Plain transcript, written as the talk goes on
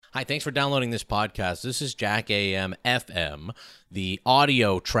Hi, thanks for downloading this podcast. This is JackAM FM, the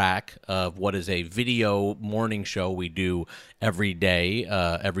audio track of what is a video morning show we do every day,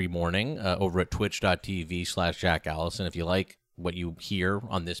 every morning over at twitch.tv/JackAllison. If you like what you hear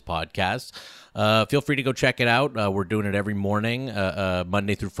on this podcast, feel free to go check it out. We're doing it every morning,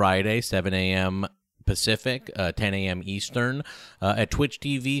 Monday through Friday, 7 a.m. Pacific, 10 a.m. Eastern, at Twitch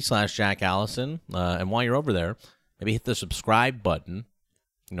TV/JackAllison. And while you're over there, maybe hit the subscribe button.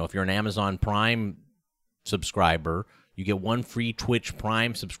 You know, if you're an Amazon Prime subscriber, you get one free Twitch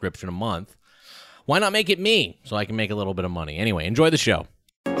Prime subscription a month. Why not make it me so I can make a little bit of money? Anyway, enjoy the show.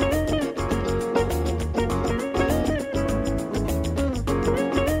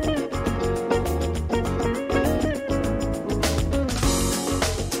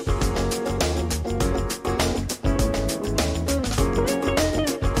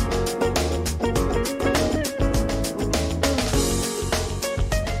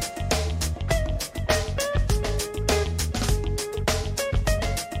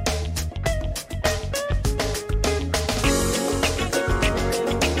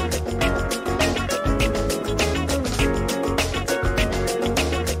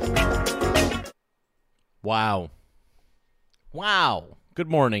 Wow. Good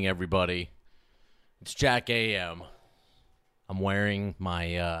morning, everybody. It's JackAM. I'm wearing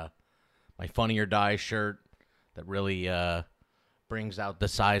my my Funny or Die shirt that really brings out the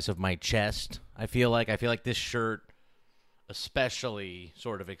size of my chest. I feel like this shirt especially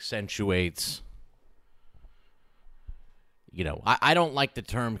sort of accentuates, you know, I don't like the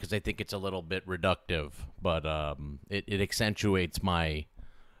term because I think it's a little bit reductive, but it accentuates my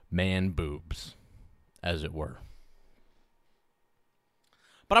man boobs, as it were.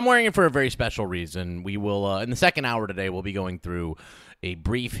 But I'm wearing it for a very special reason. We will, in the second hour today, we'll be going through a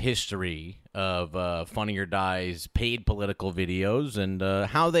brief history of Funny or Die's paid political videos and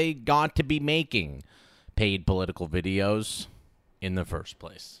how they got to be making paid political videos in the first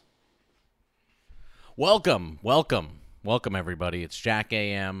place. Welcome, everybody. It's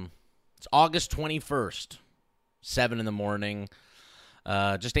JackAM. It's August 21st, 7 in the morning.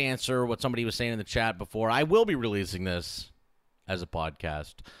 Just to answer what somebody was saying in the chat before, I will be releasing this as a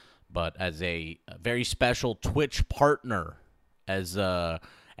podcast, but as a very special Twitch partner, as a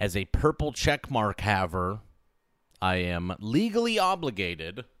purple checkmark haver, I am legally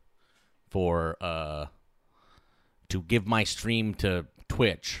obligated to give my stream to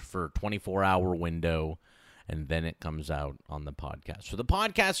Twitch for a 24-hour window, and then it comes out on the podcast. So the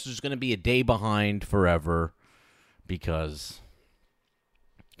podcast is going to be a day behind forever because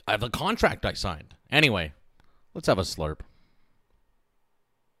I have a contract I signed. Anyway, let's have a slurp.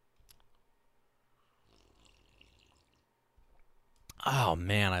 Oh,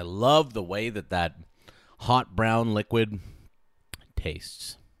 man, I love the way that hot brown liquid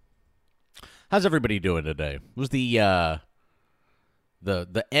tastes. How's everybody doing today? It was the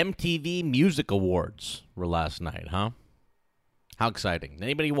MTV Music Awards were last night, huh? How exciting.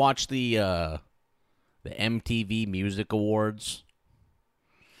 Anybody watch the MTV Music Awards?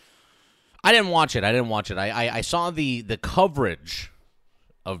 I didn't watch it. I saw the coverage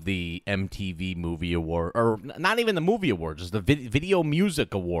of the MTV Movie Award, or not even the Movie Awards, it's the Video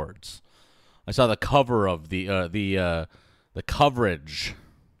Music Awards. I saw the cover of the coverage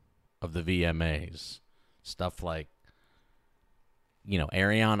of the VMAs. Stuff like, you know,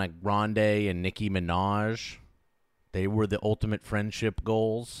 Ariana Grande and Nicki Minaj. They were the ultimate friendship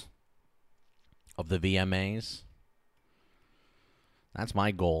goals of the VMAs. That's my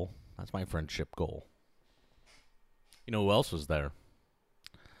goal. That's my friendship goal. You know who else was there?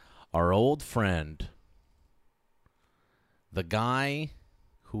 Our old friend, the guy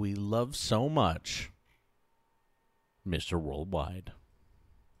who we love so much, Mr. Worldwide.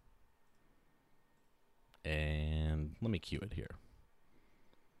 And let me cue it here.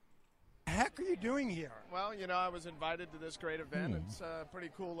 What the heck are you doing here? Well, you know, I was invited to this great event. It's a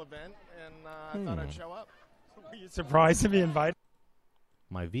pretty cool event, and I thought I'd show up. Were you surprised to be invited?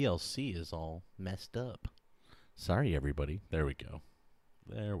 My VLC is all messed up. Sorry, everybody. There we go.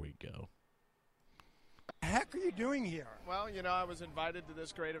 What the heck are you doing here? Well, you know, I was invited to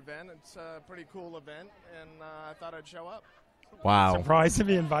this great event. It's a pretty cool event, and I thought I'd show up. Wow. Surprised to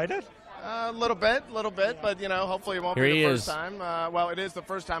be invited? A little bit, but, you know, hopefully it won't be the first time. Well, it is the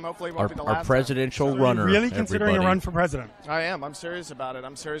first time. Hopefully it won't be the last our presidential time. runner. Really considering a run for president? I am. I'm serious about it.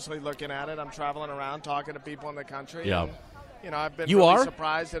 I'm seriously looking at it. I'm traveling around talking to people in the country. Yeah. And, you know, I've been You really are?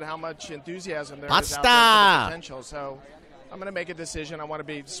 surprised at how much enthusiasm there is Basta! out there for the potential. So I'm going to make a decision. I want to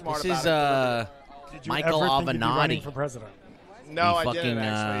be smart This about is it. Did you Michael ever think you'd be running Avenatti. for president? No, He I didn't fucking,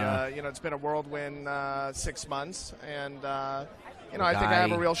 actually. You know, it's been a whirlwind 6 months, and I think I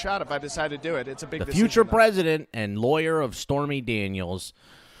have a real shot if I decide to do it. It's a big decision. The future president and lawyer of Stormy Daniels.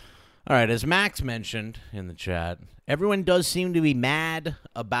 All right, as Max mentioned in the chat, everyone does seem to be mad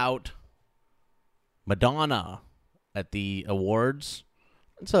about Madonna at the awards.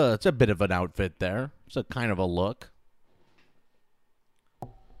 It's a bit of an outfit there. It's a kind of a look.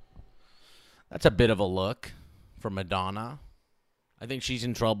 That's a bit of a look for Madonna. I think she's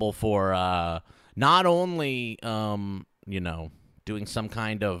in trouble for not only, doing some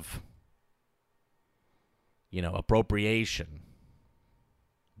kind of, appropriation,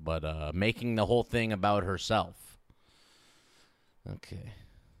 but making the whole thing about herself. Okay.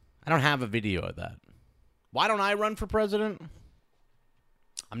 I don't have a video of that. Why don't I run for president?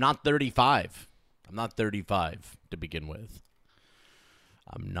 I'm not 35. I'm not 35 to begin with.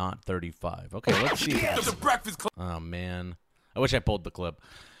 I'm not 35. Okay, let's see. Oh, man. I wish I pulled the clip.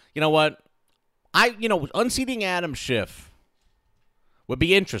 You know what? Unseating Adam Schiff would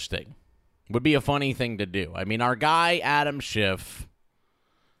be interesting. Would be a funny thing to do. I mean, our guy, Adam Schiff,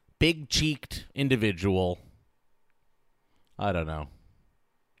 big-cheeked individual. I don't know.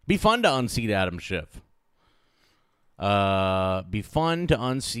 Be fun to unseat Adam Schiff. Be fun to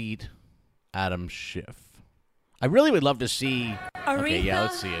unseat Adam Schiff. I really would love to see. Okay, yeah,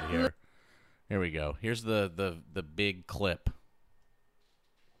 let's see it here. Here we go. Here's the big clip.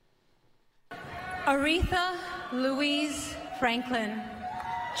 Aretha Louise Franklin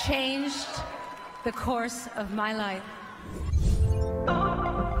changed the course of my life.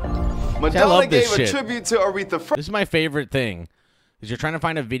 Madonna gave a tribute to Aretha Franklin. This is my favorite thing. Is you're trying to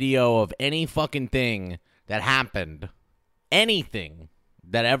find a video of any fucking thing that happened, anything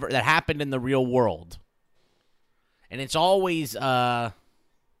that happened in the real world. And it's always like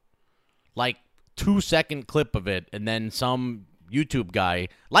 2-second clip of it, and then some YouTube guy,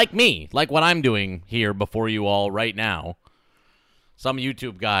 like me, like what I'm doing here before you all right now, some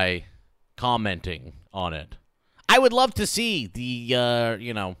YouTube guy commenting on it. I would love to see the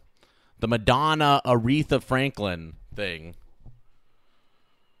Madonna Aretha Franklin thing.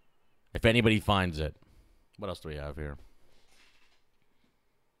 If anybody finds it. What else do we have here?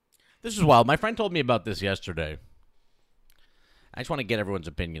 This is wild. My friend told me about this yesterday. I just want to get everyone's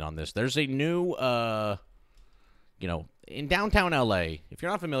opinion on this. There's a new, in downtown L.A., if you're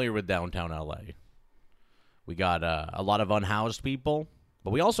not familiar with downtown L.A., we got a lot of unhoused people,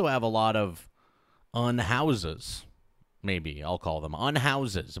 but we also have a lot of unhouses, maybe I'll call them.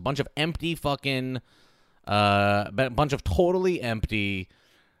 Unhouses. A bunch of empty fucking, a bunch of totally empty,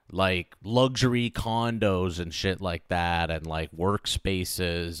 like, luxury condos and shit like that, and, like,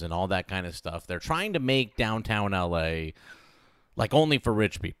 workspaces and all that kind of stuff. They're trying to make downtown L.A., like, only for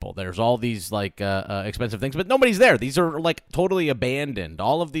rich people. There's all these, like, expensive things, but nobody's there. These are, like, totally abandoned.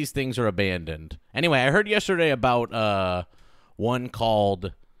 All of these things are abandoned. Anyway, I heard yesterday about one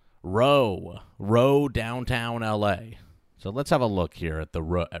called Row downtown L.A. So let's have a look here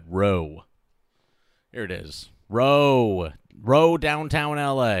at Row. Here it is. Row downtown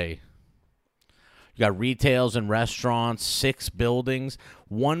L.A. You got retails and restaurants, 6 buildings,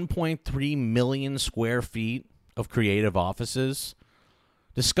 1.3 million square feet of creative offices.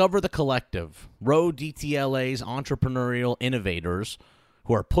 Discover the collective. Row DTLA's entrepreneurial innovators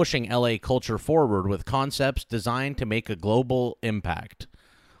who are pushing LA culture forward with concepts designed to make a global impact.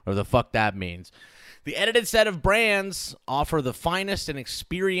 Or the fuck that means. The edited set of brands offer the finest in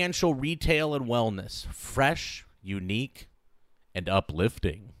experiential retail and wellness. Fresh, unique, and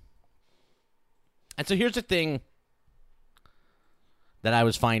uplifting. And so here's the thing that I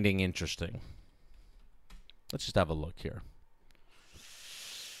was finding interesting. Let's just have a look here.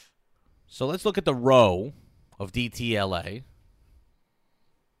 So let's look at the row of DTLA.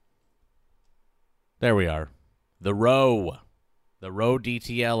 There we are. The row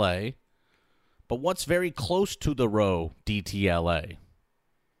DTLA. But what's very close to the row DTLA?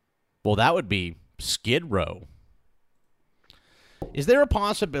 Well, that would be Skid Row. Is there a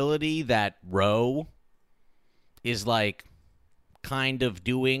possibility that Row is like kind of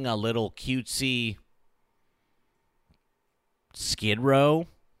doing a little cutesy Skid Row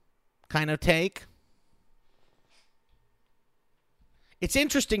kind of take? It's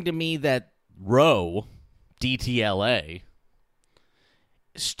interesting to me that Row, DTLA,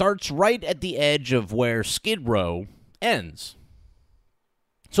 starts right at the edge of where Skid Row ends.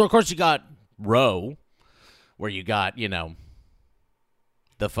 So, of course, you got Row, where you got,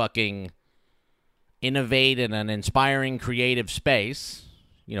 the fucking innovate in an inspiring creative space.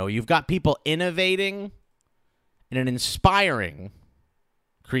 You've got people innovating in an inspiring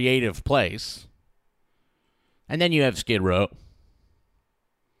creative place. And then you have Skid Row.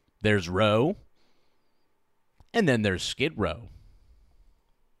 There's Row. And then there's Skid Row.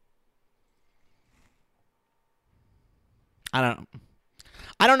 I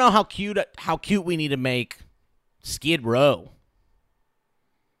don't know how cute we need to make Skid Row.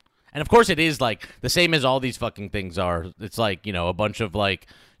 And of course it is like the same as all these fucking things are. It's like, you know, a bunch of like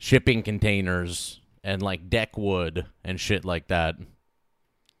shipping containers and like deck wood and shit like that.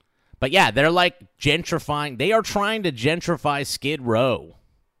 But yeah, they're like gentrifying. They are trying to gentrify Skid Row.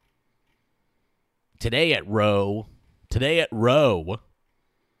 Today at Row,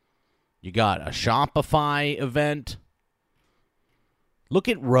 you got a Shopify event. Look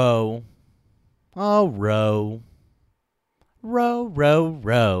at Row. Oh, Row.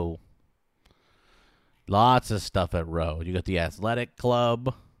 Row. Lots of stuff at Row. You got the Athletic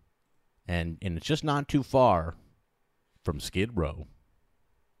Club, and it's just not too far from Skid Row.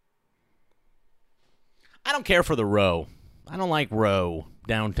 I don't care for the Row. I don't like Row,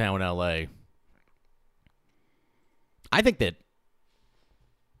 downtown LA. I think that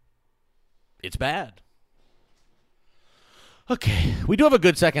it's bad. Okay, we do have a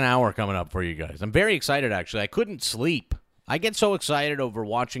good second hour coming up for you guys. I'm very excited, actually. I couldn't sleep. I get so excited over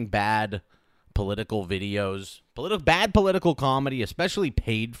watching bad political videos. Bad political comedy, especially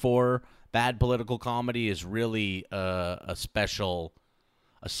paid for bad political comedy, is really a special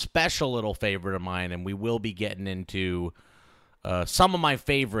little favorite of mine, and we will be getting into some of my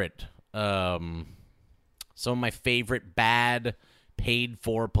favorite bad paid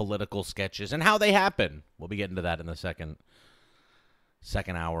for political sketches and how they happen. We'll be getting to that in the second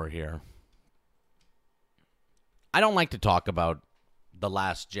hour here. I don't like to talk about The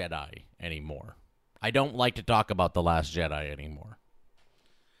Last Jedi anymore.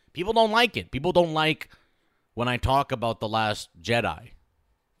 People don't like it. People don't like when I talk about The Last Jedi.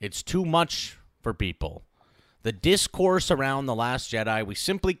 It's too much for people. The discourse around The Last Jedi, we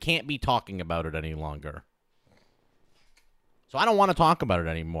simply can't be talking about it any longer. So I don't want to talk about it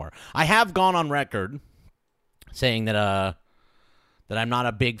anymore. I have gone on record saying that I'm not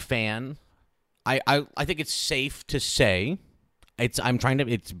a big fan. I think it's safe to say it's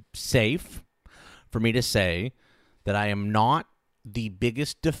safe for me to say that I am not the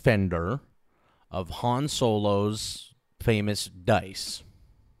biggest defender of Han Solo's famous dice.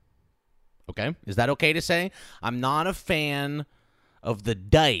 Okay? Is that okay to say? I'm not a fan of the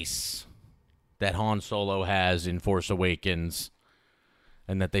dice that Han Solo has in Force Awakens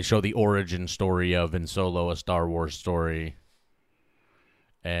and that they show the origin story of in Solo, A Star Wars Story.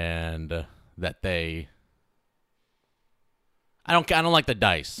 And that I don't like the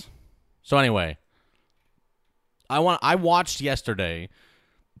dice. So anyway, I watched yesterday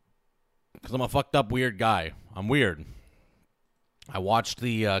because I'm a fucked up weird guy. I'm weird. I watched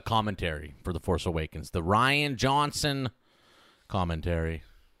the commentary for The Force Awakens, the Rian Johnson commentary.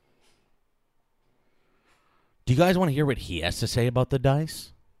 Do you guys want to hear what he has to say about the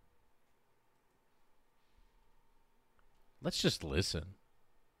dice? Let's just listen.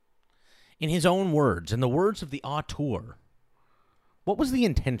 In his own words, in the words of the auteur, what was the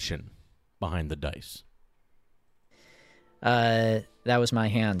intention behind the dice? That was my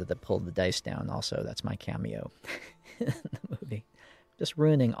hand that pulled the dice down. Also, that's my cameo in the movie. Just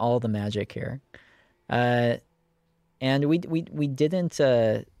ruining all the magic here. And we didn't.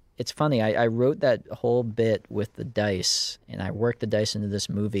 It's funny. I wrote that whole bit with the dice, and I worked the dice into this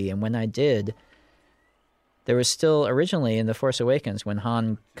movie. And when I did, there was still originally in The Force Awakens when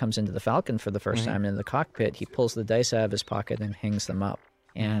Han comes into the Falcon for the first time in the cockpit, he pulls the dice out of his pocket and hangs them up.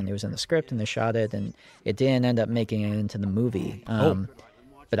 And it was in the script, and they shot it, and it didn't end up making it into the movie.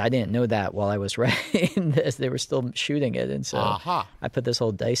 But I didn't know that while I was writing this. They were still shooting it, and so I put this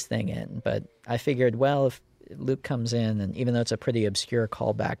whole dice thing in. But I figured, well, if Luke comes in, and even though it's a pretty obscure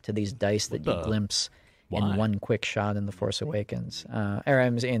callback to these dice that you glimpse in one quick shot in The Force Awakens, or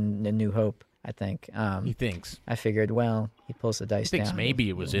in A New Hope, I think. He thinks. I figured, well, he pulls the dice down. He thinks maybe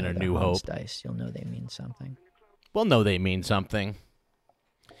it was in A New Hope. Dice, you'll know they mean something. Well, no, they mean something.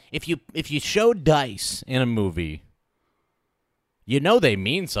 If you show dice in a movie, you know they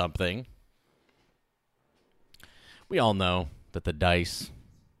mean something. We all know that the dice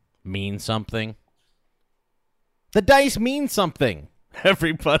mean something. The dice mean something,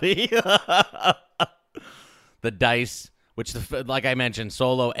 everybody. The dice, which, like I mentioned,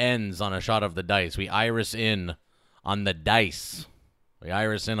 Solo ends on a shot of the dice. We iris in on the dice.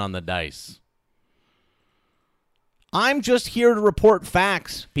 I'm just here to report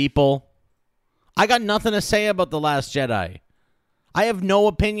facts, people. I got nothing to say about The Last Jedi. I have no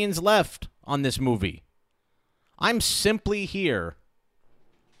opinions left on this movie. I'm simply here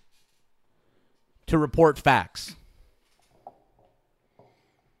to report facts.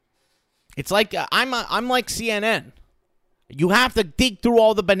 It's like I'm like CNN. You have to dig through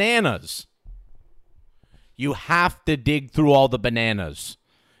all the bananas. You have to dig through all the bananas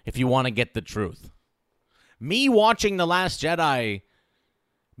if you want to get the truth. Me watching The Last Jedi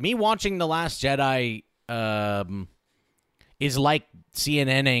is like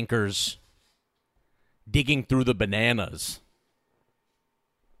CNN anchors digging through the bananas.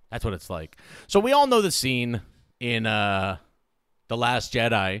 That's what it's like. So we all know the scene in The Last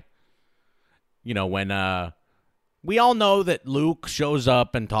Jedi. You know, when we all know that Luke shows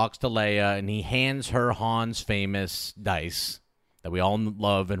up and talks to Leia, and he hands her Han's famous dice that we all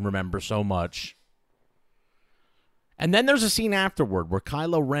love and remember so much. And then there's a scene afterward where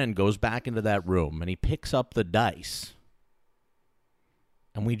Kylo Ren goes back into that room and he picks up the dice.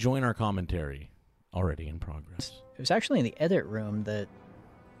 And we join our commentary already in progress. It was actually in the edit room that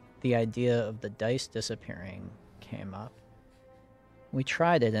the idea of the dice disappearing came up. We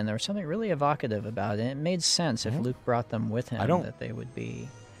tried it, and there was something really evocative about it. It made sense if Luke brought them with him, that they would be,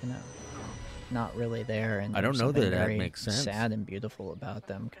 not really there. And I don't know that that makes sense. Sad and beautiful about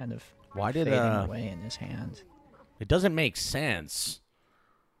them, kind of fading away in his hand. It doesn't make sense.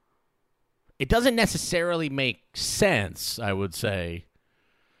 It doesn't necessarily make sense, I would say.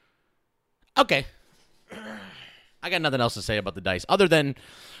 Okay. I got nothing else to say about the dice, other than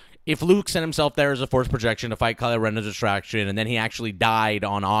if Luke sent himself there as a force projection to fight Kylo Ren as a distraction, and then he actually died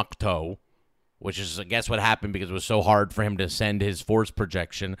on Octo, which is, I guess, what happened because it was so hard for him to send his force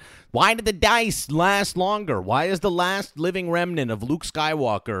projection. Why did the dice last longer? Why is the last living remnant of Luke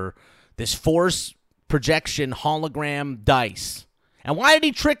Skywalker this force projection hologram dice? And why did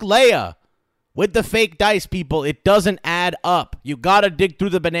he trick Leia with the fake dice, people? It doesn't add up. You gotta dig through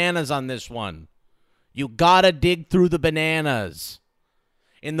the bananas on this one. You gotta dig through the bananas.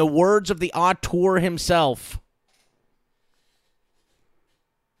 In the words of the auteur himself,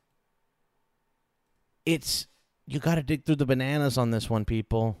 you gotta dig through the bananas on this one,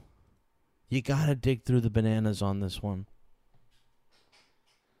 people. You gotta dig through the bananas on this one.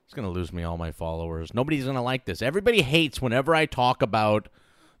 It's going to lose me all my followers. Nobody's going to like this. Everybody hates whenever I talk about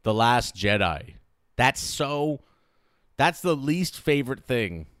The Last Jedi. That's the least favorite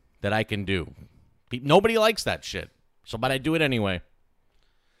thing that I can do. Nobody likes that shit. But I do it anyway.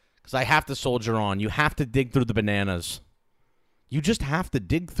 Because I have to soldier on. You have to dig through the bananas. You just have to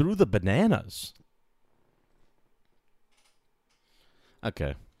dig through the bananas.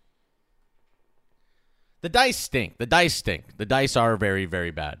 Okay. The dice stink. The dice stink. The dice are very,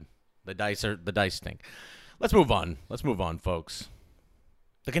 very bad. The dice stink. Let's move on. Let's move on, folks.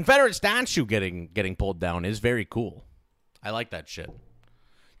 The Confederate statue getting pulled down is very cool. I like that shit.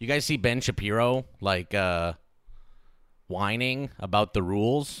 You guys see Ben Shapiro whining about the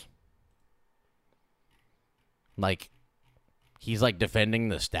rules? Like he's like defending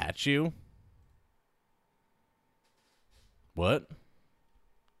the statue? What?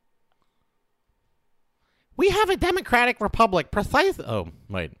 We have a democratic republic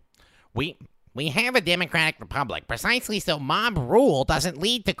We have a democratic republic precisely so mob rule doesn't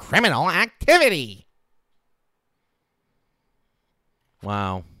lead to criminal activity.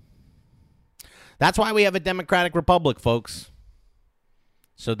 Wow. That's why we have a democratic republic, folks.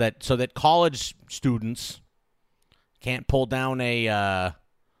 So that college students can't pull down a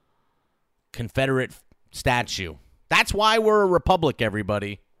Confederate statue. That's why we're a republic,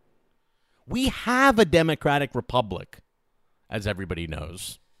 everybody. We have a democratic republic, as everybody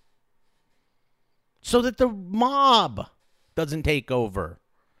knows. So that the mob doesn't take over.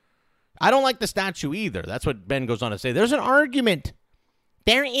 I don't like the statue either. That's what Ben goes on to say. There's an argument.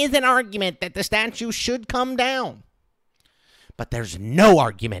 There is an argument that the statue should come down. But there's no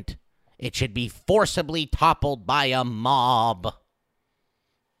argument it should be forcibly toppled by a mob.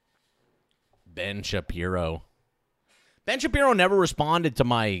 Ben Shapiro. Ben Shapiro never responded to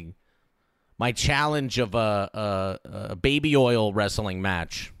my challenge of a baby oil wrestling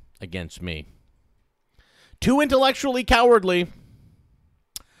match against me. Too intellectually cowardly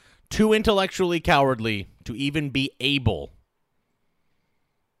to even be able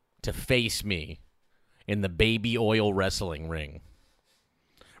to face me in the baby oil wrestling ring.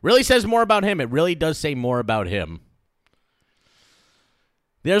 Really says more about him. It really does say more about him.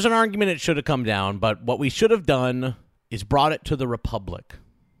 There's an argument it should have come down, but what we should have done is brought it to the Republic.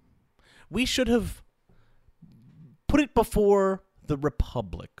 We should have put it before the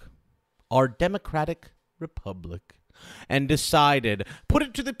Republic, our democratic Republic, and decided, put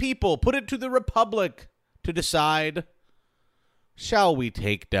it to the people, put it to the Republic to decide, shall we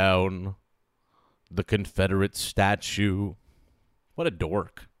take down the Confederate statue? What a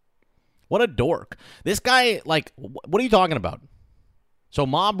dork. What a dork. This guy, like, what are you talking about? So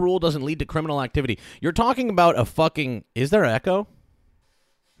mob rule doesn't lead to criminal activity. You're talking about a fucking... Is there echo?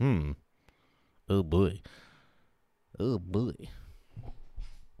 Oh, boy. Oh, boy.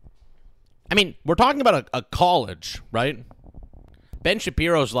 I mean, we're talking about a college, right? Ben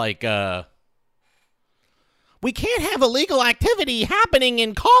Shapiro's like, we can't have illegal activity happening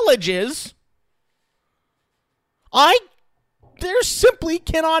in colleges. There simply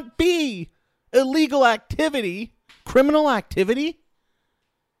cannot be illegal activity, criminal activity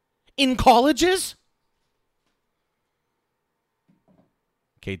in colleges.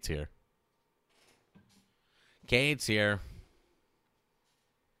 Kate's here.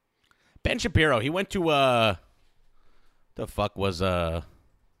 Ben Shapiro, he went to, the fuck was,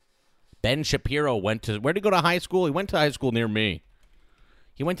 Ben Shapiro went to, where'd he go to high school? He went to high school near me.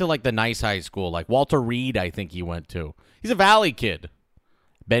 He went to, like, the nice high school, like Walter Reed, I think he went to. He's a Valley kid.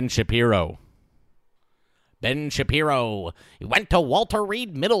 Ben Shapiro. He went to Walter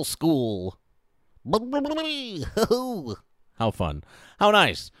Reed Middle School. How fun. How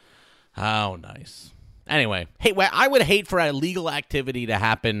nice. Anyway, hey, I would hate for illegal activity to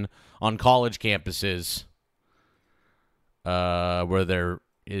happen on college campuses where there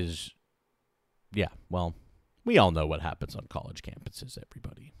is, yeah, well, we all know what happens on college campuses,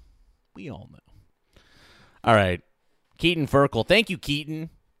 everybody. We all know. All right. Keaton Ferkel. Thank you,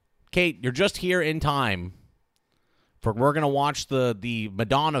 Keaton. Kate, you're just here in time. We're going to watch the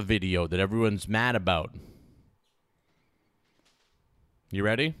Madonna video that everyone's mad about. You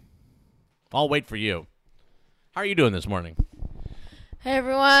ready? I'll wait for you. How are you doing this morning? Hey,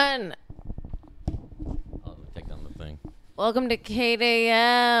 everyone. I'll take down the thing. Welcome to Kate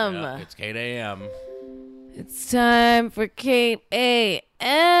AM. Yeah, it's Kate AM. It's time for Kate AM.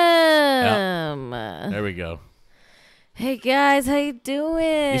 Yep. There we go. Hey, guys. How you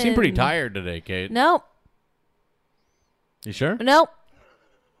doing? You seem pretty tired today, Kate. Nope. You sure? Nope.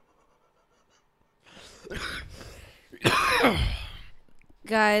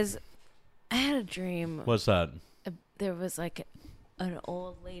 Guys, I had a dream. What's that? There was like an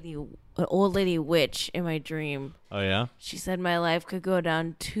old lady witch in my dream. Oh, yeah? She said my life could go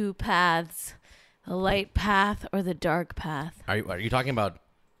down two paths, the light path or the dark path. Are you talking about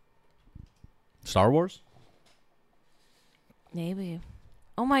Star Wars? Maybe.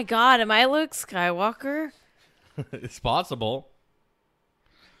 Oh my God, am I Luke Skywalker? It's possible.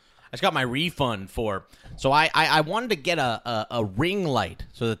 I just got my refund for, so I wanted to get a ring light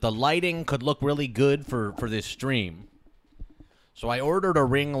so that the lighting could look really good for this stream. So I ordered a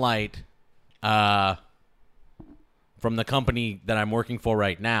ring light from the company that I'm working for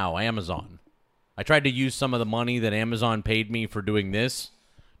right now, Amazon. I tried to use some of the money that Amazon paid me for doing this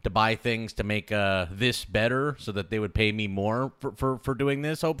to buy things to make this better so that they would pay me more for doing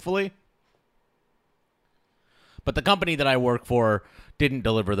this, hopefully. But the company that I work for didn't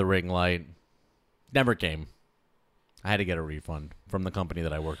deliver the ring light. Never came. I had to get a refund from the company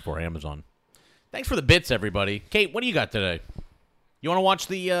that I work for, Amazon. Thanks for the bits, everybody. Kate, what do you got today? You want to watch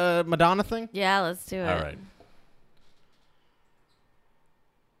the Madonna thing? Yeah, let's do it. All right.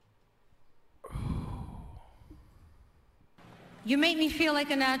 You make me feel like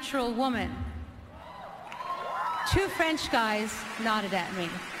a natural woman. Two French guys nodded at me.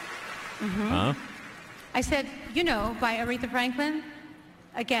 Mm-hmm. Huh? I said, you know, by Aretha Franklin.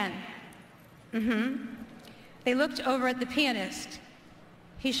 Again. Mm-hmm. They looked over at the pianist.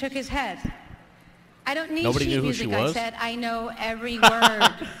 He shook his head. I don't need Nobody sheet knew who music, she I was? said. I know every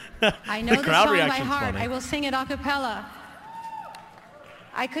word. I know the crowd song by reaction's heart. funny. I will sing it a cappella.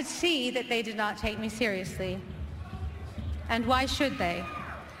 I could see that they did not take me seriously. And why should they?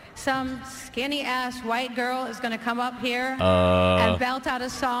 Some skinny-ass white girl is going to come up here and belt out a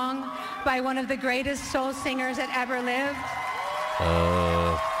song by one of the greatest soul singers that ever lived?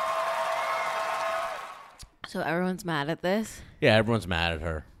 So everyone's mad at this? Yeah, everyone's mad at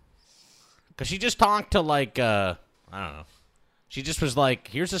her. Because she just talked to, like, I don't know. She just was like,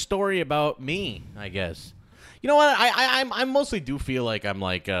 here's a story about me, I guess. You know what? I mostly do feel like I'm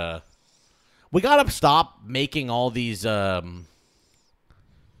like, we got to stop making all these of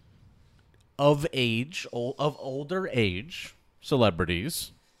older age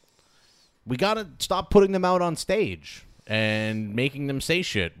celebrities. We got to stop putting them out on stage and making them say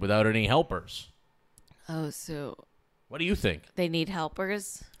shit without any helpers. Oh, so What do you think? they need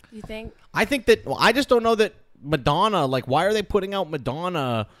helpers, you think? I think that, well, I just don't know that Madonna, like, why are they putting out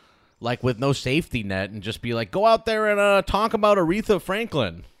Madonna, like, with no safety net and just be like, go out there and talk about Aretha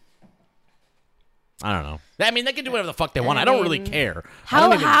Franklin? I don't know. I mean, they can do whatever the fuck they want. I don't really care.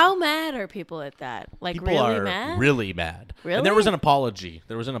 How mad are people at that? Like, People really are mad? really mad. Really? And there was an apology.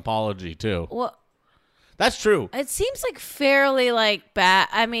 There was an apology, too. Well, That's true. it seems like fairly, like, bad.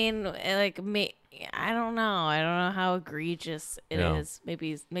 I mean, like, I don't know. I don't know how egregious it Yeah. is.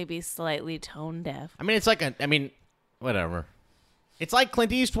 Maybe slightly tone deaf. I mean, it's like whatever. It's like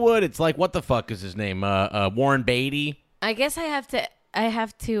Clint Eastwood. It's like, what the fuck is his name? Warren Beatty. I guess I have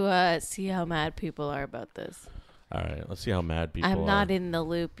to see how mad people are about this. All right, let's see how mad people are. I'm not in the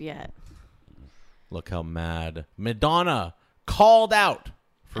loop yet. Look how mad. Madonna called out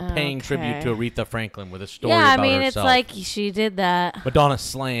for paying tribute to Aretha Franklin with a story about herself. Yeah, I mean, it's like she did that. Madonna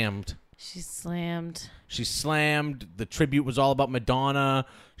slammed. She slammed. The tribute was all about Madonna.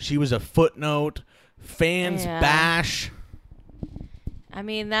 She was a footnote. Fans bash. I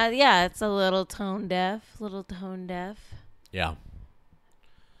mean, it's a little tone deaf. Yeah.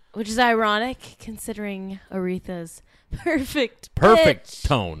 Which is ironic, considering Aretha's perfect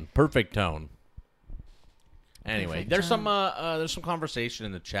tone. Perfect tone. Anyway, there's some conversation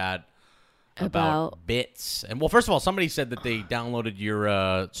in the chat about bits. And, well, first of all, somebody said that they downloaded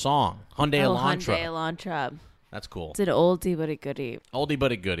your song, Hyundai Elantra. Hyundai Elantra. That's cool. It's an oldie but a goodie. Oldie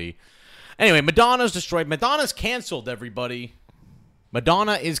but a goodie. Anyway, Madonna's destroyed. Madonna's canceled, everybody.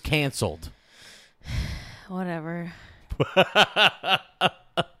 Madonna is canceled. Whatever.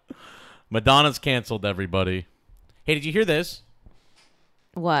 Madonna's canceled, everybody. Hey, did you hear this?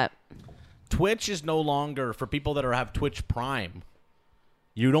 What? Twitch is no longer, for people that have Twitch Prime,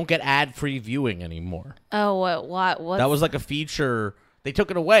 you don't get ad-free viewing anymore. Oh, what? That was like a feature. They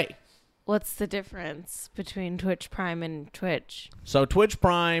took it away. What's the difference between Twitch Prime and Twitch? So Twitch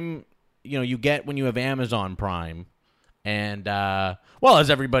Prime, you get when you have Amazon Prime. And, well, as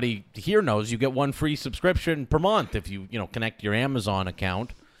everybody here knows, you get one free subscription per month if you connect your Amazon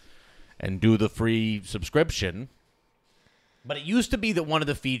account and do the free subscription. But it used to be that one of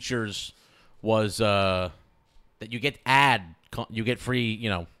the features was that you get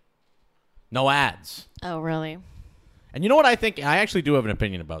free, no ads. Oh, really? And you know what I think? I actually do have an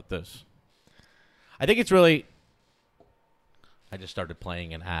opinion about this. I think it's really... I just started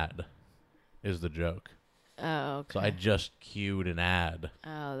playing an ad, is the joke. Oh, okay. So I just queued an ad.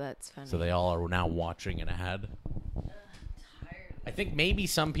 Oh, that's funny. So they all are now watching an ad. I think maybe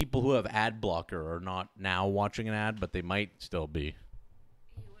some people who have ad blocker are not now watching an ad, but they might still be.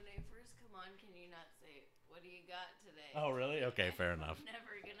 When I first come on, can you not say, what do you got today? Oh, really? Okay, fair enough. I'm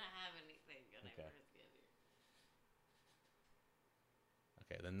never going to have anything when I first get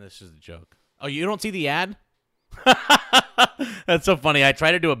here. Okay, then this is the joke. Oh, you don't see the ad? That's so funny. I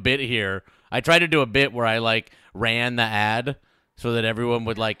try to do a bit here. I try to do a bit where I, ran the ad so that everyone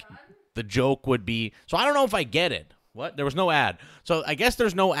would, the joke would be... So I don't know if I get it. What? There was no ad. So I guess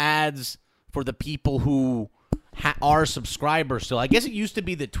there's no ads for the people who are subscribers still. I guess it used to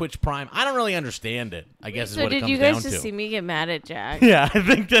be that Twitch Prime... I don't really understand it, I guess is what it comes down to. So did you guys just see me get mad at Jack? Yeah, I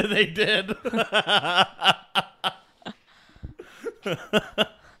think that they did.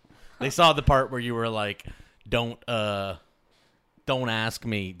 They saw the part where you were like, don't ask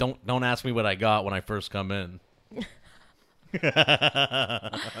me what I got when I first come in.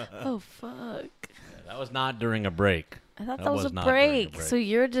 Oh, fuck. Yeah, that was not during a break. I thought that was a break. So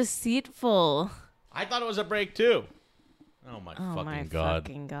you're deceitful. I thought it was a break too. Oh my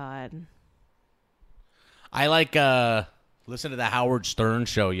fucking god. I listened to the Howard Stern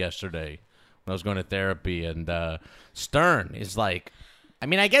show yesterday when I was going to therapy, and Stern is like, I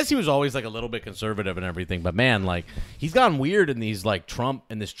mean, I guess he was always a little bit conservative and everything, but man, he's gone weird in these Trump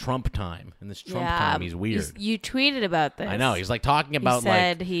time. In this Trump time, he's weird. You tweeted about this. I know. He's talking about he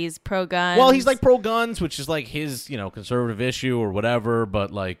said he's pro guns. Well, he's pro guns, which is his conservative issue or whatever.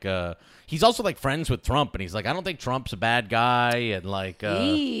 But he's also friends with Trump, and he's I don't think Trump's a bad guy, and I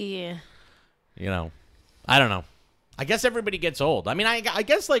don't know. I guess everybody gets old. I mean, I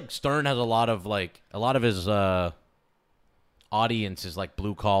guess Stern has a lot of his audience is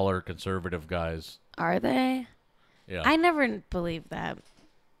blue collar conservative guys. Are they? Yeah. I never believed that.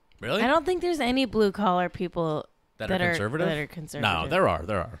 Really? I don't think there's any blue collar people that are conservative. No, there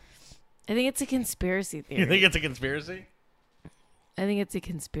are. I think it's a conspiracy theory. You think it's a conspiracy? I think it's a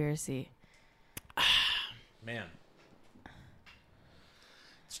conspiracy. Man.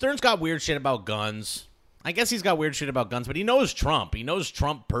 Stern's got weird shit about guns. I guess he's got weird shit about guns, but he knows Trump. He knows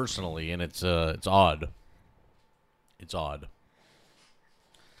Trump personally, and it's odd. It's odd.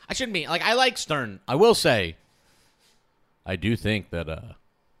 I shouldn't be I like Stern. I will say, I do think that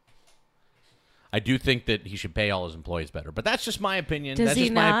he should pay all his employees better. But that's just my opinion. That's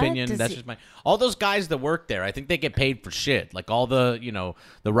just my opinion. All those guys that work there, I think they get paid for shit. All the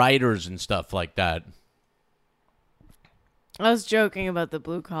the writers and stuff like that. I was joking about the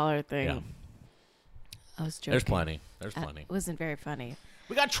blue collar thing. Yeah. I was joking. There's plenty. It wasn't very funny.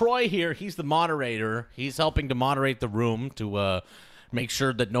 We got Troy here. He's the moderator. He's helping to moderate the room to make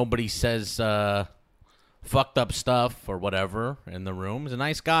sure that nobody says fucked up stuff or whatever in the room. He's a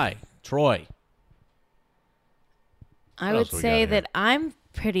nice guy. Troy. I would say that I'm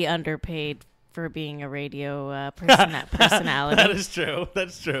pretty underpaid for being a radio personality. That is true.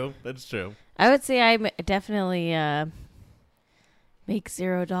 That's true. I would say I definitely make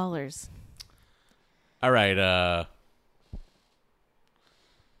 $0. All right.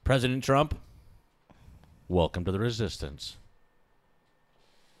 President Trump, welcome to the resistance.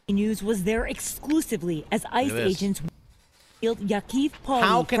 News was there exclusively as ICE agents wheeled Yaqub Pauli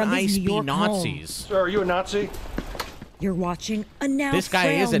How can from his ICE New be York Nazis? home. Sir, are you a Nazi? You're watching a now This guy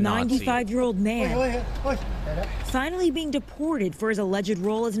frail is a Nazi. 95-year-old man finally being deported for his alleged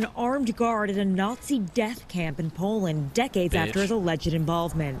role as an armed guard at a Nazi death camp in Poland decades after his alleged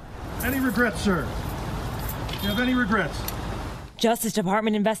involvement. Any regrets, sir? Do you have any regrets? Justice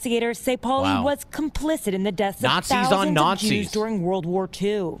Department investigators say Pauli was complicit in the deaths of thousands of Jews during World War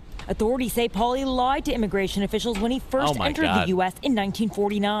II. Authorities say Pauli lied to immigration officials when he first entered the U.S. in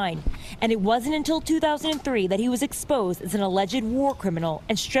 1949. And it wasn't until 2003 that he was exposed as an alleged war criminal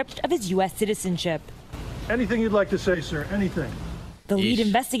and stripped of his U.S. citizenship. Anything you'd like to say, sir? Anything? The lead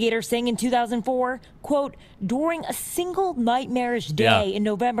investigator saying in 2004, quote, during a single nightmarish day in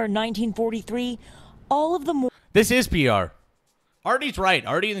November 1943, all of the This is PR. Artie's right.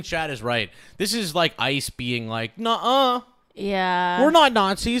 Artie in the chat is right. This is like ICE being like, nuh-uh. Yeah. We're not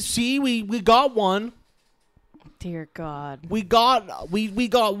Nazis. See, we got one. Dear God. We got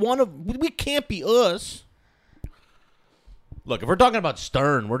one of... We can't be us. Look, if we're talking about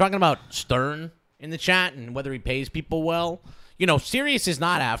Stern, we're talking about Stern in the chat and whether he pays people well. You know, Sirius is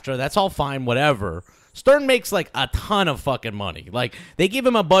not after. That's all fine, whatever. Stern makes like a ton of fucking money. Like, they give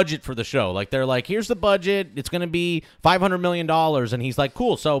him a budget for the show. Like, they're like, here's the budget. It's going to be $500 million. And he's like,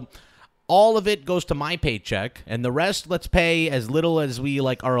 cool. So all of it goes to my paycheck. And the rest, let's pay as little as we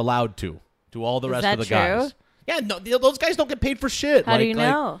like are allowed to all the rest of the guys. Yeah, no, those guys don't get paid for shit. How do you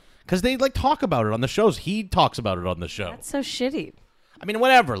know? Because they like talk about it on the shows. He talks about it on the show. That's so shitty. I mean,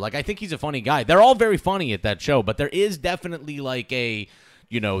 whatever. Like, I think he's a funny guy. They're all very funny at that show. But there is definitely like a...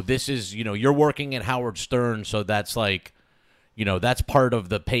 You know, this is, you know, you're working at Howard Stern, so that's like, you know, that's part of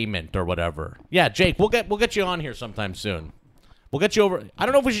the payment or whatever. Yeah, Jake, we'll get you on here sometime soon. We'll get you over. I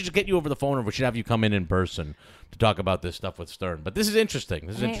don't know if we should just get you over the phone or if we should have you come in person to talk about this stuff with Stern. But this is interesting.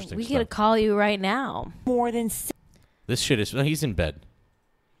 This is interesting. We could call you right now. More than this shit is. He's in bed.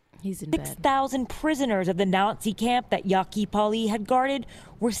 He's in bed. 6,000 prisoners of the Nazi camp that Yaqub Pauli had guarded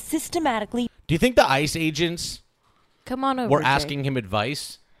were systematically. Do you think the ICE agents? Come on over. We're asking him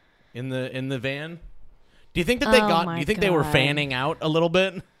advice in the van. Do you think that they do you think they were fanning out a little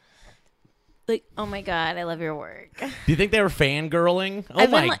bit? Like, oh my God, I love your work. Do you think they were fangirling? Oh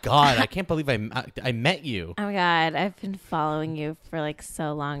my God, I can't believe I met you. Oh my God, I've been following you for like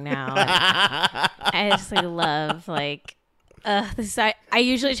so long now. I just like love like. This I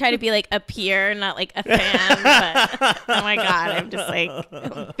usually try to be like a peer, not like a fan. But oh my God, I'm just like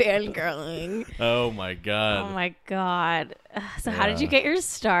fangirling. Oh my God. Oh my God. So how did you get your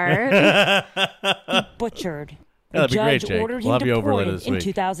start? Butchered. Yeah, the judge great, ordered we'll him deported in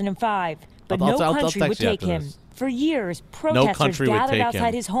 2005, but no country would take him. For years, protesters gathered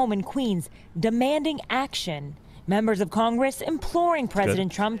outside his home in Queens, demanding action. Members of Congress imploring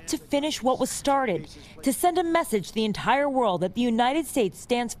President Trump to finish what was started, to send a message to the entire world that the United States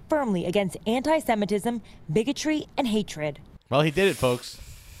stands firmly against anti-Semitism, bigotry, and hatred. Well, he did it, folks.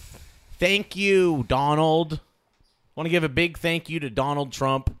 Thank you, Donald. Want to give a big thank you to Donald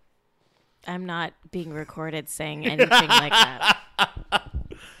Trump. I'm not being recorded saying anything like that.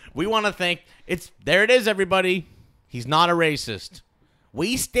 We want to thank... There it is, everybody. He's not a racist.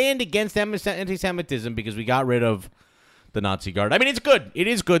 We stand against anti-Semitism because we got rid of the Nazi guard. I mean, it's good. It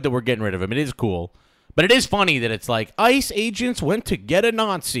is good that we're getting rid of him. It is cool. But it is funny that it's like, ICE agents went to get a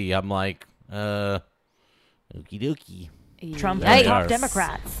Nazi. I'm like, okie dokie. Trump and top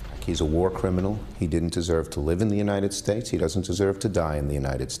Democrats. He's a war criminal. He didn't deserve to live in the United States. He doesn't deserve to die in the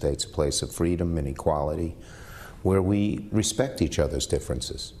United States, a place of freedom and equality where we respect each other's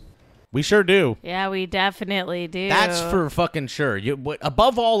differences. We sure do. Yeah, we definitely do. That's for fucking sure.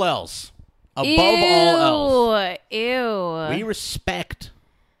 Above all else. All else. Ew. We respect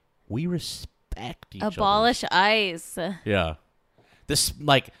each other. Abolish ICE. Yeah. This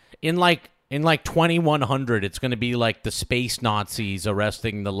in 2100, it's going to be like the space Nazis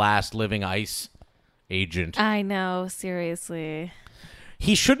arresting the last living ICE agent. I know, seriously.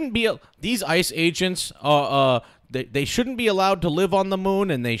 He shouldn't be. These ICE agents, they shouldn't be allowed to live on the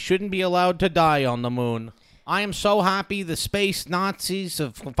moon, and they shouldn't be allowed to die on the moon. I am so happy the space Nazis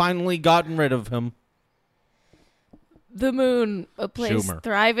have finally gotten rid of him. The moon, a place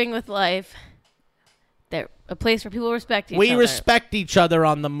thriving with life. A place where people respect each other. We respect each other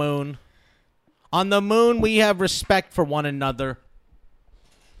on the moon. On the moon, we have respect for one another.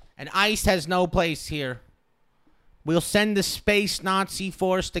 And ice has no place here. We'll send the space Nazi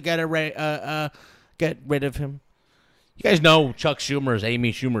force to get rid of him. You guys know Chuck Schumer is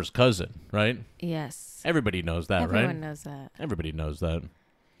Amy Schumer's cousin, right? Yes. Everybody knows that, right? Everyone knows that. Everybody knows that.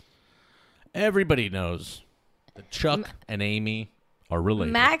 Everybody knows that Chuck and Amy are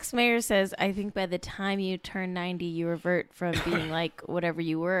related. Max Mayer says, I think by the time you turn 90, you revert from being like whatever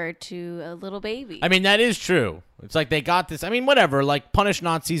you were to a little baby. I mean, that is true. It's like they got this. I mean, whatever. Like, punish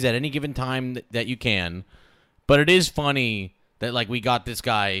Nazis at any given time that you can. But it is funny that, like, we got this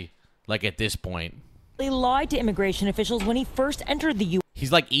guy, like, at this point. He lied to immigration officials when he first entered the U.S.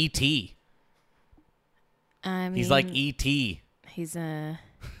 He's like E.T. I mean, he's like E.T. He's a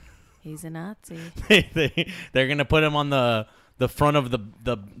Nazi. They're gonna put him on the front of the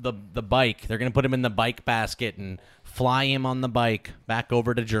bike. They're gonna put him in the bike basket and fly him on the bike back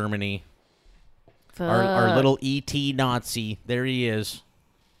over to Germany. Our little E.T. Nazi. There he is.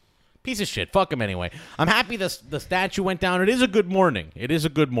 Piece of shit. Fuck him anyway. I'm happy the statue went down. It is a good morning. It is a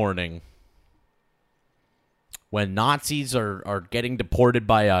good morning. When Nazis are getting deported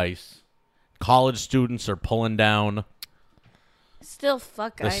by ICE, college students are pulling down Still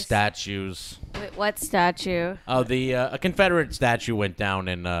fuck the ICE. statues. Wait, what statue? Oh, a Confederate statue went down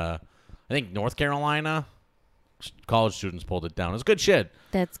in, I think, North Carolina. College students pulled it down. It's good shit.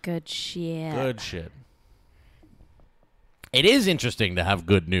 That's good shit. Good shit. It is interesting to have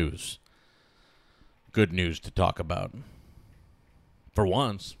good news. Good news to talk about. For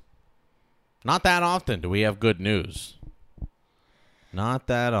once. Not that often do we have good news. Not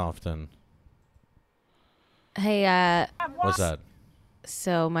that often. Hey, What's that?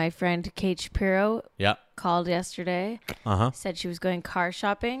 So my friend Kate Shapiro called yesterday. Uh-huh. Said she was going car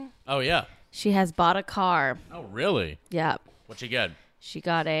shopping. Oh, yeah. She has bought a car. Oh, really? Yeah. What'd she get? She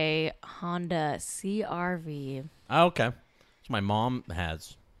got a Honda CR-V. Oh, okay. That's what my mom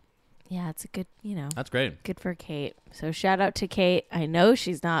has. Yeah, it's a good, That's great. Good for Kate. So shout out to Kate. I know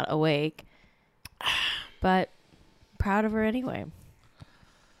she's not awake, but proud of her anyway.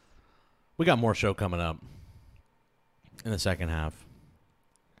 We got more show coming up in the second half.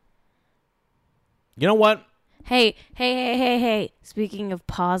 You know what? Hey. Speaking of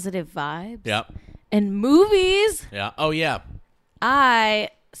positive vibes. Yeah. And movies. Yeah. Oh, yeah. I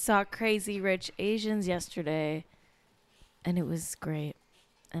saw Crazy Rich Asians yesterday, and it was great,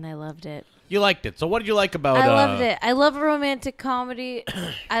 and I loved it. You liked it. So what did you like about I loved it. I love a romantic comedy.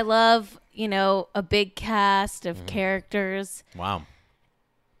 I love, a big cast of characters. Wow.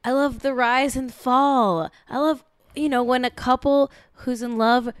 I love the rise and fall. I love, when a couple who's in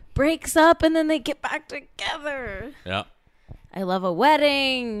love breaks up and then they get back together. Yeah. I love a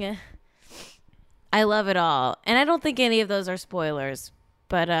wedding. I love it all. And I don't think any of those are spoilers,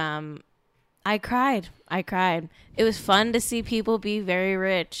 but I cried. It was fun to see people be very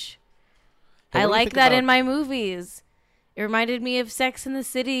rich. I like that in my movies. It reminded me of Sex and the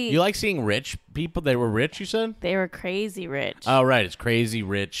City. You like seeing rich people? They were rich, you said? They were crazy rich. Oh, right. It's crazy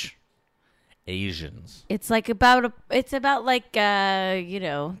rich Asians. It's like about the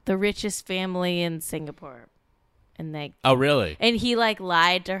richest family in Singapore. And they Oh, really? And he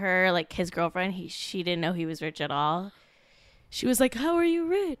lied to her, his girlfriend. She didn't know he was rich at all. She was like, "How are you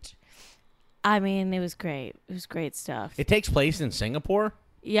rich?" I mean, it was great. It was great stuff. It takes place in Singapore?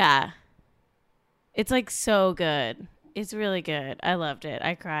 Yeah. It's so good. It's really good. I loved it.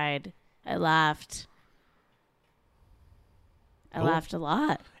 I cried. I laughed. I laughed a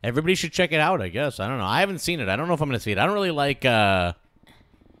lot. Everybody should check it out, I guess. I don't know. I haven't seen it. I don't know if I'm going to see it. I don't really like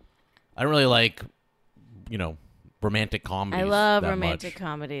romantic comedies. I love that romantic much.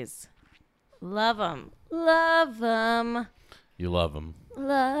 comedies. Love them. Love them. You love them.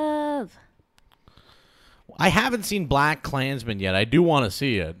 Love. I haven't seen Black Klansman yet. I do want to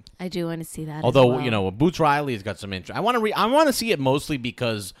see it. I do want to see that. Although, as well. Boots Riley's got some interest. I want to see it mostly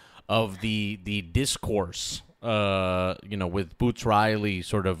because of the discourse, with Boots Riley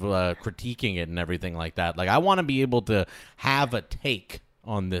sort of critiquing it and everything like that. I want to be able to have a take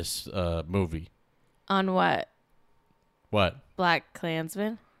on this movie. On what? What? Black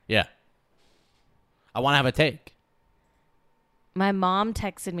Klansman? Yeah. I want to have a take. My mom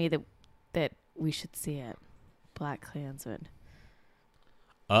texted me that we should see it. Black Klansman.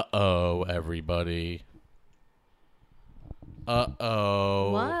 Uh-oh, everybody.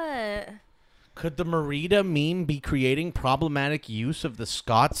 Uh-oh. What? Could the Merida meme be creating problematic use of the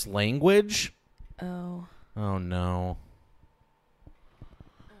Scots language? Oh. Oh, no.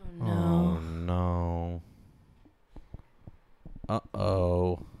 Oh, no. Oh, no.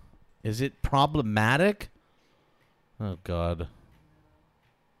 Uh-oh. Is it problematic? Oh, God.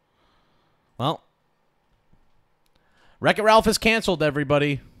 Well, Wreck-It Ralph is canceled,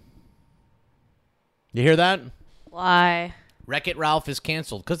 everybody. You hear that? Why? Wreck-It Ralph is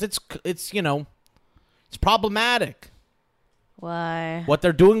canceled because it's you know, it's problematic. Why? What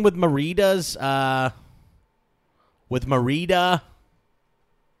they're doing with Merida.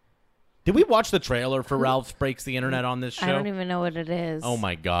 Did we watch the trailer for Ralph Breaks the Internet on this show? I don't even know what it is. Oh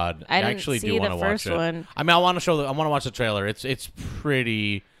my god! I didn't actually see do want to the watch first it. one. I mean, I want to watch the trailer. It's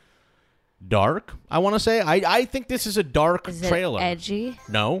pretty dark. I want to say. I think this is a dark trailer. Is it edgy?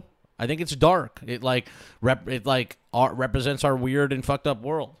 No, I think it's dark. It represents our weird and fucked up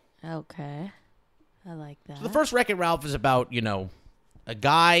world. Okay, I like that. So the first Wreck-It Ralph is about, you know, a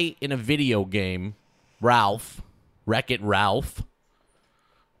guy in a video game, Ralph, Wreck-It Ralph.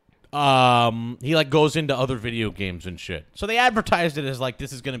 He like goes into other video games and shit. So they advertised it as like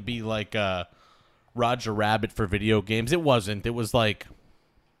this is gonna be like Roger Rabbit for video games. It wasn't. It was like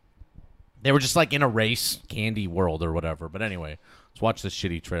they were just like in a race candy world or whatever. But anyway, let's watch this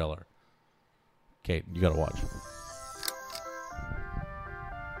shitty trailer. Kate, you gotta watch.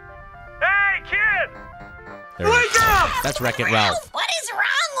 Hey, kid! Wake up! That's Wreck-It Ralph. What is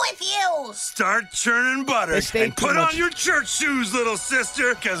wrong with you? Start churning butter and put on your church shoes, little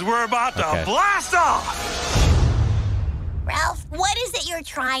sister, because we're about to blast off! Ralph, what is it you're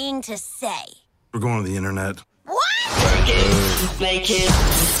trying to say? We're going to the internet. What? Work it, make it,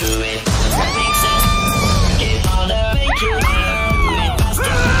 do it. That makes sense. Work it harder, make it harder. Do it faster,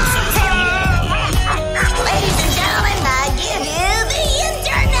 Ladies and gentlemen, I give you the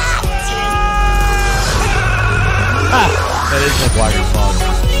internet! That is like Wire Song.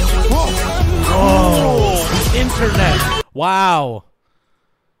 Oh, internet. Wow.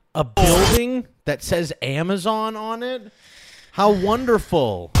 A building that says Amazon on it? How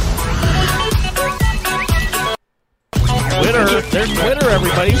wonderful. Twitter. There's Twitter,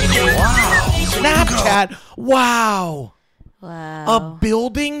 everybody. Wow. Snapchat. Wow. Wow. A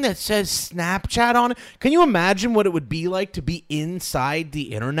building that says Snapchat on it. Can you imagine what it would be like to be inside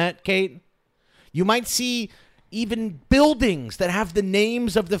the internet, Kate? You might see even buildings that have the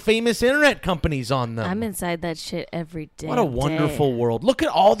names of the famous internet companies on them. I'm inside that shit every day. What a wonderful world. Look at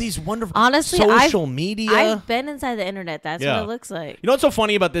all these wonderful social media. I've been inside the internet. That's what it looks like. You know what's so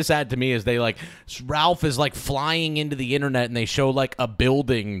funny about this ad to me is they like Ralph is like flying into the internet and they show like a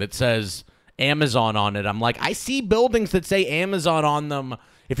building that says Amazon on it. I'm like, I see buildings that say Amazon on them.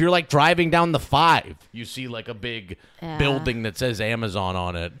 If you're like driving down the 5, you see like a big building that says Amazon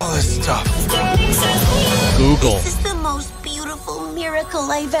on it. All this stuff. Google. This is the most beautiful miracle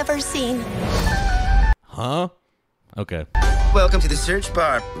I've ever seen. Huh? Okay. Welcome to the search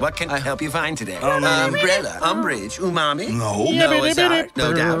bar. What can I help you find today? Umbrella, umbrage, umami. No. No, it's art.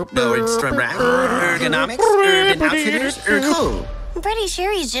 No doubt. No, it's from rack. Ergonomics, urban outfitters, cool. I'm pretty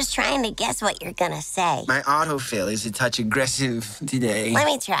sure he's just trying to guess what you're gonna say. My autofill is a touch aggressive today. Let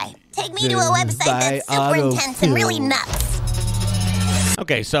me try. Take me to a website that's super intense and really nuts.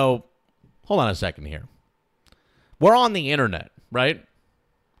 Okay, so hold on a second here. We're on the internet, right?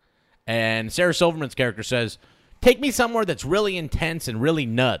 And Sarah Silverman's character says, take me somewhere that's really intense and really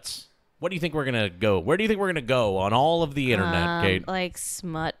nuts. What do you think we're going to go? Where do you think we're going to go on all of the internet, Kate? Like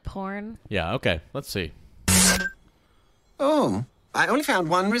smut porn? Yeah, okay. Let's see. Oh, I only found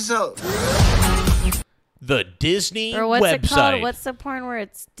one result. The Disney or what's website. It called? What's the porn where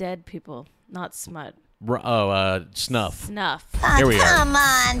it's dead people, not smut? Snuff. Snuff. Here we are. Come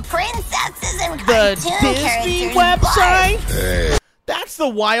on, princesses and The cartoon Disney characters. website? Hey. That's the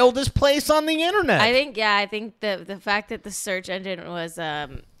wildest place on the internet. I think the fact that the search engine was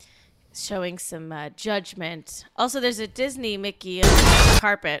showing some judgment. Also, there's a Disney Mickey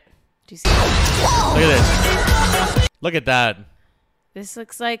carpet. Do you see that? Look at this. Look at that. This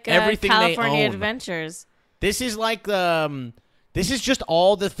looks like Everything California they own. Adventures. This is like this is just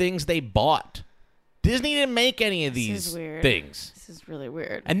all the things they bought. Disney didn't make any of these things. This is really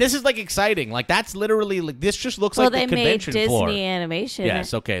weird. And this is like exciting. Like that's literally like this just looks like the convention floor. floor. They made Disney animation.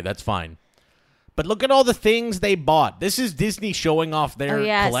 Yes, okay, that's fine. But look at all the things they bought. This is Disney showing off their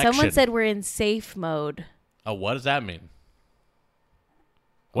collection. Someone said we're in safe mode. Oh, what does that mean?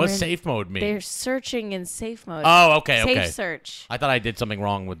 What does safe mode mean? They're searching in safe mode. Oh, okay, okay. Safe search. I thought I did something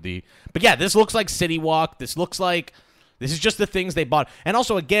wrong with the... But yeah, this looks like City Walk. This looks like... This is just the things they bought. And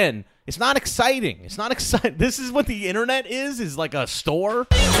also, again, it's not exciting. It's not exciting. This is what the internet is like a store.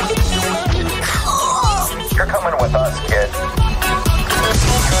 You're coming with us, kid.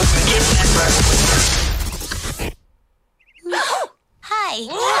 Hi.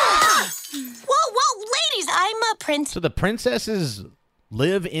 Whoa, ladies, I'm a princess. So the princesses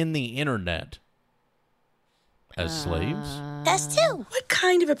live in the internet as slaves? Us too. What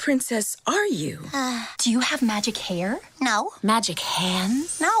kind of a princess are you? Do you have magic hair? No. Magic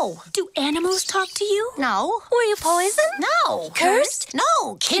hands? No. Do animals talk to you? No. Were you poisoned? No. Cursed?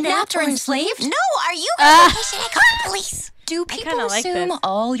 No. Kidnapped or enslaved? No. Are you should I call the police? Do people assume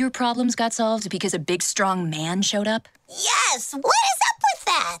all your problems got solved because a big, strong man showed up? Yes. What is up with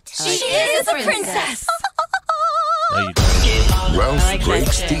that? She is a princess. Ralph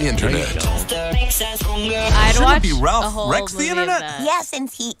breaks the internet. I'd watch be Ralph a whole wrecks the movie of internet? that. Yeah,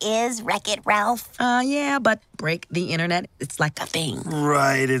 since he is Wreck-It Ralph. Yeah, but break the internet, it's like a thing.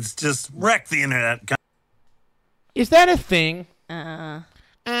 Right, it's just wreck the internet. Is that a thing? Is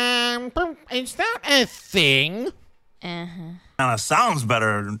that a thing? Kind of sounds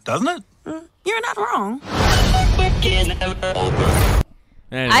better, doesn't it? You're not wrong.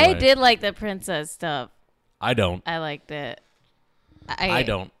 Anyway, I did like the princess stuff. I don't. I liked it. I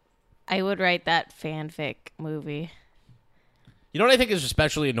don't. I would write that fanfic movie. You know what I think is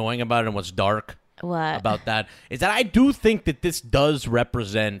especially annoying about it and what's dark What? about that is that I do think that this does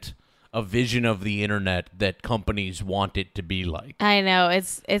represent a vision of the internet that companies want it to be like. I know.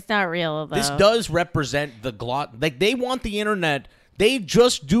 It's not real, though. This does represent the like they want the internet. They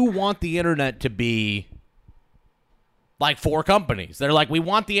just do want the internet to be like four companies. They're like, we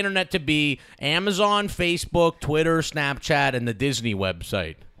want the internet to be Amazon, Facebook, Twitter, Snapchat, and the Disney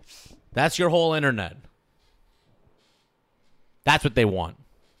website. That's your whole internet. That's what they want.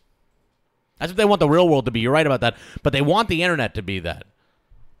 That's what they want the real world to be. You're right about that. But they want the internet to be that.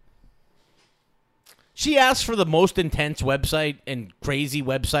 She asks for the most intense website and crazy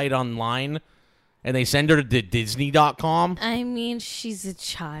website online, and they send her to Disney.com. I mean, she's a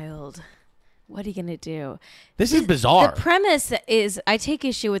child. What are you going to do? This is bizarre. The premise is, I take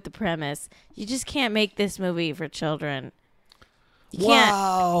issue with the premise. You just can't make this movie for children. You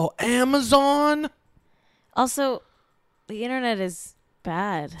Wow. Amazon? Also, the internet is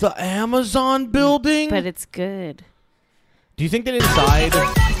bad. The Amazon building? But it's good. Do you think that inside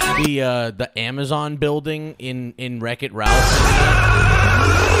the Amazon building in Wreck-It Ralph?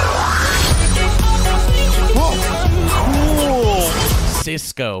 Cool.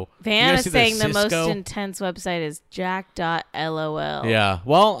 Cisco. Van is saying the most intense website is jack.lol. Yeah.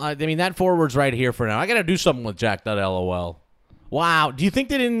 Well, I mean, that forward's right here for now. I got to do something with jack.lol. Wow. Do you think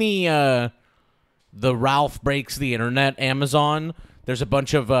that in the Ralph Breaks the Internet Amazon, there's a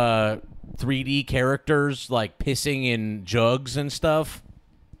bunch of 3D characters like pissing in jugs and stuff?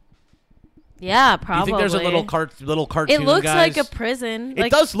 Yeah, probably. Do you think there's a little cartoon? It looks guys? like a prison. It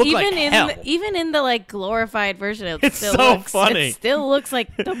does look like hell. Even in the like glorified version, It's still so looks, funny. It still looks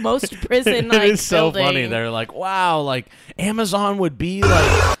like the most prison. It is so building. funny. They're like, wow, like Amazon would be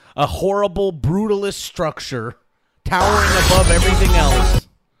like a horrible, brutalist structure towering above everything else.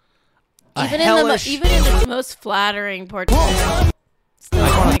 Even in the most flattering portrait. I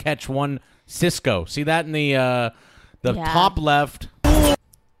want to catch one Cisco. See that in the top left?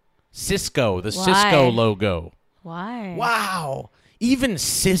 Cisco, the Cisco logo. Why? Wow. Even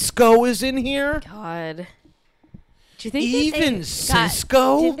Cisco is in here? God. Do you think even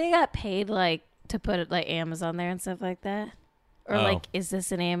Cisco? Do you think they got paid like to put it like Amazon there and stuff like that? Or like, is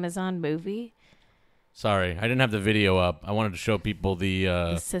this an Amazon movie? Sorry, I didn't have the video up. I wanted to show people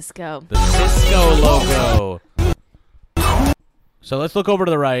the Cisco. The Cisco logo. So let's look over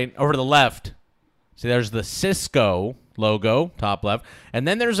to the left. See, there's the Cisco logo, top left. And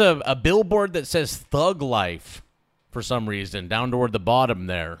then there's a billboard that says Thug Life for some reason, down toward the bottom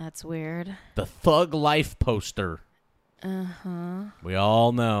there. That's weird. The Thug Life poster. Uh-huh. We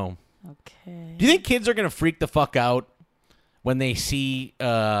all know. Okay. Do you think kids are going to freak the fuck out when they see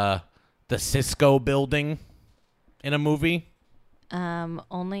the Cisco building in a movie?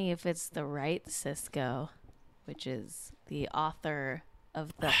 Only if it's the right Cisco, which is the author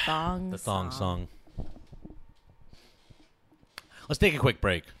of the Thong Song. Let's take a quick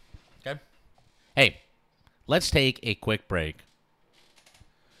break. Okay. Hey, let's take a quick break.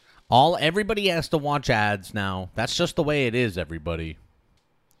 Everybody has to watch ads now. That's just the way it is, everybody.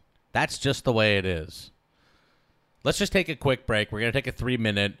 That's just the way it is. Let's just take a quick break. We're going to take a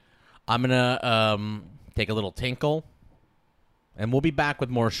 3-minute. I'm going to take a little tinkle, and we'll be back with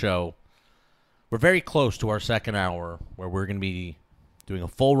more show. We're very close to our second hour, where we're going to be doing a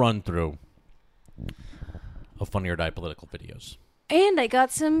full run-through of Funny or Die political videos. And I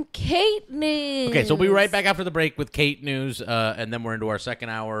got some Kate news. Okay, so we'll be right back after the break with Kate news, and then we're into our second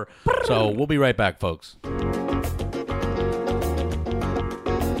hour. So we'll be right back, folks.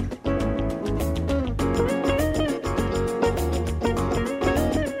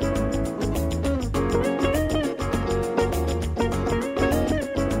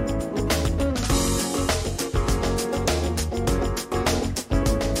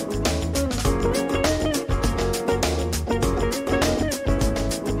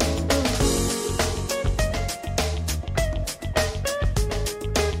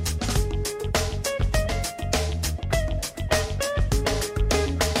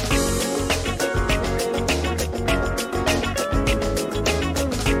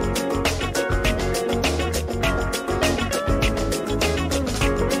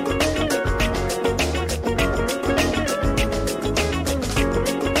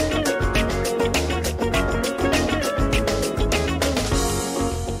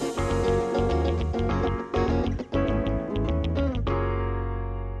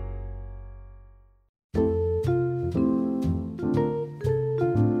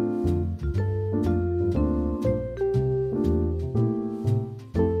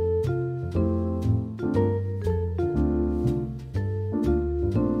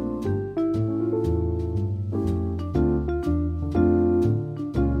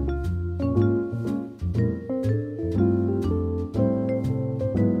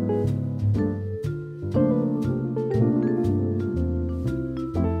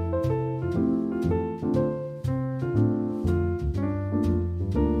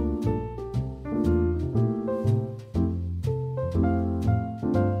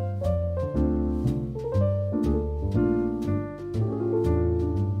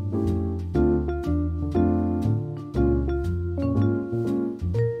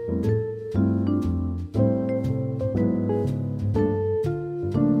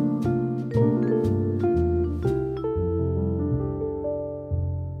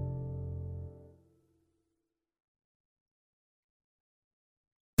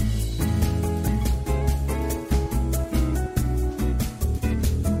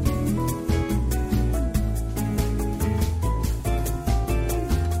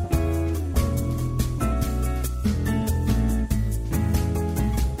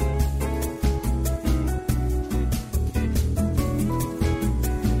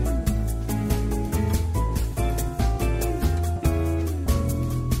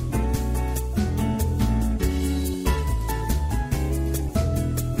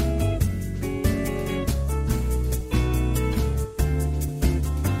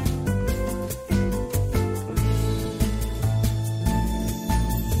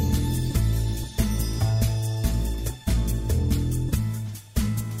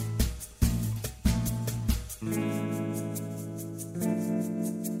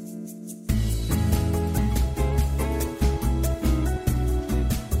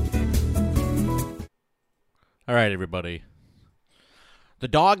 right, everybody. The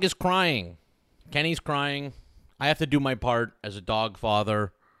dog is crying. Kenny's crying. I have to do my part as a dog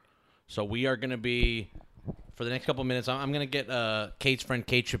father. So we are going to be, for the next couple minutes, I'm going to get Kate's friend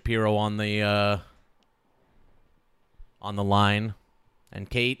Kate Shapiro on the line. And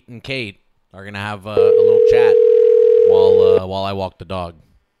Kate are going to have a little chat while I walk the dog.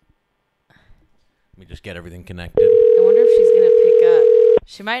 Let me just get everything connected. I wonder if she's going to pick up.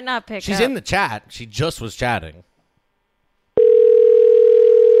 She might not pick up. She's in the chat. She just was chatting.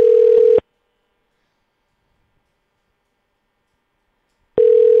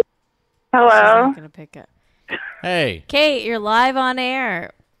 Hello. She's not going to pick up. Hey. Kate, you're live on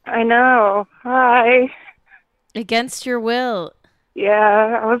air. I know. Hi. Against your will.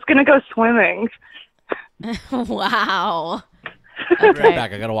 Yeah, I was going to go swimming. Wow. I'll be right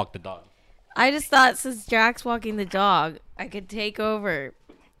back. I got to walk the dog. I just thought since Jack's walking the dog, I could take over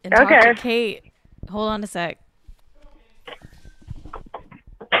and talk to Kate. Hold on a sec.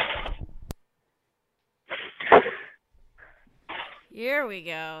 Here we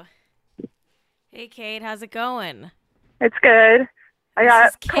go. Hey, Kate, how's it going? It's good. I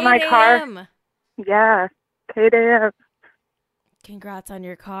got my car. Yeah, KDM. Congrats on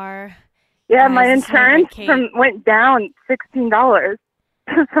your car. Yeah, my insurance went down $16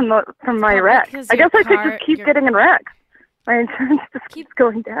 from my wreck. I guess I should just keep getting in wrecks. My insurance just keeps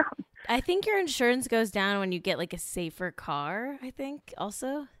going down. I think your insurance goes down when you get like a safer car, I think,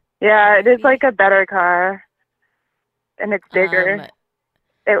 also. Yeah, it is like a better car. And it's bigger.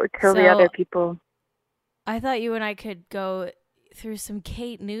 It would kill the other people. I thought you and I could go through some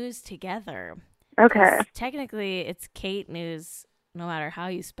Kate news together. Okay. Technically, it's Kate news, no matter how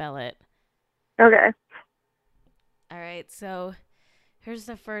you spell it. Okay. All right, so here's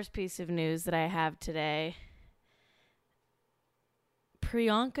the first piece of news that I have today.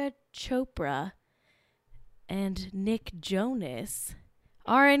 Priyanka Chopra and Nick Jonas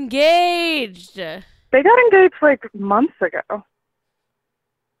are engaged. They got engaged like months ago.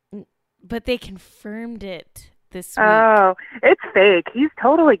 But they confirmed it this week. Oh, it's fake. He's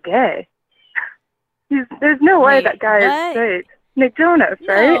totally gay. There's no way that guy is straight. Nick Jonas,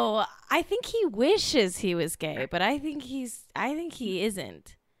 right? No, I think he wishes he was gay, but I think he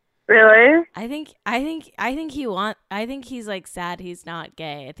isn't. Really? I think he's like sad he's not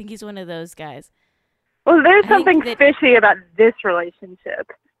gay. I think he's one of those guys. Well, there's something fishy about this relationship.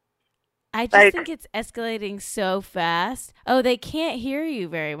 I just think it's escalating so fast. Oh, they can't hear you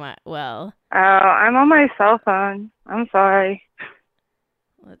very well. Oh, I'm on my cell phone. I'm sorry.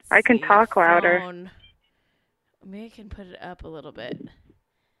 I can talk louder. Maybe I can put it up a little bit.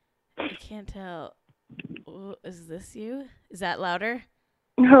 I can't tell. Oh, is this you? Is that louder?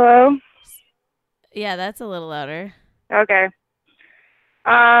 Hello? Yeah, that's a little louder. Okay.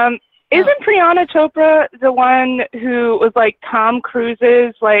 Isn't Priyanka Chopra the one who was like Tom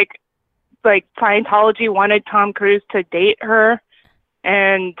Cruise's like Scientology wanted Tom Cruise to date her,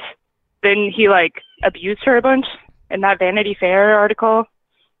 and then he like abused her a bunch in that Vanity Fair article?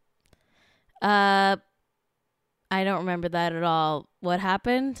 I don't remember that at all. What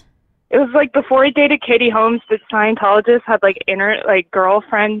happened? It was like before he dated Katie Holmes, the Scientologist had like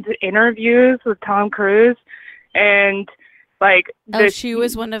girlfriend interviews with Tom Cruise, and like she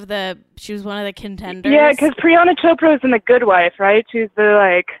was one of the contenders. Yeah, because Priyanka Chopra was in The Good Wife, right? She's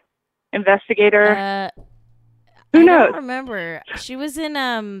the investigator. Who knows? I don't remember. She was in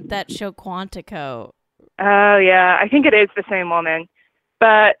that show Quantico. Oh yeah, I think it is the same woman,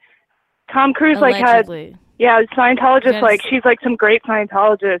 but Tom Cruise allegedly. had. Yeah, Scientologist, she's like some great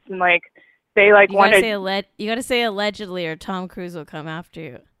Scientologist, and they wanted. You gotta say allegedly, or Tom Cruise will come after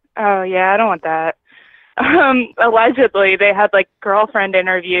you. Oh yeah, I don't want that. Allegedly, they had girlfriend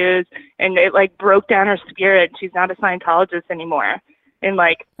interviews, and it broke down her spirit. She's not a Scientologist anymore, and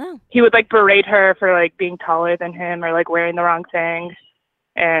he would berate her for being taller than him or wearing the wrong thing,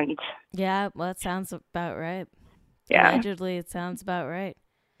 and. Yeah, well, it sounds about right. Yeah. Allegedly, it sounds about right.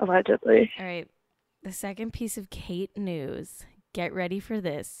 Allegedly. All right. The second piece of Kate news. Get ready for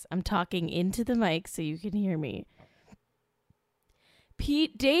this. I'm talking into the mic so you can hear me.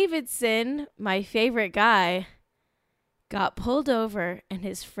 Pete Davidson, my favorite guy, got pulled over and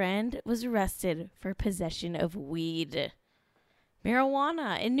his friend was arrested for possession of weed.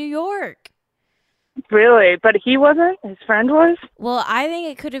 Marijuana in New York. Really? But he wasn't? His friend was? Well, I think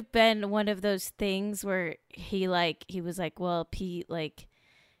it could have been one of those things where he was like, well, Pete,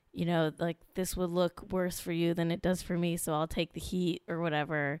 this would look worse for you than it does for me, so I'll take the heat or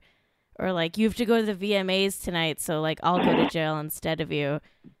whatever. Or you have to go to the VMAs tonight, so I'll go to jail instead of you.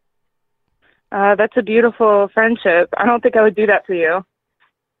 That's a beautiful friendship. I don't think I would do that for you.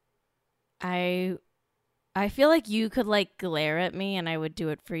 I I feel like you could like glare at me and I would do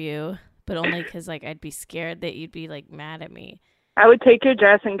it for you, but only because like I'd be scared that you'd be like mad at me. I would take your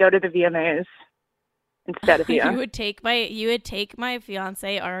dress and go to the VMAs instead of you. You would take my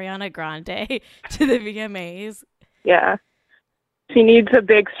fiance Ariana Grande to the VMAs. Yeah. She needs a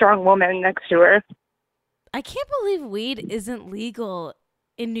big, strong woman next to her. I can't believe weed isn't legal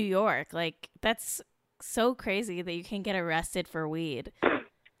in New York. Like, that's so crazy that you can get arrested for weed.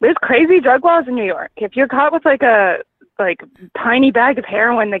 There's crazy drug laws in New York. If you're caught with like a tiny bag of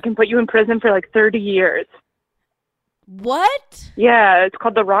heroin, they can put you in prison for like 30 years. What? Yeah, it's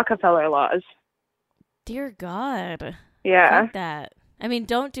called the Rockefeller laws. Dear God. Yeah. Fuck that. I mean,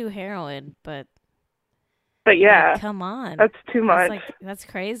 don't do heroin, but yeah. Like, come on. That's too much. That's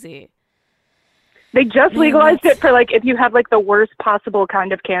crazy. They just legalized it for like if you have like the worst possible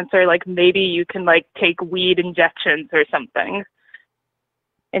kind of cancer, like maybe you can like take weed injections or something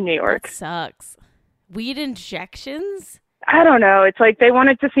in New York. That sucks. Weed injections? I don't know. It's like they want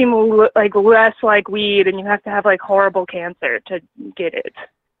it to seem like less like weed, and you have to have like horrible cancer to get it.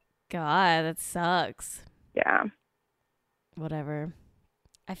 God, that sucks. Yeah. Whatever.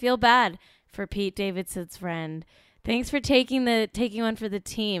 I feel bad for Pete Davidson's friend. Thanks for taking one for the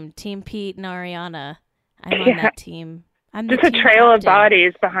team. Team Pete and Ariana. I'm on that team. I'm just a trail of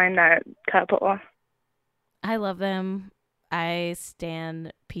bodies behind that couple. I love them. I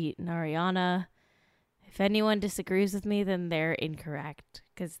stan Pete and Ariana. If anyone disagrees with me, then they're incorrect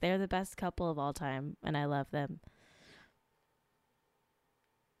because they're the best couple of all time, and I love them.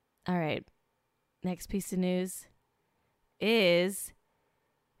 All right. Next piece of news is,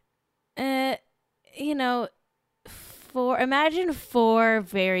 imagine 4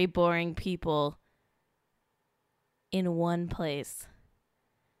 very boring people in one place.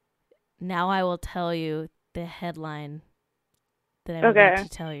 Now I will tell you the headline that I'm about to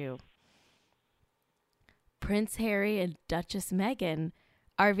tell you. Prince Harry and Duchess Meghan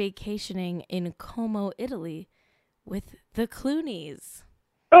are vacationing in Como, Italy with the Clooneys.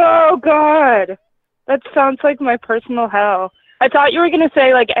 Oh, God. That sounds like my personal hell. I thought you were going to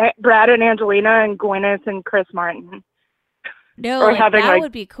say, like, Brad and Angelina and Gwyneth and Chris Martin. No, or that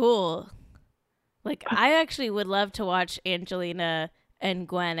would be cool. Like, I actually would love to watch Angelina and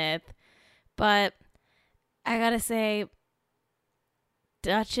Gwyneth. But I got to say,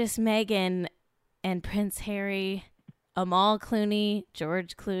 Duchess Meghan and Prince Harry, Amal Clooney,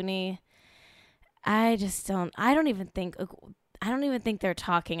 George Clooney, I don't even think they're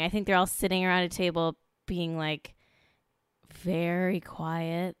talking. I think they're all sitting around a table being like very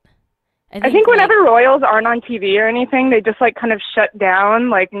quiet. I think whenever royals aren't on TV or anything, they just like kind of shut down,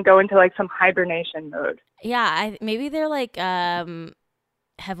 like, and go into like some hibernation mode. Yeah, maybe they're like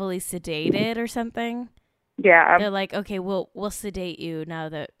heavily sedated or something. Yeah. They're like, okay, we'll sedate you now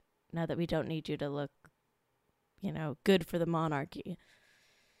that we don't need you to look, good for the monarchy.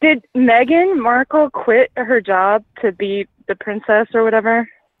 Did Meghan Markle quit her job to be the princess or whatever?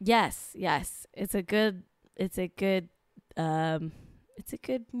 Yes. It's a good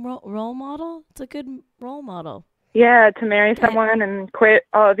role model. It's a good role model. Yeah, to marry someone and quit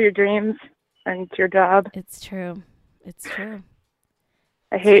all of your dreams and your job. It's true.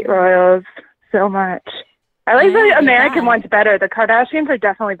 I hate royals so much. I like the American ones better. The Kardashians are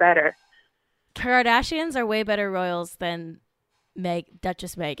definitely better. Kardashians are way better royals than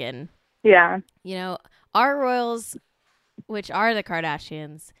Duchess Meghan. Yeah. Our royals, which are the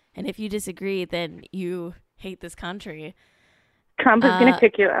Kardashians, and if you disagree, then you hate this country. Trump is going to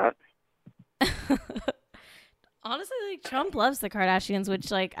kick you out. Honestly, like, Trump loves the Kardashians, which,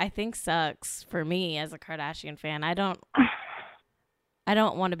 like, I think sucks for me as a Kardashian fan. I don't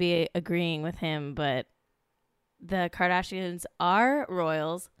want to be agreeing with him, but the Kardashians are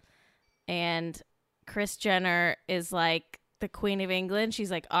royals, and Kris Jenner is like the Queen of England.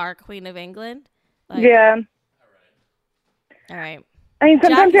 She's like our Queen of England. Like, yeah. All right. I mean,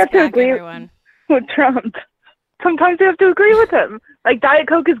 sometimes you have to agree with Trump. Sometimes you have to agree with him. Like, Diet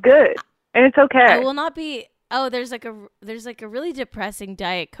Coke is good, and it's okay. I will not be. Oh, there's like a really depressing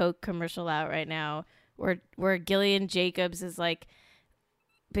Diet Coke commercial out right now where Gillian Jacobs is like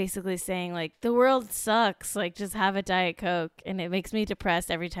basically saying like the world sucks, like just have a Diet Coke, and it makes me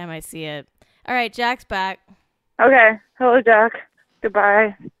depressed every time I see it. All right, Jack's back. Okay. Hello, Jack.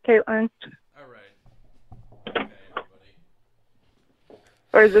 Goodbye, Caitlin. All right. Okay, everybody.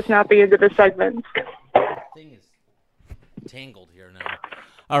 Or is this not the end of the segment? Thing is tangled here now.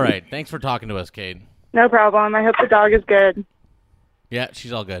 All right. Thanks for talking to us, Kate. No problem. I hope the dog is good. Yeah,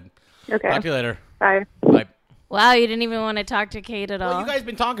 she's all good. Okay. Talk to you later. Bye. Bye. Wow, you didn't even want to talk to Kate at all. Well, you guys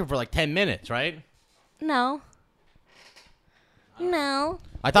been talking for like 10 minutes, right? No.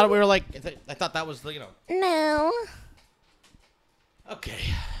 I thought we were like, I thought that was the, No. Okay.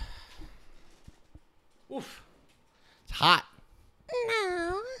 Oof. It's hot.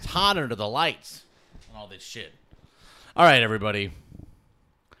 No. It's hot under the lights and all this shit. All right, everybody.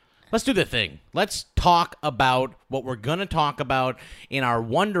 Let's do the thing. Let's talk about what we're going to talk about in our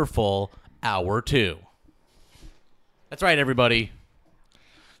wonderful Hour 2. That's right, everybody.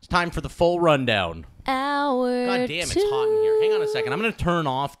 It's time for the full rundown. Hour God damn, it's hot in here. Hang on a second. I'm going to turn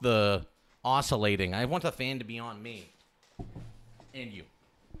off the oscillating. I want the fan to be on me. And you.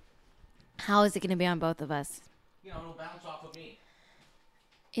 How is it going to be on both of us? It'll bounce off of me.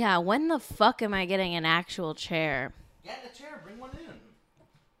 Yeah, when the fuck am I getting an actual chair? Get a chair. Bring one in.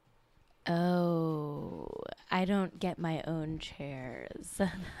 Oh, I don't get my own chairs.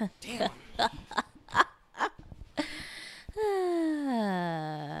 Damn.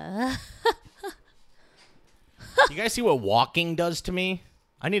 You guys see what walking does to me?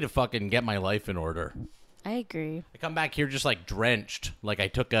 I need to fucking get my life in order. I agree. I come back here just like drenched, like I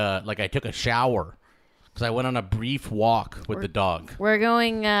took a shower because I went on a brief walk with the dog. We're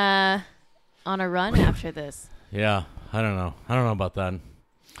going on a run after this. Yeah, I don't know about that.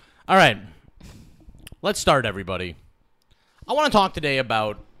 All right, let's start, everybody. I want to talk today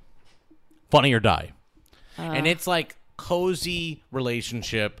about Funny or Die, and it's like cozy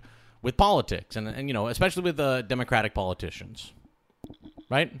relationship with politics, and especially with Democratic politicians,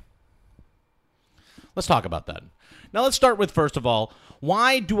 right? Let's talk about that. Now, let's start with, first of all,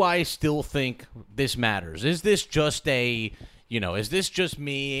 why do I still think this matters? Is this just is this just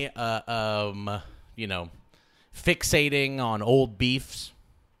me, fixating on old beefs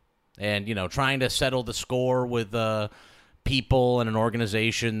and, trying to settle the score with people and an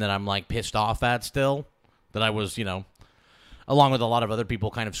organization that I'm, like, pissed off at still? That I was, along with a lot of other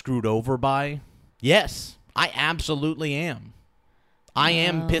people, kind of screwed over by? Yes, I absolutely am. I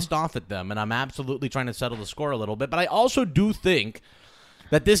am pissed off at them, and I'm absolutely trying to settle the score a little bit. But I also do think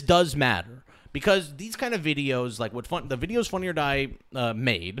that this does matter because these kind of videos, like the videos Funny or Die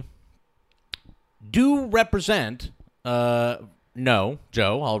made, do represent. No,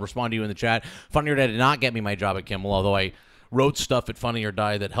 Joe, I'll respond to you in the chat. Funny or Die did not get me my job at Kimmel, although I wrote stuff at Funny or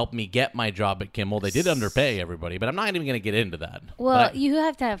Die that helped me get my job at Kimmel. They did underpay everybody, but I'm not even going to get into that. Well, you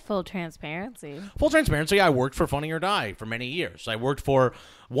have to have full transparency. Full transparency, I worked for Funny or Die for many years. I worked for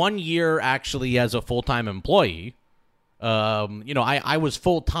 1 year, actually, as a full-time employee. I was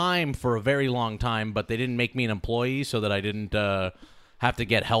full-time for a very long time, but they didn't make me an employee so that I didn't have to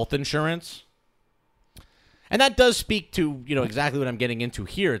get health insurance. And that does speak to, exactly what I'm getting into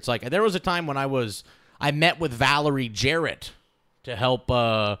here. It's like there was a time when I met with Valerie Jarrett to help,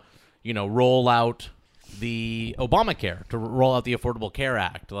 roll out the Obamacare, to roll out the Affordable Care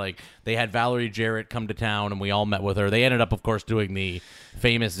Act. Like, they had Valerie Jarrett come to town, and we all met with her. They ended up, of course, doing the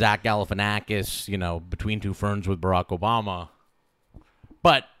famous Zach Galifianakis, Between Two Ferns with Barack Obama.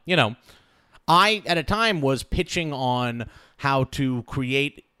 But, I, at a time, was pitching on how to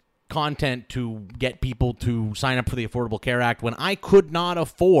create content to get people to sign up for the Affordable Care Act when I could not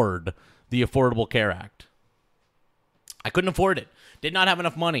afford the Affordable Care Act. I couldn't afford it. Did not have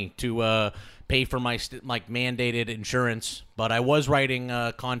enough money to pay for my mandated insurance, but I was writing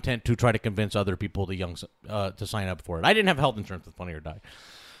content to try to convince other people to sign up for it. I didn't have health insurance with Funny or Die.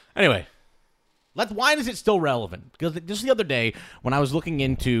 Anyway, why is it still relevant? Because just the other day when I was looking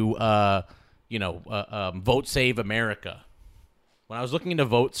into Vote Save America,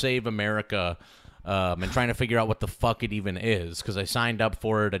 and trying to figure out what the fuck it even is, because I signed up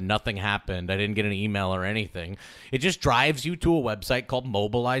for it and nothing happened. I didn't get an email or anything. It just drives you to a website called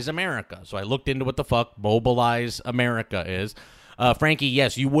Mobilize America. So I looked into what the fuck Mobilize America is. Frankie,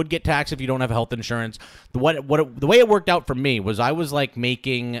 yes, you would get taxed if you don't have health insurance. The way it worked out for me was I was like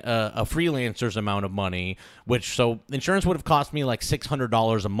making a freelancer's amount of money, so insurance would have cost me like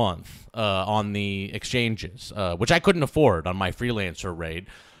 $600 a month on the exchanges, which I couldn't afford on my freelancer rate.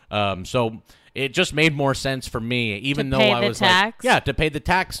 So it just made more sense for me, even though I was tax? To pay the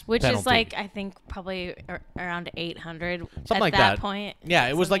tax, which penalty. is like I think probably around $800 something at like that point. Yeah,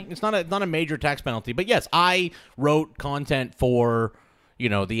 it was like it's not a major tax penalty, but yes, I wrote content for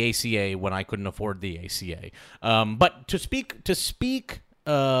the ACA when I couldn't afford the ACA. But to speak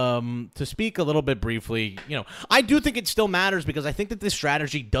a little bit briefly, I do think it still matters because I think that this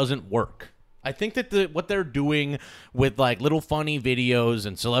strategy doesn't work. I think that what they're doing with like little funny videos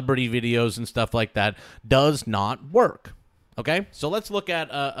and celebrity videos and stuff like that does not work. Okay, so let's look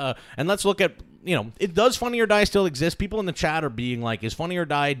at does Funny or Die still exist? People in the chat are being like, is Funny or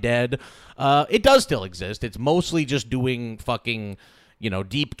Die dead? It does still exist. It's mostly just doing fucking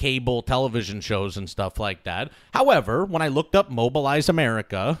deep cable television shows and stuff like that. However, when I looked up Mobilize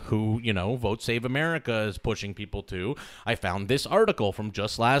America, who, Vote Save America is pushing people to, I found this article from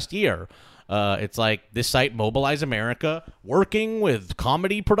just last year. It's like this site, Mobilize America, working with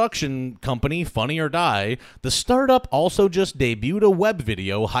comedy production company Funny or Die. The startup also just debuted a web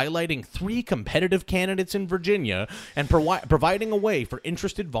video highlighting 3 competitive candidates in Virginia and providing a way for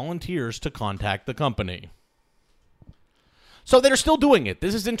interested volunteers to contact the company. So they're still doing it.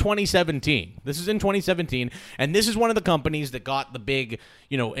 This is in 2017. And this is one of the companies that got the big,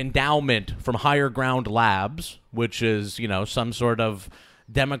 endowment from Higher Ground Labs, which is, some sort of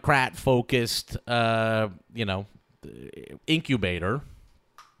Democrat-focused, incubator.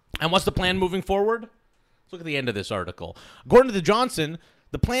 And what's the plan moving forward? Let's look at the end of this article. According to the Johnson,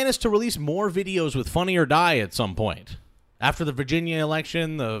 the plan is to release more videos with Funny or Die at some point. After the Virginia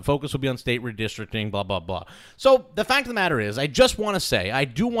election, the focus will be on state redistricting, blah, blah, blah. So the fact of the matter is, I do want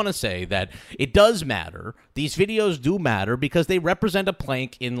to say that it does matter. These videos do matter because they represent a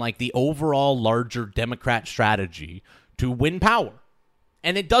plank in like the overall larger Democrat strategy to win power.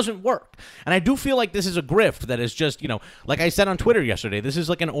 And it doesn't work. And I do feel like this is a grift that is just, like I said on Twitter yesterday, this is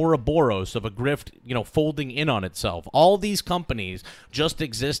like an Ouroboros of a grift, folding in on itself. All these companies just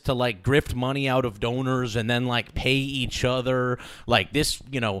exist to like grift money out of donors and then like pay each other. Like this,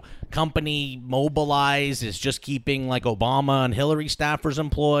 company Mobilize is just keeping like Obama and Hillary staffers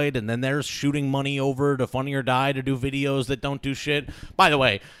employed, and then they're shooting money over to Funny or Die to do videos that don't do shit. By the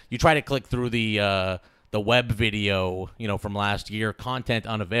way, you try to click through the web video, from last year, content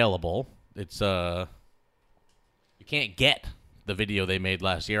unavailable. It's, you can't get the video they made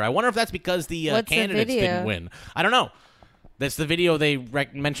last year. I wonder if that's because the candidates didn't win. I don't know. That's the video they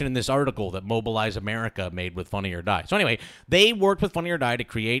mentioned in this article that Mobilize America made with Funny or Die. So anyway, they worked with Funny or Die to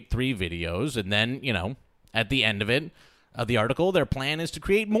create 3 videos, and then, at the end of it, the article, their plan is to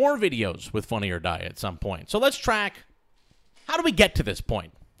create more videos with Funny or Die at some point. So let's track, how do we get to this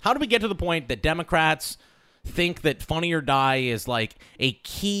point? How do we get to the point that Democrats think that Funny or Die is like a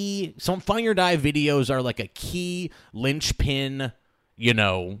key, some Funny or Die videos are like a key linchpin,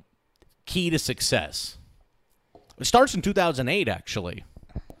 key to success? It starts in 2008, actually.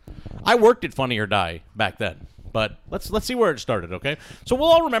 I worked at Funny or Die back then, but let's see where it started, okay? So we'll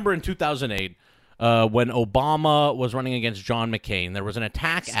all remember in 2008, when Obama was running against John McCain, there was an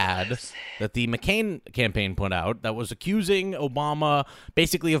attack ad that the McCain campaign put out that was accusing Obama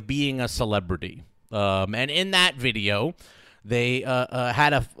basically of being a celebrity. And in that video, they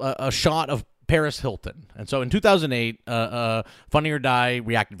had a shot of Paris Hilton. And so in 2008, Funny or Die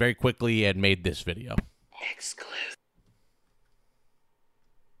reacted very quickly and made this video. Exclusive.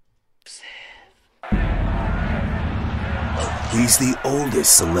 He's the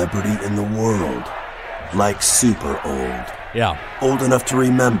oldest celebrity in the world. Like super old. Yeah. Old enough to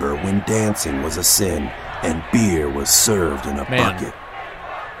remember when dancing was a sin and beer was served in a bucket.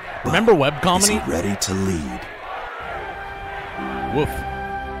 But remember web comedy? Is he ready to lead? Woof.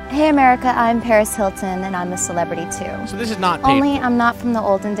 Hey America, I'm Paris Hilton and I'm a celebrity too. So this is not Only I'm not from the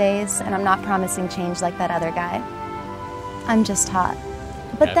olden days and I'm not promising change like that other guy. I'm just hot.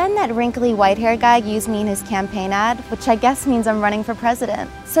 But then that wrinkly white-haired guy used me in his campaign ad, which I guess means I'm running for president.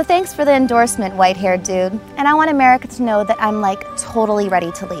 So thanks for the endorsement, white-haired dude. And I want America to know that I'm like totally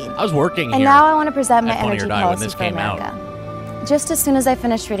ready to lead. I was working here. And now I want to present my energy policy for America. Out. Just as soon as I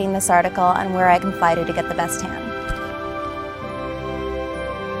finish reading this article on where I can fly to get the best tan.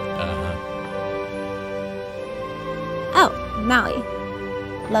 Oh,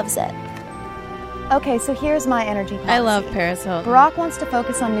 Maui. Loves it. Okay, so here's my energy policy. I love Paris Hilton. Barack wants to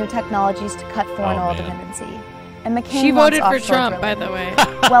focus on new technologies to cut foreign oil dependency. And McCain She wants voted for Trump, drilling. by the way.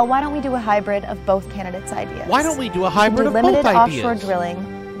 Well, why don't we do a hybrid of both candidates' ideas? Why don't we do a hybrid of both limited ideas? offshore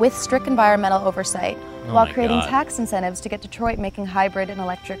drilling with strict environmental oversight while creating tax incentives to get Detroit making hybrid and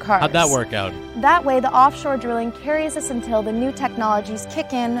electric cars. How'd that work out? That way, the offshore drilling carries us until the new technologies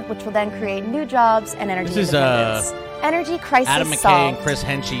kick in, which will then create new jobs and energy independence. Energy crisis Adam McKay solved. and Chris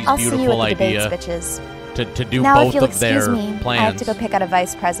Henschey's I'll see you beautiful at the idea debates, bitches. to do Now, both if you'll of their excuse me, plans. I have to go pick out a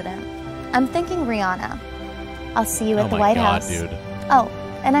vice president. I'm thinking Rihanna. I'll see you at the White House. Dude. Oh,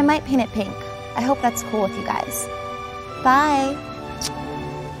 and I might paint it pink. I hope that's cool with you guys. Bye.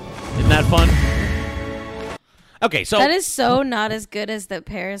 Isn't that fun? Okay, so that is so not as good as the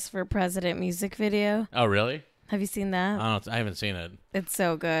Paris for President music video. Oh, really? Have you seen that? I haven't seen it. It's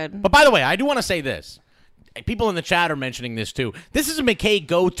so good. But by the way, I do want to say this. People in the chat are mentioning this too. This is a McKay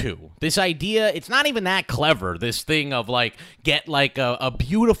go-to. This idea, it's not even that clever. This thing of like, get like a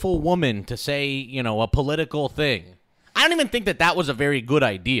beautiful woman to say, a political thing. I don't even think that was a very good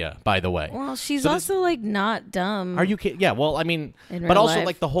idea, by the way. Well, she's also like not dumb. Are you kidding? Yeah, well, I mean, but also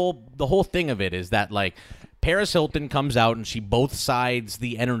like the whole thing of it is that like Paris Hilton comes out and she both sides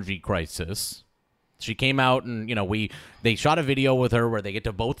the energy crisis. She came out and, you know, they shot a video with her where they get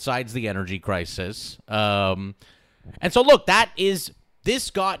to both sides the energy crisis. And so, look,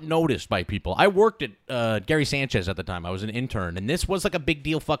 this got noticed by people. I worked at Gary Sanchez at the time. I was an intern, and this was like a big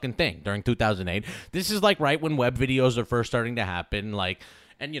deal fucking thing during 2008. This is like right when web videos are first starting to happen. Like,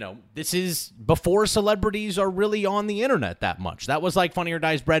 and, you know, this is before celebrities are really on the internet that much. That was like Funny or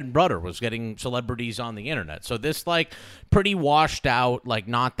Die's bread and butter, was getting celebrities on the internet. So this, like, pretty washed out, like,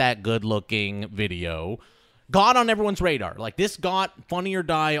 not that good looking video got on everyone's radar. Like, this got Funny or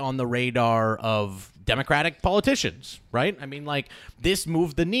Die on the radar of Democratic politicians, right? I mean, like, this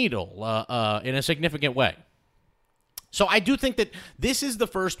moved the needle in a significant way. So I do think that this is the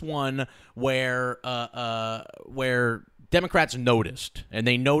first one where Democrats noticed, and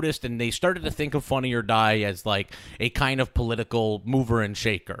they started to think of Funny or Die as like a kind of political mover and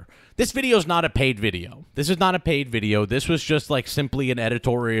shaker. This video is not a paid video. This is not a paid video. This was just like simply an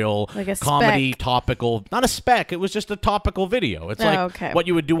editorial, like a comedy, spec. Topical, not a spec. It was just a topical video. It's what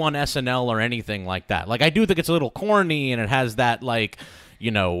you would do on SNL or anything like that. Like, I do think it's a little corny, and it has that, like,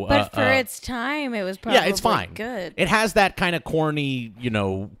 you know, but for its time, it was probably it's fine. Good. It has that kind of corny, you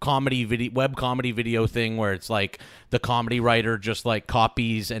know, comedy video, web comedy video thing where it's like the comedy writer just like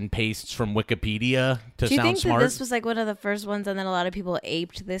copies and pastes from Wikipedia to sound smart. Do you think that this was like one of the first ones, and then a lot of people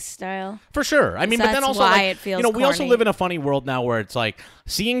aped this style? For sure. I mean, so but then also, why like, it feels you know, we also corny. live in a funny world now where it's like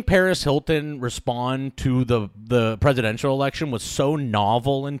seeing Paris Hilton respond to the presidential election was so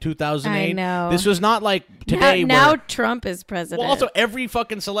novel in 2008. I know. This was not like today. Now where, Trump is president. well, also every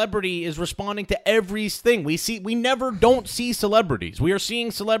fucking celebrity is responding to everything. We never don't see celebrities. We are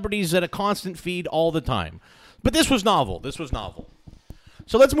seeing celebrities at a constant feed all the time. But this was novel.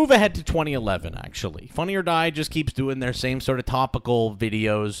 So let's move ahead to 2011, actually. Funny or Die just keeps doing their same sort of topical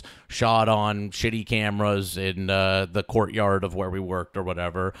videos shot on shitty cameras in the courtyard of where we worked or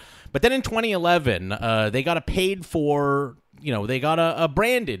whatever. But then in 2011, they got they got a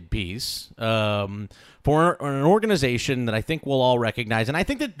branded piece for an organization that I think we'll all recognize. And I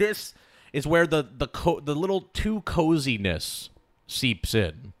think that this is where the little too coziness seeps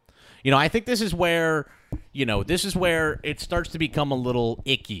in. You know, I think this is where it starts to become a little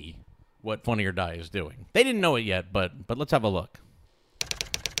icky what Funny or Die is doing. They didn't know it yet, but let's have a look.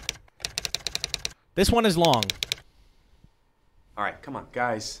 This one is long. All right, come on,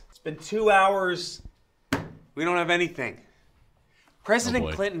 guys. It's been 2 hours. We don't have anything.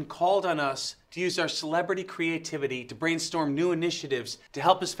 President Clinton called on us to use our celebrity creativity to brainstorm new initiatives to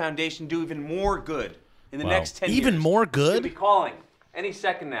help his foundation do even more good in the next 10 years. Even more good? He'll be calling any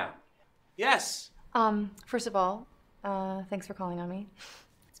second now. Yes. First of all, thanks for calling on me.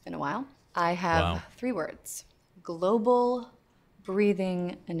 It's been a while. I have 3 words. Global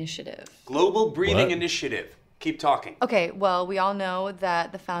Breathing Initiative. Global Breathing Initiative. Keep talking. Okay, well, we all know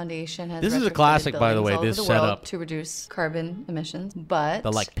that the foundation has This is a classic, by the way, all over this the setup. world to reduce carbon emissions, but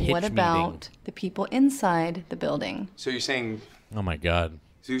The, like, pitch what about meeting. the people inside the building? So you're saying... Oh, my God.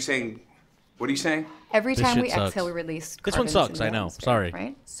 So you're saying... What are you saying? Every This time shit we sucks. exhale, we release This carbons one sucks, into I the know. atmosphere, Sorry.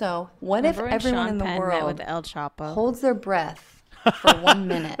 Right? So what if Remember when everyone Sean in the Penn met world with El Chapo? holds their breath for 1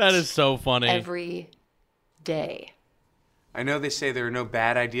 minute That is so funny. every day? I know they say there are no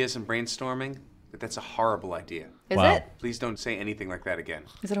bad ideas in brainstorming, but that's a horrible idea. Is it? Please don't say anything like that again.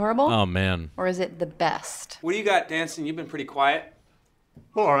 Is it horrible? Oh, man. Or is it the best? What do you got, Danson? You've been pretty quiet.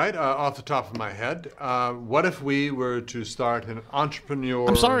 Well, all right, off the top of my head, what if we were to start an entrepreneur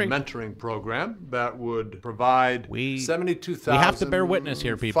mentoring program that would provide 72,000 we have to bear witness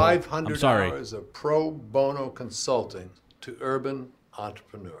here, people. I'm 500 sorry. hours of pro bono consulting to urban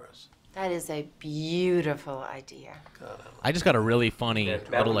entrepreneurs. That is a beautiful idea. I just got a really funny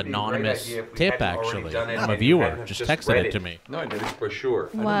little anonymous tip, actually, from a viewer. Just texted it to me. No, I did it for sure.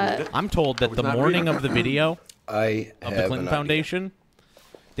 What? I'm told that the morning of the video of the have Clinton an Foundation,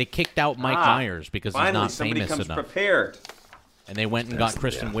 they kicked out Mike Myers because he's not somebody famous comes enough. prepared. And they went and got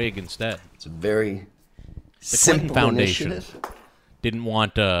Kristen Wiig instead. It's a very The Clinton simple Foundation initiative didn't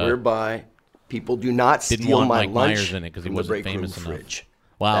want whereby people do not didn't steal want my Mike lunch Myers in it because he from the wasn't break room famous enough. fridge.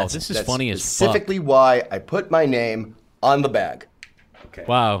 Wow, this is funny as fuck. specifically why I put my name on the bag. Okay.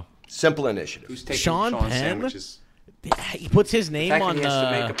 Wow. Simple initiative. Who's taking Sean Sean's Penn? sandwiches? He puts his The name fact on that he has to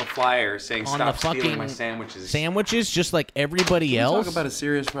the make up a flyer saying on stop the stealing fucking my sandwiches. sandwiches, just like everybody Can we else. talk about a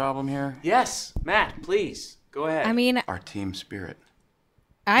serious problem here? Yes, Matt, please go ahead. I mean, Our team spirit.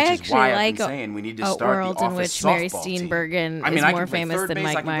 I Which is actually why like I've been saying we need to a start world the in office which Mary softball team. Steenburgen I mean, is I more can play famous third than base,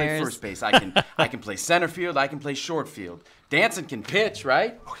 Mike I can Myers. play first base. I can play center field. I can play short field. Dancing can pitch,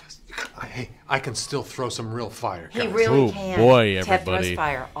 right? Oh, yes. Hey, I can still throw some real fire. He guys. really can. Boy, Ted everybody. throws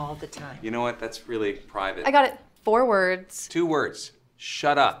fire all the time. You know what? That's really private. I got it. 4 words. 2 words.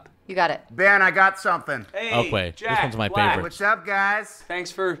 Shut up. You got it. Ben, I got something. Hey, Okay, Jack, this one's my Black. favorite. What's up, guys? Thanks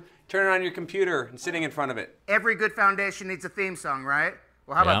for turning on your computer and sitting in front of it. Every good foundation needs a theme song, right?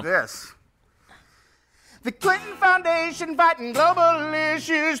 Well, how about Yep. this? The Clinton Foundation fighting global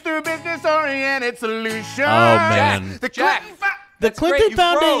issues through business-oriented solutions. Oh, man. The Jack. Clinton The Clinton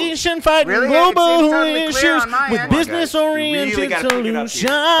Foundation fighting Really? global It seems totally clear issues on my with end. business-oriented Really gotta pick it up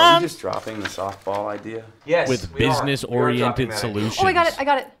here. Are we solutions. just dropping the softball idea? Yes. With we are. We are business-oriented dropping that. solutions. Oh, I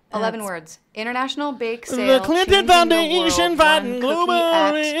got it. 11 words. International bake sale. The Clinton changing the Foundation world fighting one global cookie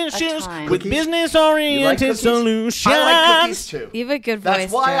at a issues time. with Cookies? business-oriented You like cookies? solutions. I like cookies too. You have a good voice,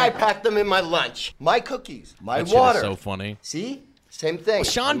 That's why Jack. I packed them in my lunch. My cookies, my That shit water. is so funny. See? Same thing. Well,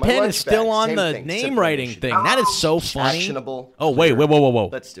 Sean On my Penn lunch is still bag, on same the thing. name Simple writing initiative. thing. That is so funny. Actionable. Oh, wait, whoa.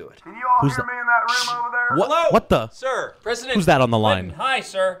 Let's do it. Can you all Who's hear that? me in that room over there? What? Hello? What the? Sir, President. Who's that on the Clinton. line? Hi,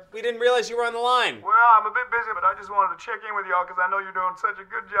 sir. We didn't realize you were on the line. Well, I'm a bit busy, but I just wanted to check in with y'all because I know you're doing such a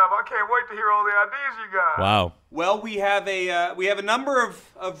good job. I can't wait to hear all the ideas you got. Wow. Well, we have a number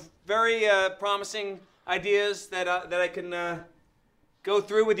of very promising ideas that I can go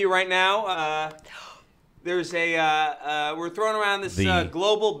through with you right now. There's we're throwing around this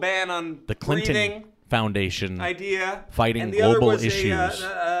global ban on The Clinton breathing Foundation idea, fighting and the other global was issues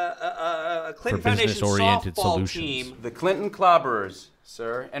a Clinton for Foundation business-oriented softball solutions. team. The Clinton Clobberers,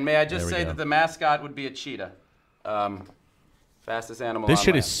 sir. And may I just There we say go. that the mascot would be a cheetah. Fastest animal This on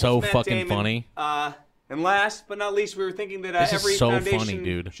shit land. is so Matt fucking Damon. funny. And last but not least, we were thinking that This is every so foundation funny,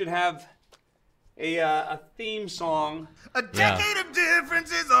 dude. should have a theme song. A decade of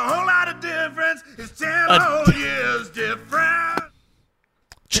difference is a whole lot of difference. It's 10 A whole years different.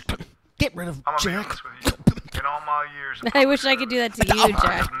 Get rid of I'm gonna be Jack. honest with you. In all my years of I wish I could do that to you, I Jack.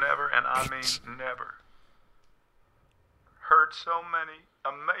 have never, and I mean never, heard so many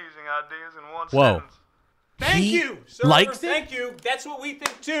amazing ideas in one Whoa. sentence. Thank He you, sir. likes it? Thank you. That's what we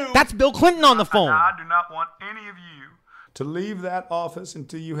think too. That's Bill Clinton on the phone. I do not want any of you to leave that office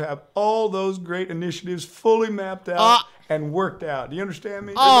until you have all those great initiatives fully mapped out and worked out. Do you understand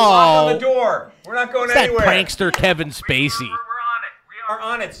me? Lock on the door. We're not going It's that anywhere. prankster Kevin Spacey. We are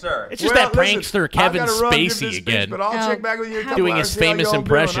on it, sir. It's just that prankster Kevin I've gotta run, give this Spacey speech, again. But I'll check back with you in a couple Doing hours, his see how famous y'all doing. I'm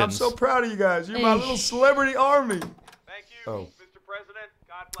impressions. so proud of you guys. You're my little celebrity army. Thank you, Mr. President.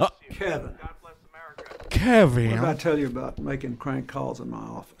 God Oh. bless you. Kevin. God bless America. Kevin. What did I tell you about making crank calls in my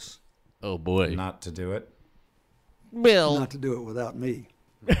office? Oh boy. Not to do it. Bill. Not to do it without me.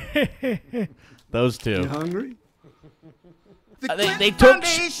 Those two. You hungry? They took.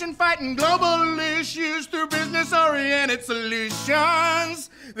 Foundation fighting global issues through business-oriented solutions.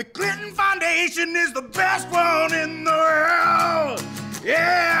 The Clinton Foundation is the best one in the world.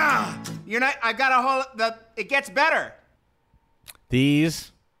 Yeah. You're not. I got a whole. It gets better.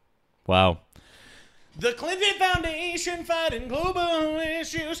 These. Wow. The Clinton Foundation fighting global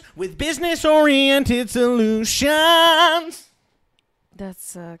issues with business-oriented solutions. That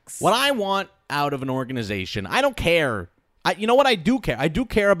sucks. What I want out of an organization, I don't care. You know what I do care? I do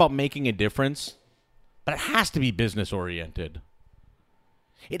care about making a difference, but it has to be business-oriented.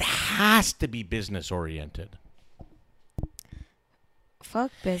 It has to be business-oriented.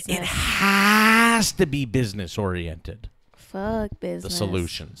 Fuck business. It has to be business-oriented. Fuck business. The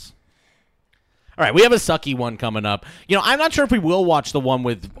solutions. All right, we have a sucky one coming up. You know, I'm not sure if we will watch the one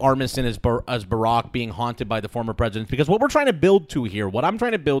with Armisen as Barack being haunted by the former presidents, because what we're trying to build to here, what I'm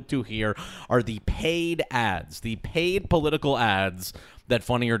trying to build to here are the paid ads, the paid political ads that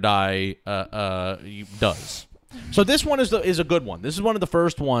Funny or Die does. So this one is a good one. This is one of the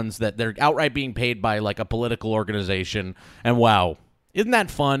first ones that they're outright being paid by like a political organization. And wow, isn't that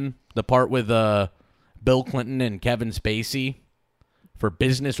fun? The part with Bill Clinton and Kevin Spacey. For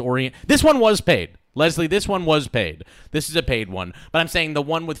business orient, this one was paid. Leslie, this one was paid. This is a paid one. But I'm saying the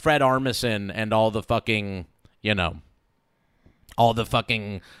one with Fred Armisen and all the fucking, all the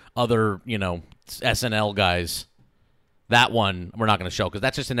fucking other, SNL guys. That one we're not going to show because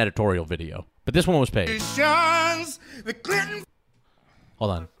that's just an editorial video. But this one was paid.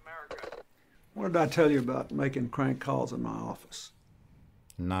 Hold on. What did I tell you about making crank calls in my office?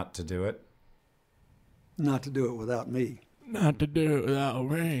 Not to do it. Not to do it without me. Not to do it without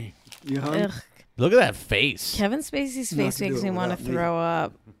me. You hungry? Ugh. Look at that face. Kevin Spacey's face to do makes it me want to without me. throw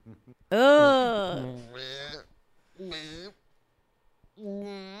up. Ugh.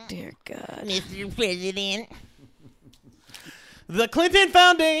 Dear God. Mr. President. The Clinton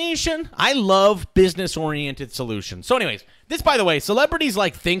Foundation. I love business-oriented solutions. So anyways, this, by the way, celebrities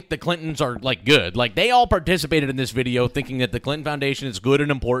like think the Clintons are like good. Like they all participated in this video thinking that the Clinton Foundation is good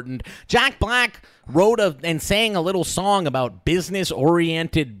and important. Jack Black wrote and sang a little song about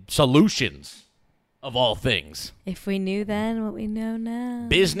business-oriented solutions, of all things. If we knew then what we know now.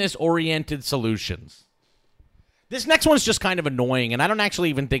 Business-oriented solutions. This next one's just kind of annoying, and I don't actually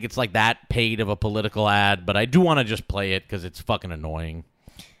even think it's like that paid of a political ad, but I do want to just play it because it's fucking annoying.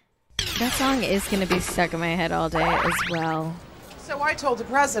 That song is going to be stuck in my head all day as well. So I told the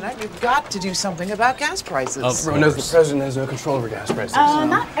president, you've got to do something about gas prices. Everyone knows the president has no control over gas prices.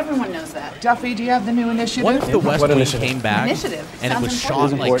 Not everyone knows that. Duffy, do you have the new initiative? What if the West Wing came back Initiative. and it Sounds was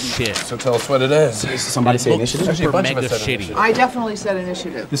important. shot like shit? So tell us what it is. Did somebody say initiative? Actually, a bunch of mega us said shitty. initiative. I definitely said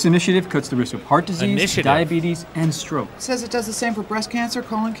initiative. This initiative cuts the risk of heart disease, Initiative. diabetes, and stroke. It says it does the same for breast cancer,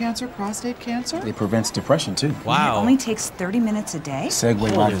 colon cancer, prostate cancer. It prevents depression, too. Wow. It only takes 30 minutes a day?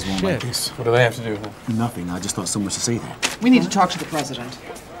 Segway riders won't like this. What do they have to do? Nothing. I just thought someone should say that. We need to talk to the president.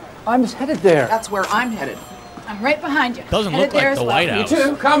 I'm just headed there. That's where I'm headed. I'm right behind you. Doesn't look like the White House. Me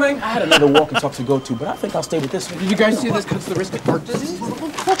too, coming. I had another walk and talk to go to, but I think I'll stay with this one. Did you guys see this cuts the risk of heart disease?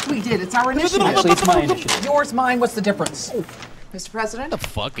 Of course we did. It's our initiative. Actually, it's my initiative. Yours, mine, what's the difference? Mr. President? What the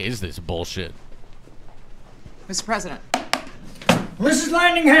fuck is this bullshit? Mr. President. Mrs.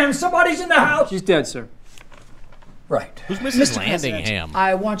 Landingham, somebody's in the house. She's dead, sir. Right. Who's Mrs. Landingham?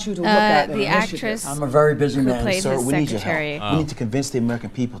 I want you to look at the actress. I'm a very busy who man, plays sir. his We need your secretary. help. We need to convince the American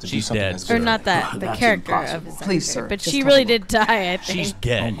people to do She's something dead. that's Or good. not that, the That's character impossible. of his Please, secretary. sir, But just she a really little. did die, I think. She's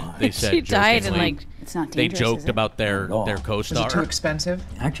dead. They said She died in jokingly. like... It's not They dangerous, is joked it? about their Is it co-star. too expensive?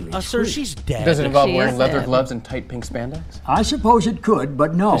 Actually, it's Sir, free. she's dead. Does it involve She wearing is leather dead. gloves and tight pink spandex? I suppose it could,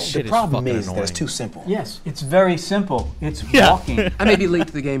 but no. This shit The is problem fucking is that it's annoying. too simple. Yes, it's very simple. It's Yeah. walking. I may be late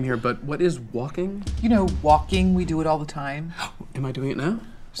to the game here, but what is walking? You know, walking, we do it all the time. Am I doing it now?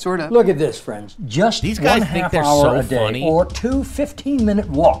 Sort of. Look at this, friends. Just These guys 1 think half they're hour so a day, funny. or 2 15-minute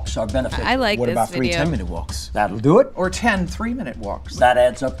walks are beneficial. I like What this about 3 video. 10-minute walks? That'll do it. Or 10 3-minute walks. That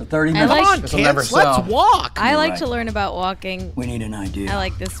adds up to 30 I minutes. like- Come on, This'll never kids, let's sell. walk. I like right. to learn about walking. We need an idea. I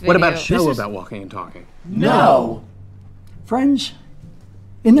like this video. What about a show about walking and talking? No. Friends,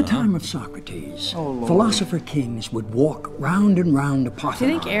 in the time of Socrates, philosopher kings would walk round and round a Do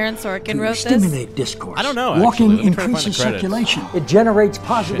Parthenon you think Aaron Sorkin to wrote this? stimulate discourse. I don't know, Walking actually. Let me try to find increases the credits. circulation. It generates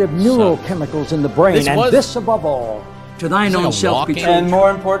positive Shit neurochemicals in the brain, This and was- this above all. To thine It's like own a self be walking- true. And more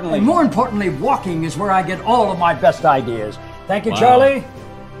importantly, And more importantly, walking is where I get all of my best ideas. Thank you, Wow. Charlie.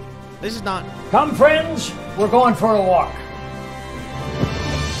 This is not... Come, friends. We're going for a walk.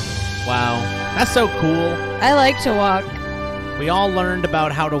 Wow. That's so cool. I like to walk. We all learned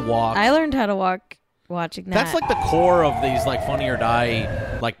about how to walk. I learned how to walk watching that. That's like the core of these like Funny or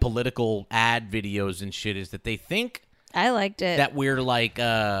Die like political ad videos and shit is that they think I liked it. that we're like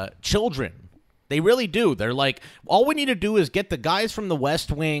children. They really do. They're like, all we need to do is get the guys from the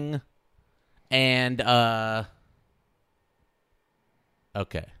West Wing and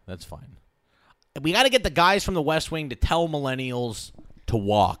okay, that's fine. We got to get the guys from the West Wing to tell millennials to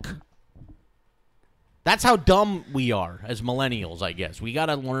walk. That's how dumb we are as millennials, I guess. We got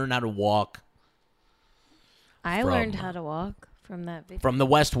to learn how to walk. I learned how to walk from that video. From the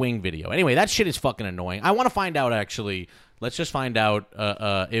West Wing video. Anyway, that shit is fucking annoying. I want to find out, actually. Let's just find out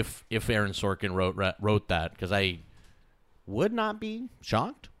if Aaron Sorkin wrote that, because I would not be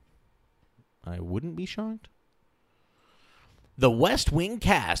shocked. I wouldn't be shocked. The West Wing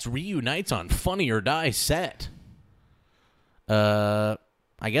cast reunites on Funny or Die set. I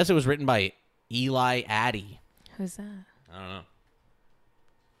guess it was written by Eli Addy. Who's that? I don't know.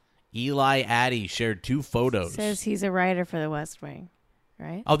 Eli Addy shared 2 photos. Says he's a writer for the West Wing,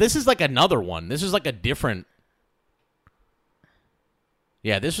 right? Oh, this is like another one. This is like a different...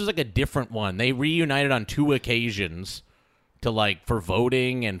 Yeah, this was like a different one. They reunited on 2 occasions to like for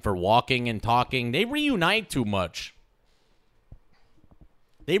voting and for walking and talking. They reunite too much.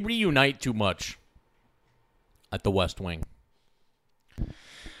 They reunite too much at the West Wing.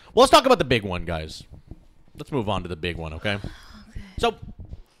 Well, let's talk about the big one, guys. Let's move on to the big one, okay? So,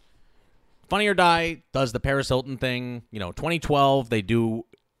 Funny or Die does the Paris Hilton thing. You know, 2012, they do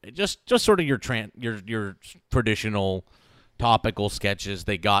just sort of your traditional topical sketches.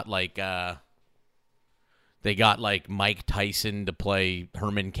 They got like Mike Tyson to play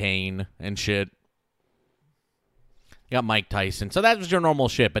Herman Cain and shit. You got Mike Tyson. So that was your normal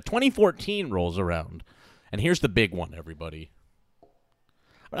shit. But 2014 rolls around, and here's the big one, everybody.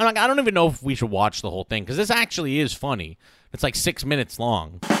 I don't even know if we should watch the whole thing, because this actually is funny. It's like 6 minutes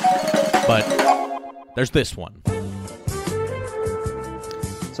long. But there's this one.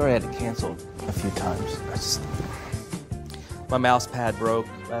 Sorry I had to cancel a few times. My mouse pad broke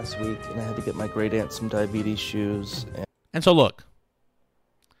last week, and I had to get my great aunt some diabetes shoes. And so look,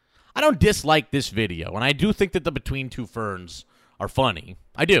 I don't dislike this video, and I do think that the Between Two Ferns are funny.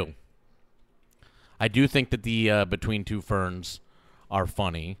 I do. I do think that the Between Two Ferns are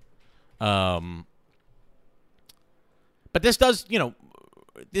funny. But this does,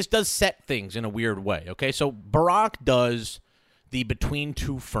 this does set things in a weird way, okay? So Barack does the Between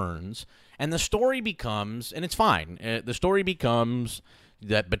Two Ferns, and the story becomes, and it's fine, the story becomes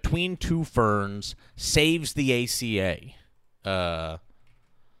that Between Two Ferns saves the ACA. The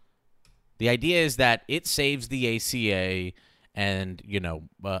idea is that it saves the ACA and,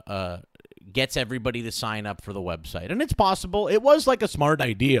 gets everybody to sign up for the website. And it's possible. It was like a smart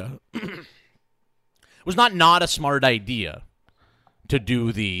idea. It was not a smart idea to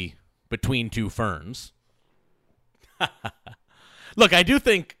do the Between Two Ferns. Look, I do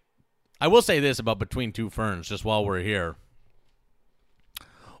think, I will say this about Between Two Ferns just while we're here.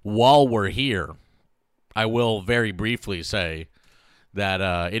 While we're here, I will very briefly say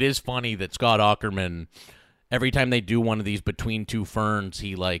that it is funny that Scott Aukerman, every time they do one of these Between Two Ferns,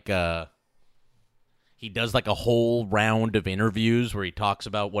 he does like a whole round of interviews where he talks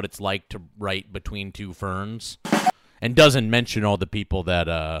about what it's like to write Between Two Ferns, and doesn't mention all the people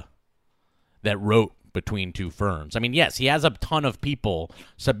that wrote Between Two Ferns. I mean, yes, he has a ton of people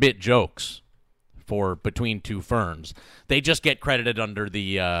submit jokes for Between Two Ferns. They just get credited under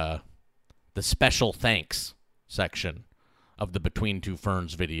the special thanks section of the Between Two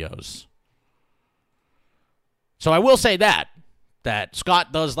Ferns videos. So I will say that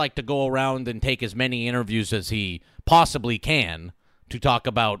Scott does like to go around and take as many interviews as he possibly can to talk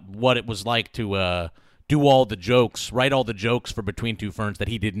about what it was like to do all the jokes, write all the jokes for Between Two Ferns that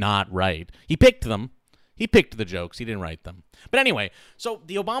he did not write. He picked them. He picked the jokes. He didn't write them. But anyway, so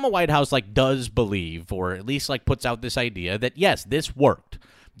the Obama White House does believe, or at least puts out this idea that yes, this worked.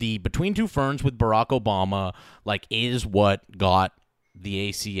 The Between Two Ferns with Barack Obama is what got the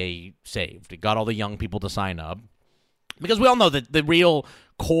ACA saved. It got all the young people to sign up. Because we all know that the real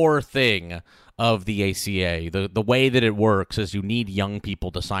core thing of the ACA, the way that it works is you need young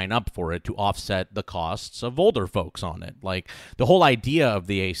people to sign up for it to offset the costs of older folks on it. The whole idea of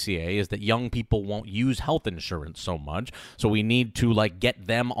the ACA is that young people won't use health insurance so much, so we need to get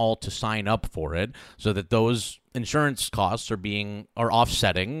them all to sign up for it so that those insurance costs are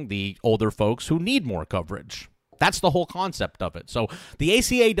offsetting the older folks who need more coverage. That's the whole concept of it. So the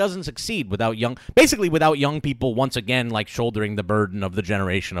ACA doesn't succeed without young people once again shouldering the burden of the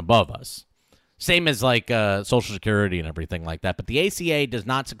generation above us. Same as Social Security and everything like that. But the ACA does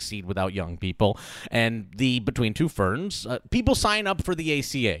not succeed without young people. And the Between Two Ferns, people sign up for the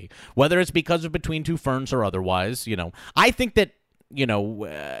ACA, whether it's because of Between Two Ferns or otherwise. I think that,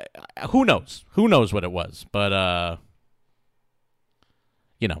 who knows? Who knows what it was? But,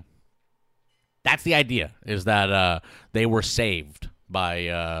 that's the idea, is that they were saved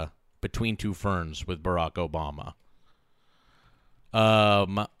by Between Two Ferns with Barack Obama.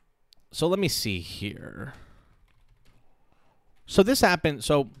 So let me see here. So this happened.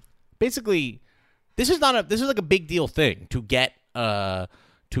 So basically, this is like a big deal thing to get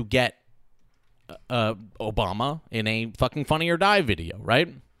Obama in a fucking Funny or Die video, right?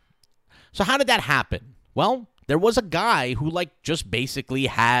 So how did that happen? Well, there was a guy who just basically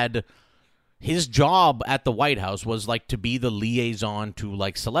had his job at the White House was to be the liaison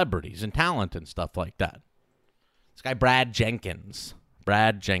to celebrities and talent and stuff like that. This guy Brad Jenkins.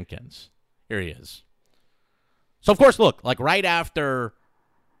 Here he is. So of course, look, right after.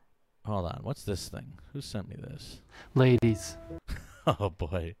 Hold on, what's this thing? Who sent me this? Ladies. Oh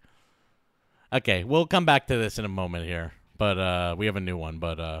boy. Okay, we'll come back to this in a moment here, but we have a new one.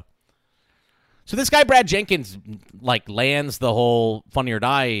 But so this guy Brad Jenkins lands the whole Funny or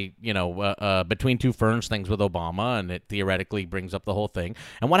Die, Between Two Ferns things with Obama, and it theoretically brings up the whole thing.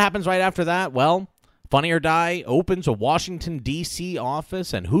 And what happens right after that? Well, Funny or Die opens a Washington, D.C.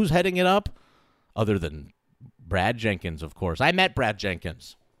 office, and who's heading it up? Other than Brad Jenkins, of course. I met Brad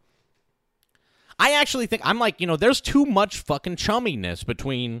Jenkins. I actually think, I'm there's too much fucking chumminess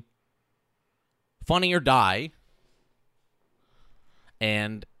between Funny or Die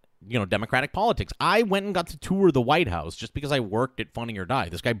and, Democratic politics. I went and got to tour the White House just because I worked at Funny or Die.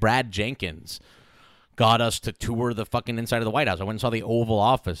 This guy, Brad Jenkins, got us to tour the fucking inside of the White House. I went and saw the Oval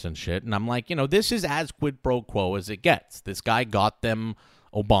Office and shit, and I'm this is as quid pro quo as it gets. This guy got them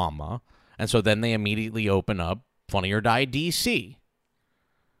Obama, and so then they immediately open up Funny or Die DC,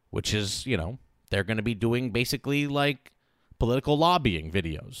 which is, they're going to be doing basically political lobbying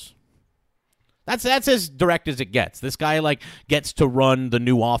videos. That's as direct as it gets. This guy, like, gets to run the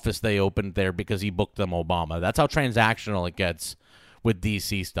new office they opened there because he booked them Obama. That's how transactional it gets with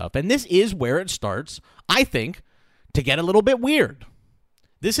D.C. stuff. And this is where it starts, I think, to get a little bit weird.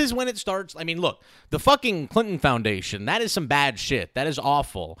 This is when it starts. I mean, look, the fucking Clinton Foundation, that is some bad shit. That is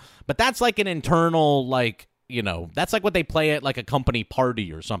awful. But that's like an internal, like, you know, that's like what they play at, like, a company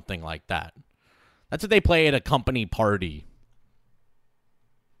party or something like that. That's what they play at a company party.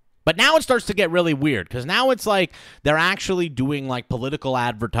 But now it starts to get really weird because now it's like they're actually doing, like, political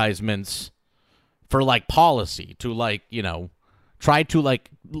advertisements for, like, policy to, like, you know, try to,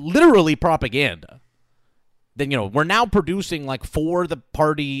 like, literally propaganda. Then, you know, we're now producing, like, for the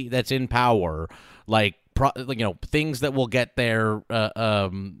party that's in power, like, you know, things that will get their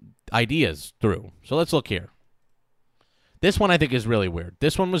ideas through. So let's look here. This one I think is really weird.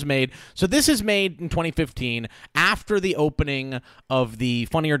 This one was made. So this is made in 2015 after the opening of the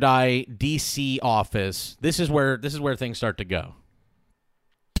Funny or Die DC office. This is where things start to go.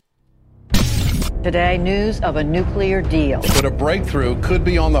 Today, news of a nuclear deal. But a breakthrough could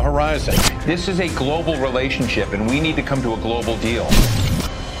be on the horizon. This is a global relationship, and we need to come to a global deal.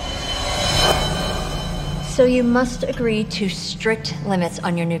 So you must agree to strict limits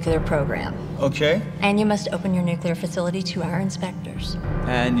on your nuclear program. Okay. And you must open your nuclear facility to our inspectors.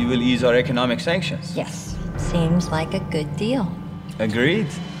 And you will ease our economic sanctions. Yes. Seems like a good deal. Agreed.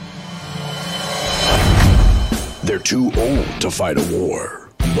 They're too old to fight a war,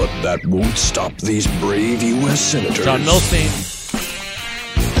 but that won't stop these brave U.S. senators John Milstein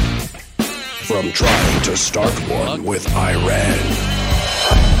from trying to start one with Iran.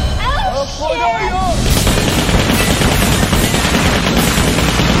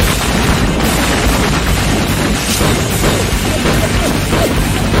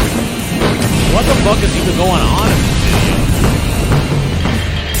 What the fuck is even going on in this video?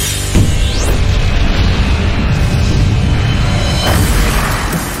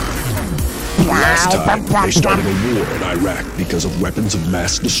 Last time, they started a war in Iraq because of weapons of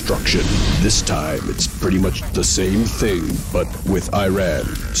mass destruction. This time, it's pretty much the same thing, but with Iran.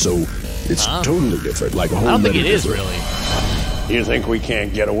 So, it's totally different. Like a whole I don't think it is, different. really. You think we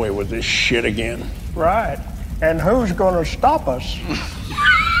can't get away with this shit again? Right. And who's going to stop us?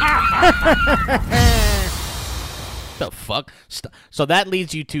 The fuck? So that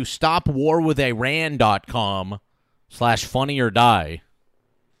leads you to stopwarwithiran.com/funnyordie.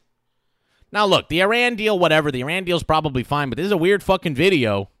 Now look, the Iran deal, whatever, the Iran deal's probably fine, but this is a weird fucking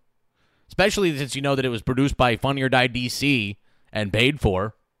video. Especially since you know that it was produced by Funny or Die DC and paid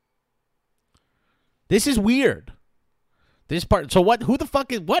for. This is weird. This part, so what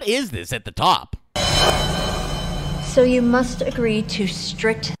is this at the top? So you must agree to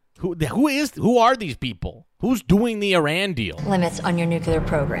strict Who are these people? Who's doing the Iran deal? limits on your nuclear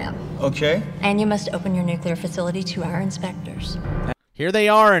program. Okay. And you must open your nuclear facility to our inspectors. Here they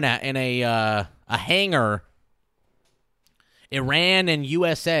are in a hangar, Iran and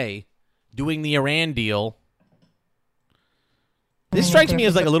USA, doing the Iran deal. This strikes me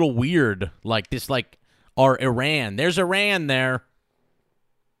as like a little weird, like this, like our Iran. There's Iran there.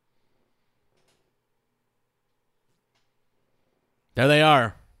 There they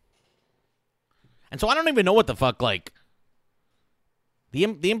are. And so I don't even know what the fuck, like, the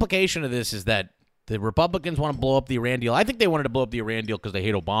implication of this is that the Republicans want to blow up the Iran deal. I think they wanted to blow up the Iran deal because they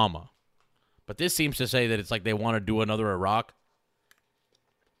hate Obama. But this seems to say that it's like they want to do another Iraq.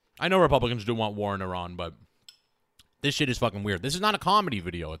 I know Republicans do want war in Iran, but this shit is fucking weird. This is not a comedy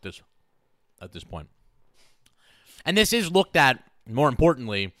video at this point. And this is looked at, more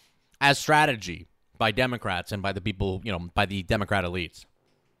importantly, as strategy by Democrats and by the people, you know, by the Democrat elites.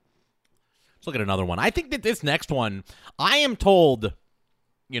 Let's look at another one. I think that this next one, I am told,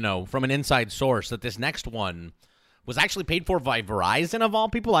 you know, from an inside source that this next one was actually paid for by Verizon of all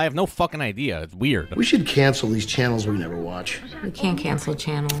people. I have no fucking idea. It's weird. We should cancel these channels we never watch. We can't cancel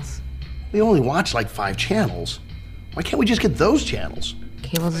channels. We only watch like 5 channels. Why can't we just get those channels?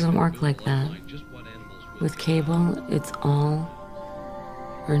 Cable doesn't work like that. With cable, it's all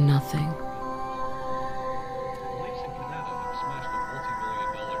or nothing.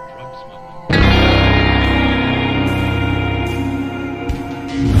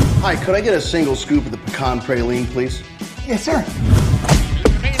 Hi, could I get a single scoop of the pecan praline, please? Yes, sir.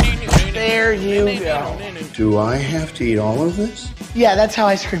 There you go. Do I have to eat all of this? Yeah, that's how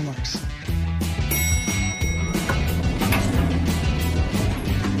ice cream works.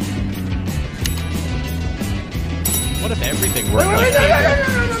 What if everything worked like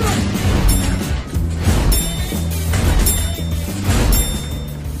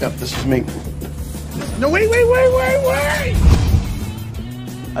Yep, this is me. No, wait.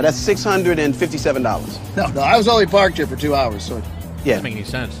 That's $657. No, I was only parked here for 2 hours, so. Yeah. Doesn't make any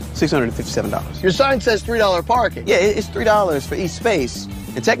sense. $657. Your sign says $3 parking. Yeah, it's $3 for each space.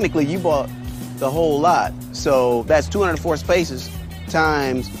 And technically, you bought the whole lot. So that's 204 spaces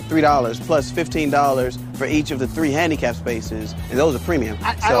times $3 plus $15 for each of the 3 handicap spaces. And those are premium.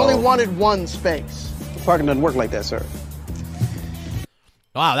 I only wanted 1 space. Parking doesn't work like that, sir.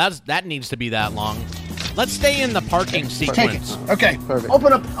 Wow, that needs to be that long. Let's stay in the parking sequence. Okay. Perfect.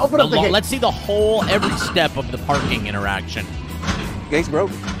 Open up the gate. Let's see the whole, every step of the parking interaction. Gate's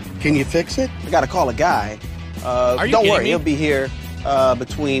broken. Can you fix it? I gotta call a guy. Are you don't kidding worry, me? he'll be here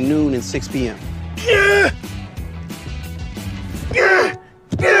between noon and 6 p.m. I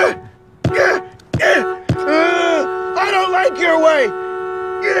don't like your way.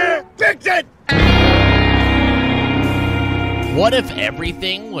 Fix it. What if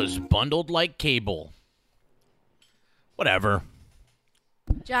everything was bundled like cable? Whatever.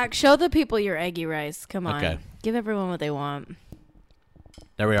 Jack, show the people your eggy rice. Come on. Okay. Give everyone what they want.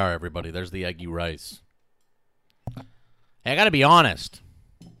 There we are, everybody. There's the eggy rice. Hey, I gotta be honest.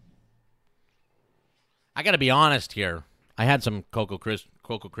 Here. I had some Cocoa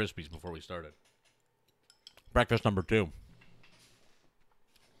Krispies before we started. Breakfast number 2.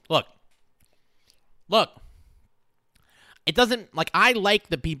 Look. It doesn't, like, I like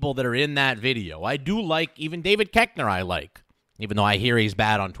the people that are in that video. I do like, even David Koechner I like, even though I hear he's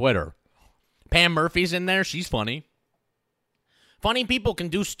bad on Twitter. Pam Murphy's in there. She's funny. Funny people can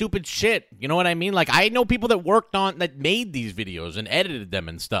do stupid shit. You know what I mean? Like, I know people that made these videos and edited them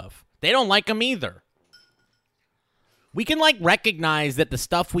and stuff. They don't like them either. We can, like, recognize that the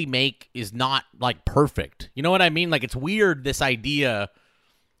stuff we make is not, like, perfect. You know what I mean? Like, it's weird, this idea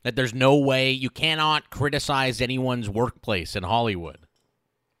that there's no way you cannot criticize anyone's workplace in Hollywood.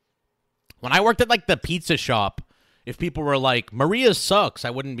 When I worked at, like, the pizza shop, if people were like, Maria's sucks, I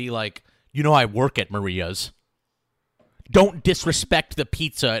wouldn't be like, you know I work at Maria's. Don't disrespect the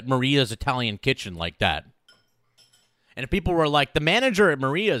pizza at Maria's Italian Kitchen like that. And if people were like, the manager at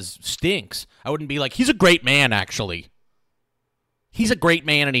Maria's stinks, I wouldn't be like, he's a great man, actually. He's a great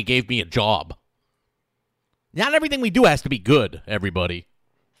man and he gave me a job. Not everything we do has to be good, everybody.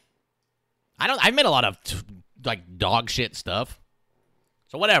 I made a lot of, like, dog shit stuff.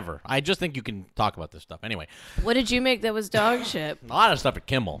 So whatever. I just think you can talk about this stuff. Anyway. What did you make that was dog shit? A lot of stuff at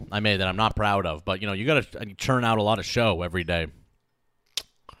Kimmel I made that I'm not proud of. But, you know, you got to churn out a lot of show every day.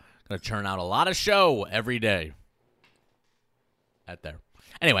 Got to churn out a lot of show every day. At there.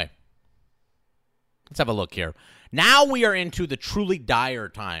 Anyway. Let's have a look here. Now we are into the truly dire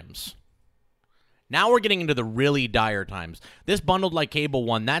times. Now we're getting into the really dire times. This bundled like cable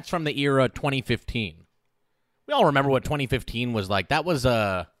one, that's from the era 2015. We all remember what 2015 was like. That was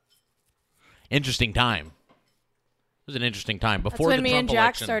a interesting time. It was an interesting time. Before That's when the me Trump and Jack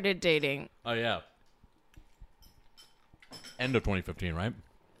election. started dating. Oh, yeah. End of 2015, right?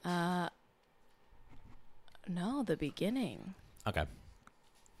 No, the beginning. Okay.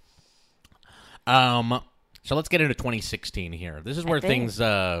 So let's get into 2016 here. This is where things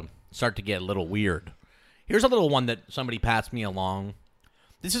start to get a little weird. Here's a little one that somebody passed me along.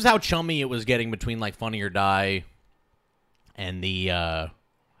 This is how chummy it was getting between, like, Funny or Die and the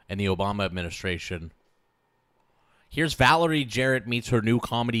Obama administration. Here's Valerie Jarrett meets her new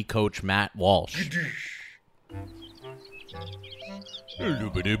comedy coach, Matt Walsh.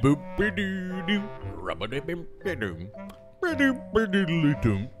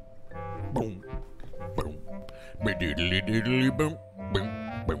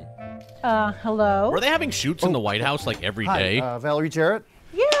 Hello? Were they having shoots in the White House, like, every day? Hi, Valerie Jarrett?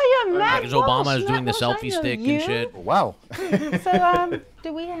 Yeah, Matt. Like, Obama is doing the selfie stick and shit. Wow. So,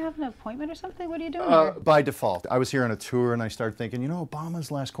 do we have an appointment or something? What are you doing here? By default. I was here on a tour and I started thinking, you know,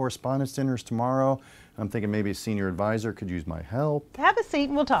 Obama's last correspondence dinner is tomorrow. I'm thinking maybe a senior advisor could use my help. Have a seat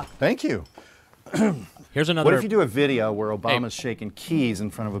and we'll talk. Thank you. Here's another. What if you do a video where Obama's shaking keys in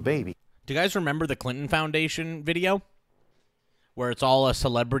front of a baby? Do you guys remember the Clinton Foundation video? Where it's all a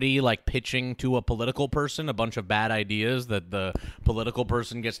celebrity, like, pitching to a political person a bunch of bad ideas that the political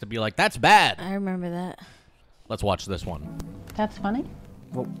person gets to be like, that's bad. I remember that. Let's watch this one. That's funny.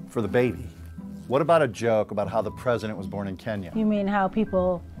 Well, for the baby. What about a joke about how the president was born in Kenya? You mean how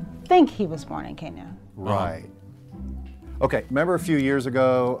people think he was born in Kenya? Right. Okay, remember a few years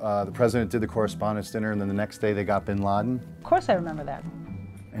ago, the president did the correspondence dinner and then the next day they got bin Laden? Of course I remember that.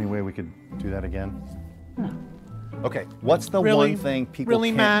 Any way we could do that again? No. Okay, what's the one thing people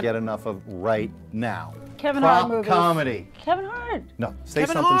can't get enough of right now? Kevin Hart movies. Comedy. Kevin Hart. No, say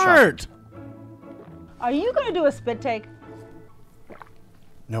Kevin something Hart. Are you going to do a spit take?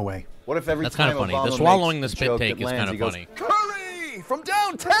 No way. What if every That's kind time of funny. Obama The swallowing the makes a spit joke take that is lands, kind of he goes, funny. Curly! Hey, from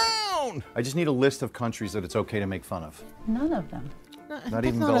downtown! I just need a list of countries that it's okay to make fun of. None of them. Not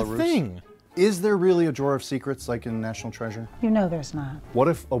even not a Belarus? thing. Is there really a drawer of secrets like in National Treasure? You know there's not. What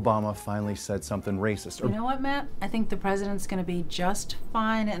if Obama finally said something racist? You know what, Matt? I think the president's going to be just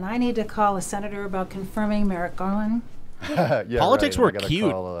fine, and I need to call a senator about confirming Merrick Garland. Yeah, Politics right, were and I gotta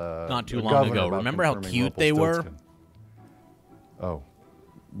cute call, not too the long governor ago. about Remember how confirming cute they were? Rumpelstiltskin. Oh.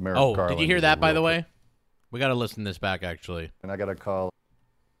 Merrick Oh, Garland did you hear is a that, by real the way? We got to listen this back, actually. And I got to call.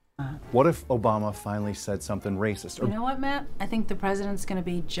 What if Obama finally said something racist? You know what, Matt? I think the president's going to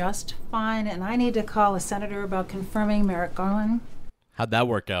be just fine, and I need to call a senator about confirming Merrick Garland. How'd that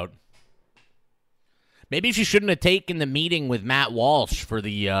work out? Maybe she shouldn't have taken the meeting with Matt Walsh for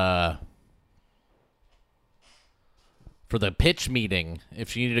the pitch meeting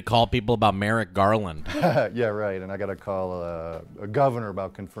if she needed to call people about Merrick Garland. Yeah, right. And I got to call a governor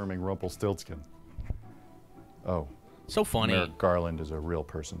about confirming Rumpelstiltskin. Oh. So funny. Merrick Garland is a real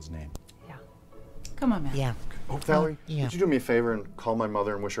person's name. Come on, Matt. Yeah. Oh, Valerie, Yeah. would you do me a favor and call my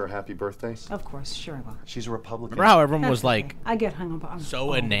mother and wish her a happy birthday? Of course, sure I will. She's a Republican. Remember how everyone That's was okay. like I get hung up on.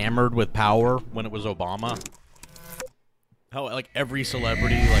 so enamored with power when it was Obama? How like every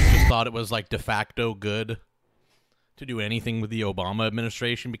celebrity like just thought it was like de facto good to do anything with the Obama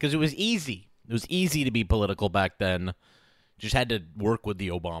administration because it was easy. It was easy to be political back then. Just had to work with the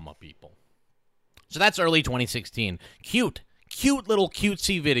Obama people. So that's early 2016. Cute little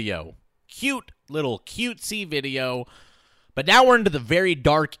cutesy video. Cute little cutesy video. But now we're into the very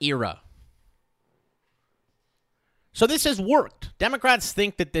dark era. So this has worked. Democrats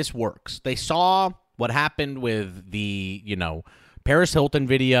think that this works. They saw what happened with the, Paris Hilton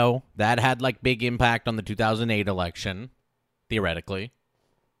video. That had like big impact on the 2008 election, theoretically.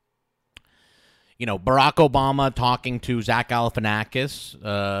 Barack Obama talking to Zach Galifianakis.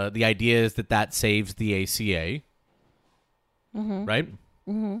 The idea is that saves the ACA. Mm-hmm. Right?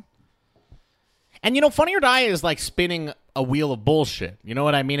 Mm-hmm. And, Funny or Die is like spinning a wheel of bullshit. You know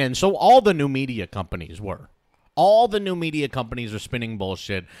what I mean? And so all the new media companies were. All the new media companies are spinning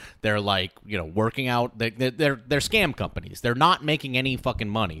bullshit. They're like, working out. They're scam companies. They're not making any fucking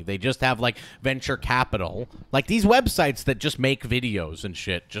money. They just have like venture capital. Like these websites that just make videos and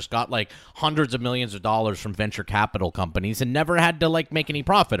shit just got like hundreds of millions of dollars from venture capital companies and never had to like make any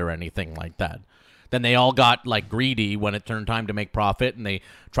profit or anything like that. Then they all got like greedy when it turned time to make profit and they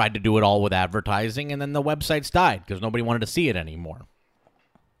tried to do it all with advertising and then the websites died because nobody wanted to see it anymore.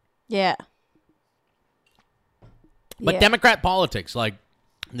 Yeah. But Democrat politics, like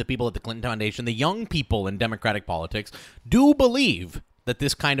the people at the Clinton Foundation, the young people in Democratic politics, do believe that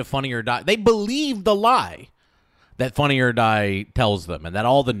this kind of Funny or Die, they believe the lie that Funny or Die tells them and that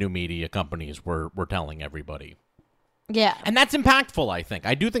all the new media companies were telling everybody. Yeah. And that's impactful, I think.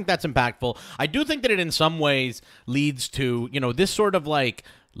 I do think that's impactful. I do think that it in some ways leads to, this sort of like,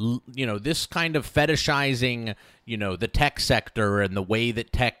 this kind of fetishizing, the tech sector and the way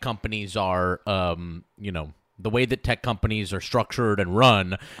that tech companies are, the way that tech companies are structured and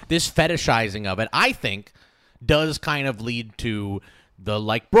run, this fetishizing of it, I think, does kind of lead to the,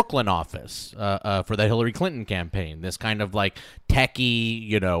 like, Brooklyn office for the Hillary Clinton campaign. This kind of, like,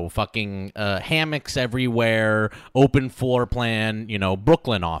 techie, fucking hammocks everywhere, open floor plan,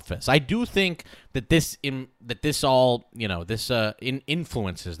 Brooklyn office. I do think that this all,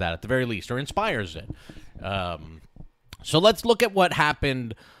 influences that at the very least, or inspires it. So let's look at what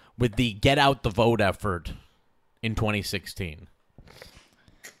happened with the Get Out the Vote effort in 2016.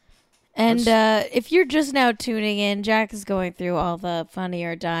 And if you're just now tuning in, Jack is going through all the Funny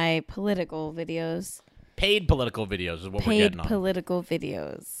or Die political videos. Paid political videos is what we're getting on. Paid political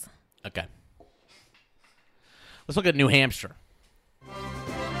videos. Okay. Let's look at New Hampshire.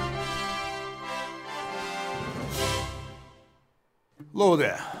 Hello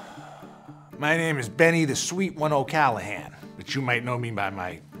there. My name is Benny the Sweet One O'Callahan, but you might know me by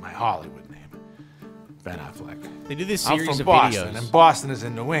my Hollywood name, Ben Affleck. They do this I'm series from of Boston, videos. and Boston is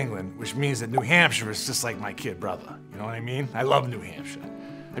in New England, which means that New Hampshire is just like my kid brother. You know what I mean? I love New Hampshire.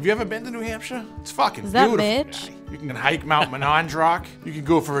 Have you ever been to New Hampshire? It's fucking Is that beautiful. Mitch? Guy. You can hike Mount Monadnock. You can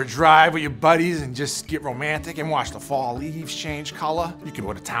go for a drive with your buddies and just get romantic and watch the fall leaves change color. You can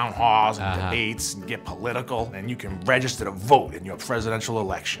go to town halls and debates and get political, and you can register to vote in your presidential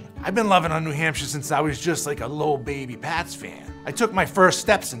election. I've been loving on New Hampshire since I was just like a little baby Pats fan. I took my first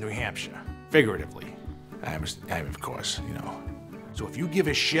steps in New Hampshire, figuratively. I am, of course, So if you give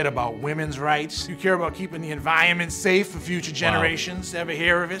a shit about women's rights, you care about keeping the environment safe for future generations, ever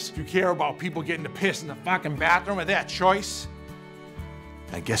hear of it? If you care about people getting to piss in the fucking bathroom of their choice,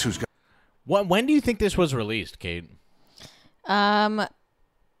 I guess who's got... When do you think this was released, Kate? I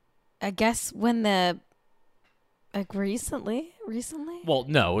guess when the Like recently? Well,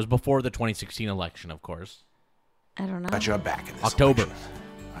 no, it was before the 2016 election, of course. I don't know. Got your back in this October. election.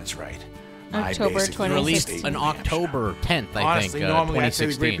 That's right. October basic 2016. Released on October 10th, I Honestly, think, normally I'd say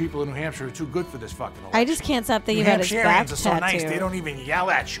the 2016. great people in New Hampshire are too good for this fucking election. I just can't stop thinking New about his back Hampshireans are so tattoo. nice, they don't even yell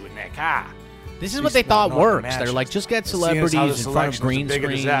at you in their car. This is what they thought works. They're like, just get celebrities in front of green Bigger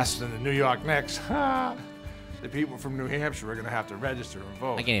screens. disaster than the New York Knicks. The people from New Hampshire are going to have to register and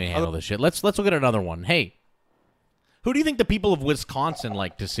vote. I can't even handle this shit. Let's look at another one. Hey, who do you think the people of Wisconsin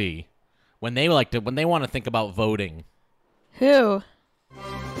like to see when they want to think about voting? Who?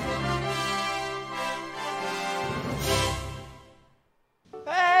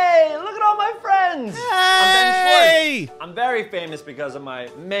 Hey, look at all my friends! Hey! I'm Ben Schwartz. I'm very famous because of my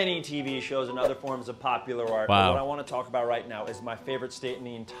many TV shows and other forms of popular art. Wow. But what I want to talk about right now is my favorite state in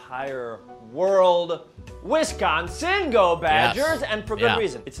the entire world, Wisconsin. Go Badgers! Yes. And for good Yeah.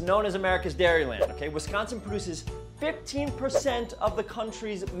 reason. It's known as America's Dairyland, okay? Wisconsin produces 15% of the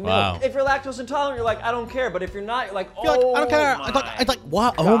country's milk. Wow. If you're lactose intolerant, you're like, I don't care. But if you're not, you're like, oh, You're like, I don't care. my It's like,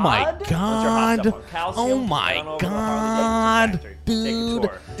 what? Oh my God. What's your hot god. stuff on? Calcium? Oh Head my on over to the Harley Davidson god, factory. Take a dude.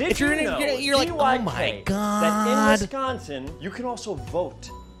 tour. Did If you're you in, know, you're like, oh my that in god. Wisconsin, you can also vote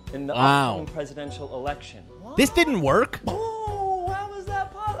in the Wow. upcoming presidential election. This didn't work. Oh, how is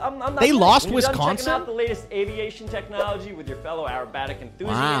that possible? I'm not They kidding. lost When you're done Wisconsin? checking out the latest aviation technology with your fellow aerobatic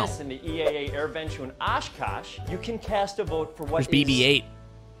enthusiasts in the EAA Air Venture in Oshkosh, you can cast a vote for what There's BB-8. is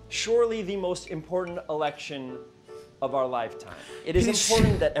surely the most important election of our lifetime. It is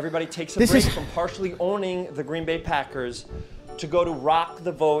important that everybody takes a break from partially owning the Green Bay Packers to go to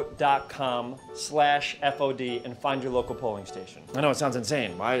rockthevote.com/FOD and find your local polling station. I know it sounds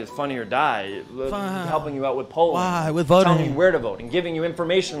insane. Why is Funny or Die helping you out with polling? Why? With voting. Telling you where to vote and giving you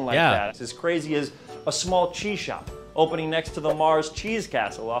information like Yeah. that. It's as crazy as a small cheese shop opening next to the Mars Cheese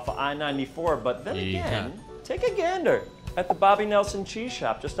Castle off of I-94. But then again, take a gander at the Bobby Nelson Cheese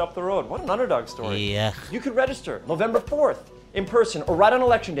Shop just up the road. What an underdog story. Yeah. You could register November 4th in person or right on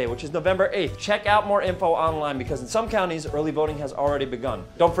Election Day, which is November 8th. Check out more info online because in some counties, early voting has already begun.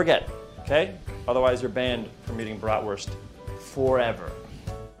 Don't forget, okay? Otherwise, you're banned from eating bratwurst forever.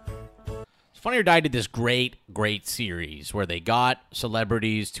 Funny or Die did this great series where they got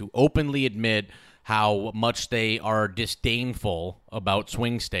celebrities to openly admit how much they are disdainful about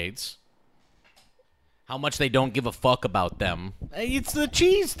swing states. How much they don't give a fuck about them. It's the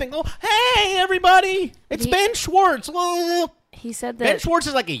cheese thing. Oh, hey, everybody. It's Ben Schwartz. He said that Ben Schwartz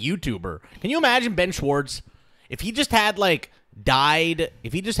is like a YouTuber. Can you imagine Ben Schwartz? If he just had, if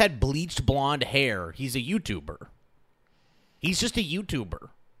he just had bleached blonde hair, he's a YouTuber. He's just a YouTuber.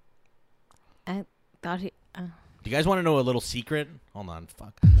 I thought he... Do you guys want to know a little secret? Hold on.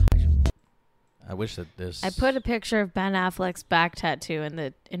 Fuck. I wish that this... I put a picture of Ben Affleck's back tattoo in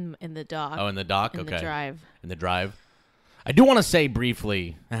the dock. Oh, in the dock? In Okay. the drive. In the drive. I do want to say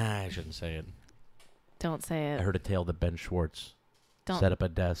briefly... I shouldn't say it. Don't say it. I heard a tale that Ben Schwartz set up a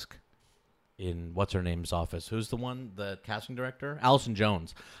desk in what's-her-name's office. Who's the one? The casting director? Allison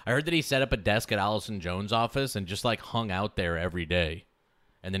Jones. I heard that he set up a desk at Allison Jones' office and just, hung out there every day.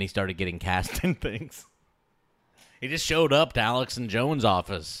 And then he started getting cast in things. He just showed up to Allison Jones'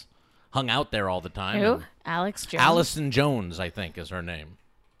 office. Hung out there all the time. Who? Alex Jones? Allison Jones, I think, is her name.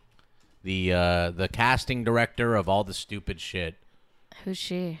 The casting director of all the stupid shit. Who's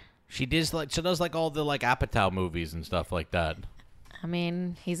she? She does all the Apatow movies and stuff like that. I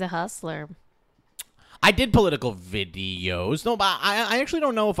mean, he's a hustler. I did political videos. No, but I actually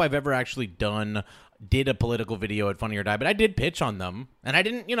don't know if I've ever actually did a political video at Funny or Die, but I did pitch on them. And I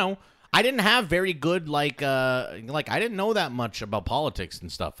didn't, I didn't have very good, I didn't know that much about politics and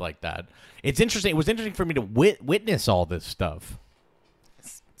stuff like that. It's interesting. It was interesting for me to witness all this stuff.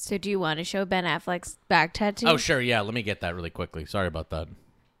 So do you want to show Ben Affleck's back tattoo? Oh, sure. Yeah. Let me get that really quickly. Sorry about that.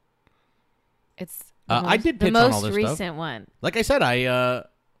 It's I did pitch on all this the most stuff. recent one. Like I said, I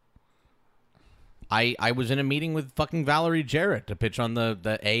was in a meeting with fucking Valerie Jarrett to pitch on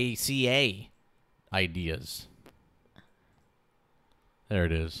the ACA ideas. There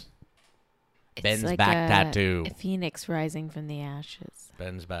it is. It's Ben's like back tattoo. A phoenix rising from the ashes.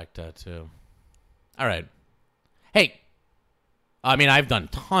 Ben's back tattoo. All right. Hey. I mean, I've done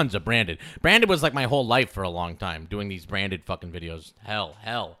tons of branded. Branded was like my whole life for a long time, doing these branded fucking videos. Hell.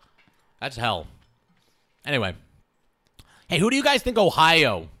 That's hell. Anyway. Hey, who do you guys think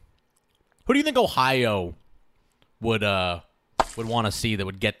Ohio... Who do you think Ohio would want to see that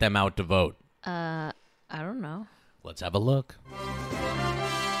would get them out to vote? I don't know. Let's have a look.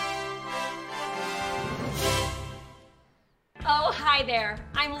 Oh, hi there.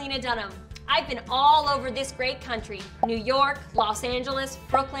 I'm Lena Dunham. I've been all over this great country. New York, Los Angeles,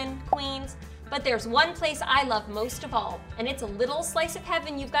 Brooklyn, Queens. But there's one place I love most of all, and it's a little slice of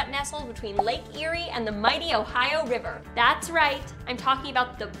heaven you've got nestled between Lake Erie and the mighty Ohio River. That's right, I'm talking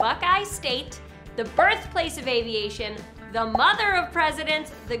about the Buckeye State, the birthplace of aviation, the mother of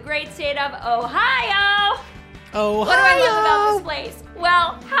presidents, the great state of Ohio. Ohio. What do I love about this place?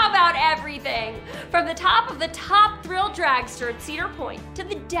 Well, how about everything? From the top of the top thrill dragster at Cedar Point to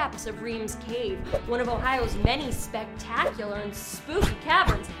the depths of Reams Cave, one of Ohio's many spectacular and spooky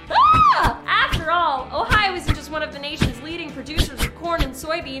caverns. After all, Ohio isn't just one of the nation's leading producers of corn and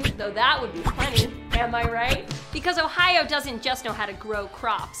soybeans, though that would be plenty. Am I right? Because Ohio doesn't just know how to grow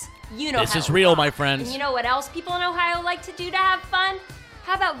crops. You know This how is to real, crop. my friends. And you know what else people in Ohio like to do to have fun?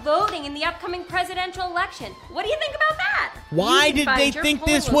 How about voting in the upcoming presidential election? What do you think about that? Why You can did find they your think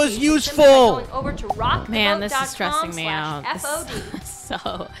polling this was location simply useful? by going over to rockthevote.com/FOD. Man, this is stressing me out.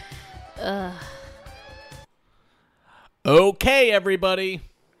 So, Okay, everybody.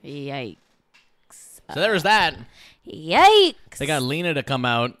 Yikes. So there's that. Yikes. They got Lena to come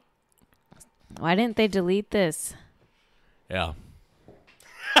out. Why didn't they delete this? Yeah.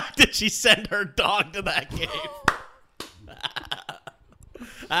 Did she send her dog to that game?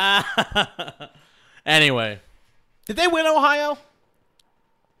 Anyway. Did they win Ohio?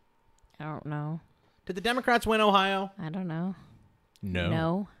 I don't know. Did the Democrats win Ohio? I don't know. No. No.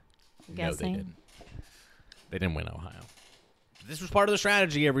 No, I'm they guessing. didn't. They didn't win Ohio. This was part of the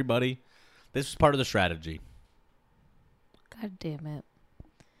strategy, everybody. This was part of the strategy. God damn it.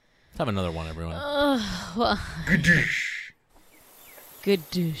 Let's have another one, everyone. Well. Gadoosh.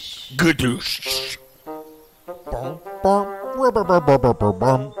 Gadoosh. Gadoosh.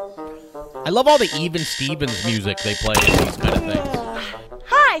 I love all the Even Stevens music they play in these kind of things.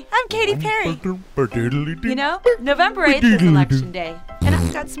 Hi, I'm Katy Perry. You know, November 8th is Election Day, and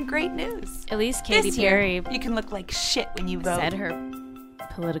I've got some great news. At least Katy This year, Perry you can look like shit when you vote. said her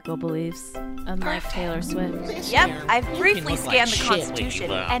political beliefs, unlike Taylor Swift. Yep, I've briefly look like scanned the shit when you Constitution,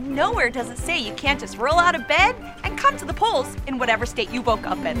 vote. and nowhere does it say you can't just roll out of bed and come to the polls in whatever state you woke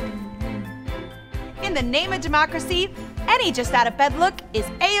up in. In the name of democracy, any just out of bed look is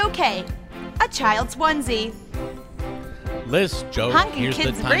A-OK. A child's onesie. List jokes. Hunkin' Here's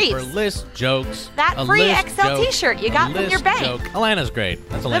kids the time for briefs. list jokes. That A free list XL joke. t-shirt you A got from list your bank. joke. Alana's great.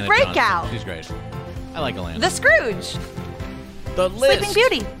 That's Alana Breakout. Johnson. She's great. I like Alana. The Scrooge. The list. Sleeping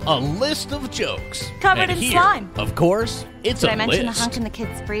Beauty. A list of jokes. Covered And in here, slime. Of course, it's Did a I mention list. the hunk in the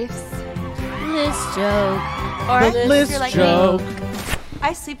kids' briefs? List joke. Or The if list you're like joke. me,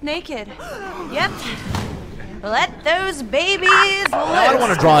 I sleep naked. Yep. Let those babies loose. I don't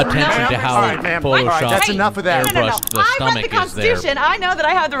want to draw attention to how All right, ma'am. Photoshopped All right, that's enough of that. airbrushed the I read the stomach is there. Constitution. I know that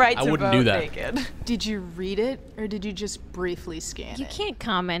I have the right I to wouldn't vote do that. naked. Did you read it, or did you just briefly scan You it? can't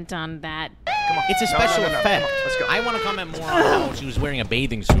comment on that. It's a No, special no, no, no. effect. Come on, let's go. I want to comment more on how she was wearing a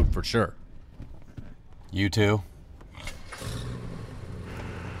bathing suit for sure. You too?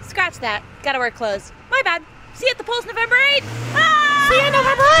 Scratch that. Gotta wear clothes. My bad. See you at the polls November 8th. Ah! See you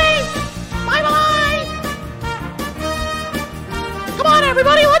November 8th. Bye-bye. Come on,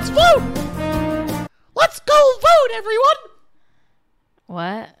 everybody, let's vote! Let's go vote, everyone!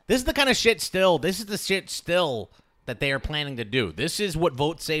 What? This is the kind of shit still. This is the shit still that they are planning to do. This is what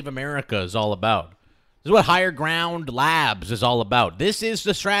Vote Save America is all about. This is what Higher Ground Labs is all about. This is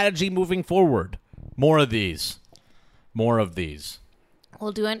the strategy moving forward. More of these. More of these.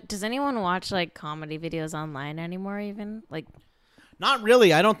 Well, does anyone watch like comedy videos online anymore? Even like, Not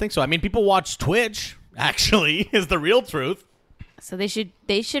really. I don't think so. I mean, people watch Twitch, actually, is the real truth. so they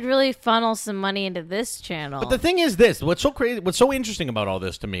should really funnel some money into this channel. But the thing is this, what's so crazy, what's so interesting about all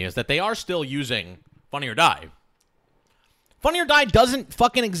this to me is that they are still using Funny or Die. Funny or Die doesn't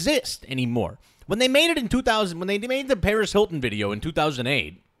fucking exist anymore. When they made it in 2000, when they made the Paris Hilton video in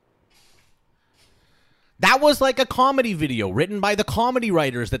 2008, that was like a comedy video written by the comedy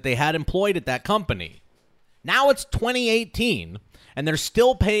writers that they had employed at that company. Now it's 2018, and they're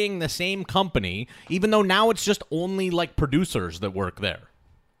still paying the same company, even though now it's just only like producers that work there.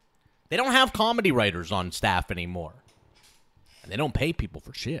 They don't have comedy writers on staff anymore. And they don't pay people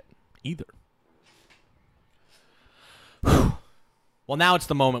for shit either. Well, now it's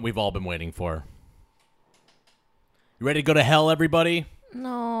the moment we've all been waiting for. You ready to go to hell, everybody?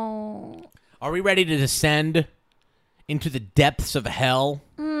 No. Are we ready to descend into the depths of hell?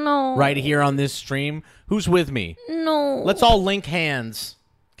 No. Right here on this stream? Who's with me? No. Let's all link hands.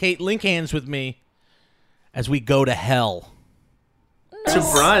 Kate, link hands with me as we go to hell. To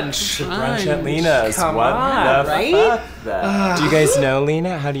brunch. To brunch at Lena's. Come what on, the right? fuck? Do you guys know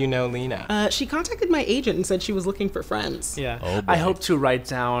Lena? How do you know Lena? She contacted my agent and said she was looking for friends. Yeah. Oh, I hope to write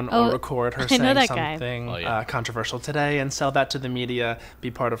down or record her I know saying that guy. something controversial today and sell that to the media, be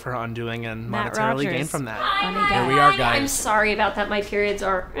part of her undoing and Matt monetarily Rogers. gain from that. Here we are, guys. I'm sorry about that. My periods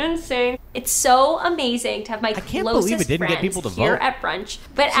are insane. It's so amazing to have my can't closest believe it didn't get friends people to here vote. at brunch.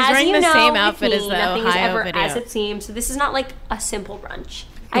 But She's as wearing you the know, same with outfit me, as the nothing is Ohio ever video. as it seems. So this is not like a simple brunch.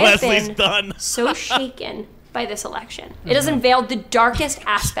 I have Leslie's been done. so shaken by this election. It has unveiled the darkest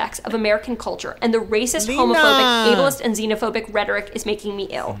aspects of American culture, and the racist, homophobic, ableist, and xenophobic rhetoric is making me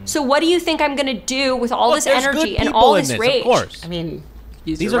ill. So what do you think I'm gonna do with all this there's energy good and people all in this this, rage? of course. I mean,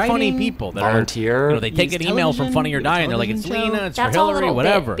 use These your are funny writing, people that volunteer. are, you know, they take an use email from television, Funny or Die, and they're like, it's television Lena, show. it's That's for all a Hillary, little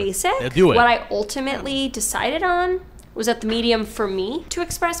whatever. bit basic. They'll do it. What I ultimately decided on was that the medium for me to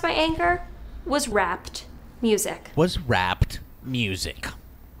express my anger was rapped music. Was rapped music.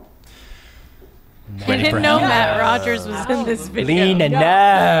 I didn't know Matt Rogers was in this video. Lena,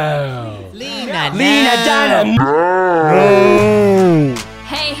 no. Lena, Lena, no.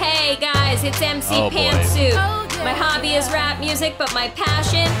 Hey guys, it's MC Oh, boy. Pantsuit. My hobby is rap music, but my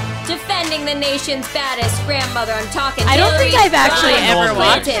passion, defending the nation's baddest grandmother. I'm talking I don't think Hillary I've actually Clinton. ever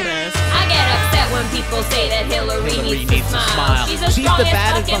watched this. I get upset when people say that Hillary needs to smile. She's a She's strong the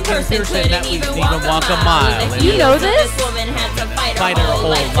baddest fucking person person, that couldn't we even even walk a mile. mile. With a You heel, know so this? This woman had to fight Fight her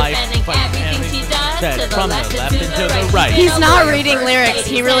whole life, defending fight everything she does said to the from left the and left to and the to the right. right. He's She's not a reading first lyrics. lady,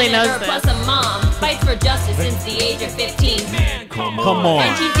 He really knows senator, this. Plus a mom, fights for justice since the age of 15. Come on.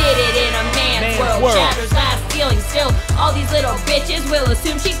 And she did it in a man's world. Shatters glass ceilings. Still, all these little bitches will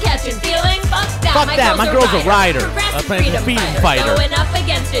assume she's catching feelings. Fuck that. Fuck that. My girl's a rider. Progressive A freedom fighter. Going up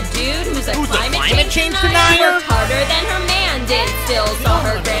against a dude who's a climate change denier? Worked harder than her man did. Still saw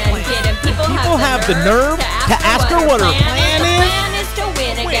her grandkid. And people have the nerve to ask her what her plan The is. plan is to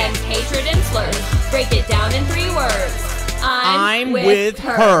win against hatred and slurs. Break it down in 3 words. I'm with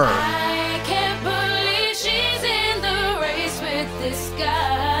her. I can't believe she's in the race with this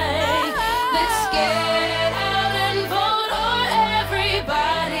guy. Let's get out and vote or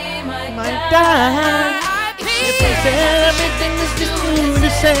everybody might die. Everything is just doing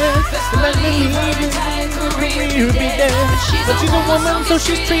itself. But she's a woman, so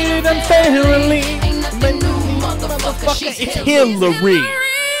she's treated unfairly. Motherfucker, it's Hillary.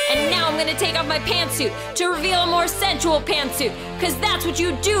 And now I'm gonna take off my pantsuit to reveal a more sensual pantsuit, cause that's what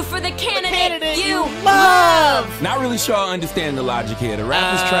you do for the candidate you love. Not really sure I understand the logic here. The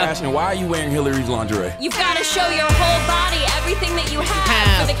rap is trash, and why are you wearing Hillary's lingerie? You've gotta show your whole body, everything that you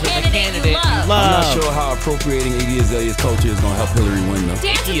have for the candidate you love. I'm not sure how appropriating Iggy Azalea's culture is gonna help Hillary win, though.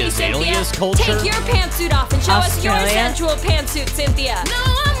 Dance with me, Cynthia. Azalea's culture? Take your pantsuit off and show us your Australia? sensual pantsuit, Cynthia. No,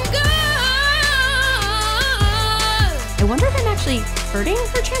 I'm good. I wonder if I'm actually hurting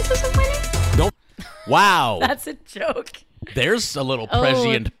her chances of winning? Don't. Wow. That's a joke. There's a little Oh.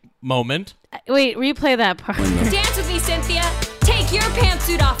 prescient moment. Wait, replay that part. Dance with me, Cynthia. Take your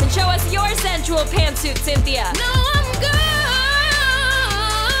pantsuit off and show us your sensual pantsuit, Cynthia. No, I'm good.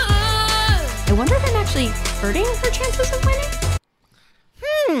 I wonder if I'm actually hurting her chances of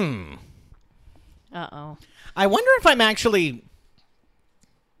winning? Uh-oh. I wonder if I'm actually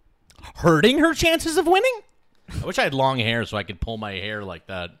hurting her chances of winning. I wish I had long hair so I could pull my hair like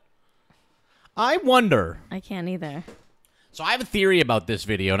that. I wonder. I can't either. So I have a theory about this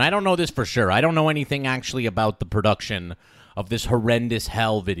video, and I don't know this for sure. I don't know anything actually about the production of this horrendous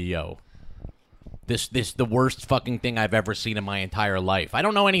hell video. This the worst fucking thing I've ever seen in my entire life. I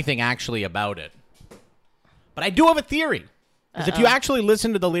don't know anything actually about it. But I do have a theory. Because if you actually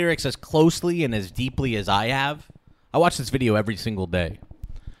listen to the lyrics as closely and as deeply as I have, I watch this video every single day.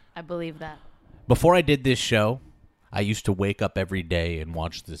 I believe that. Before I did this show, I used to wake up every day and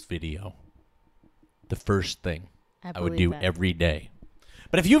watch this video. The first thing I would do believe that. every day.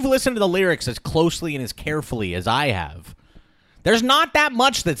 But if you've listened to the lyrics as closely and as carefully as I have, there's not that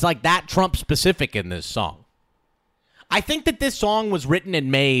much that's like that Trump specific in this song. I think that this song was written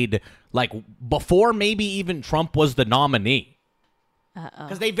and made like before maybe even Trump was the nominee.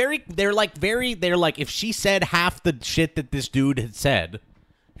 Because they're like if she said half the shit that this dude had said,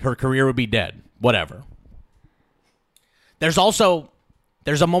 her career would be dead. Whatever. There's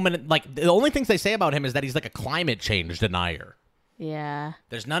a moment like the only things they say about him is that he's like a climate change denier. Yeah.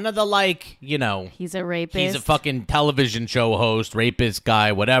 There's none of the like, you know, He's a rapist. he's a fucking television show host, rapist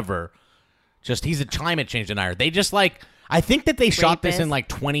guy, whatever. Just he's a climate change denier. They just like I think that they shot this in like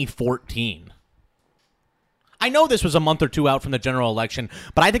 2014. I know this was a month or two out from the general election,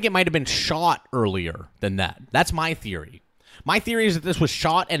 but I think it might have been shot earlier than that. That's my theory. My theory is that this was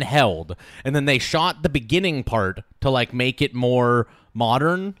shot and held, and then they shot the beginning part to like make it more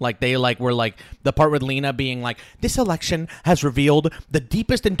modern. Like they like were like the part with Lena being like, this election has revealed the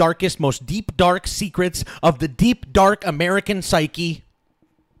deepest and darkest, most deep dark secrets of the deep dark American psyche.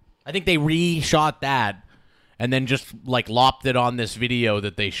 I think they reshot that and then just like lopped it on this video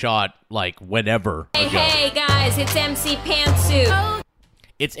that they shot like whenever ago. Hey guys, it's MC Pantsuit.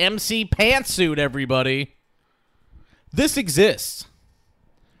 It's MC Pantsuit, everybody. This exists.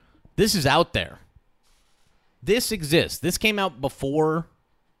 This is out there. This exists. This came out before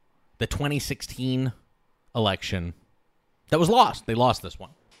the 2016 election that was lost. They lost this one.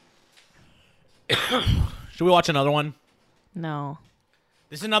 Should we watch another one? No.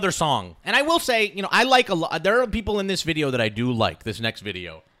 This is another song. And I will say, you know, I like a lot. There are people in this video that I do like, this next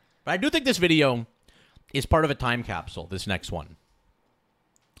video. But I do think this video is part of a time capsule, this next one.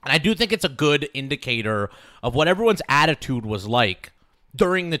 And I do think it's a good indicator of what everyone's attitude was like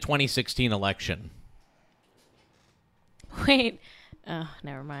during the 2016 election. Wait. Oh,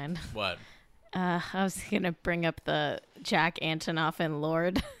 never mind. What? I was going to bring up the Jack Antonoff and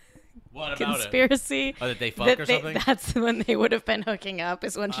Lord what about conspiracy. It? Oh, that they fuck or something? That's when they would have been hooking up,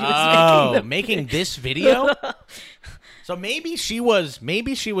 is when she was making this video? So maybe she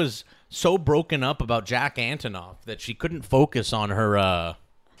was so broken up about Jack Antonoff that she couldn't focus on her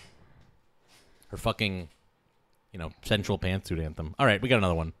fucking, you know, sensual pantsuit anthem. All right, we got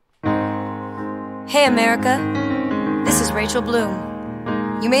another one. Hey, America. This is Rachel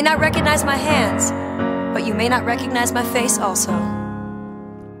Bloom. You may not recognize my hands, but you may not recognize my face also.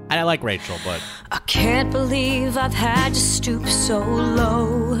 I like Rachel, but I can't believe I've had to stoop so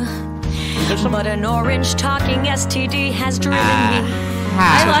low. But an orange talking STD has driven me.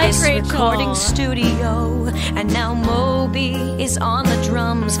 I like this Rachel. Recording studio, and now Moby is on the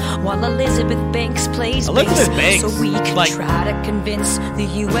drums while Elizabeth Banks plays Elizabeth bass. Banks, So we can like- try to convince the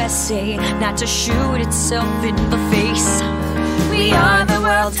USA not to shoot itself in the face. We are the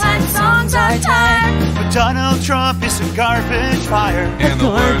world, time songs are tired. But Donald Trump is a garbage fire. And the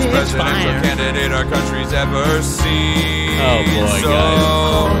worst presidential candidate our country's ever seen. Oh boy, so,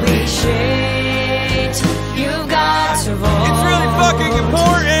 Holy shit, you've got to vote. It's really fucking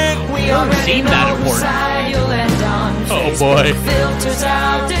important. We Doesn't already seem know that whose important. side you'll end on. Oh boy. Filters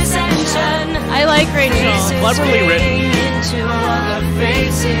out dissension. I like Rachel. Faces Cleverly written. into other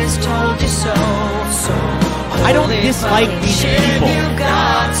faces, told you so. I don't dislike these people,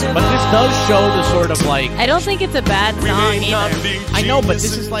 but this does show the sort of like. I don't think it's a bad song either. I know, but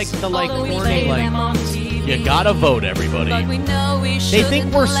this is like the like corny like. You gotta vote, everybody. They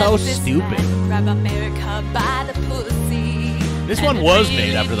think we're so stupid. This one was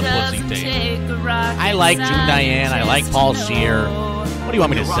made after the pussy tape. I like June Diane. I like Paul Scheer. What do you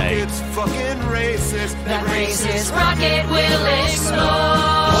want me to say? That racist rocket will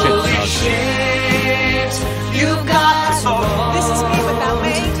explode. Shit sucks. Shit, you've got to vote. This is me without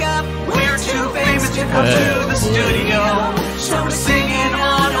makeup. We're too famous to come to the studio. So we're singing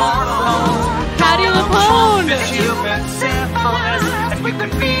on our own. Patty LaPone. Human symbols, and we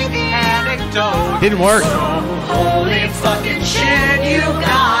could be the anecdote. Didn't work. Holy fucking shit, you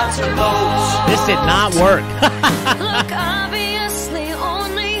got to vote. This did not work. Look, obviously,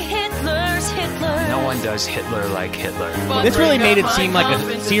 only Hitler's Hitler. No one does Hitler like Hitler. This really made it seem like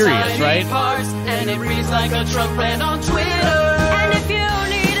a serious, right? And it reads like a Trump rant on Twitter. And if you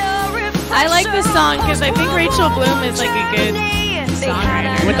need a refresher, I like this song because I think Rachel Bloom is like a good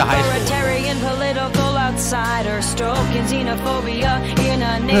I went to high school. authoritarian political outsider stoking xenophobia in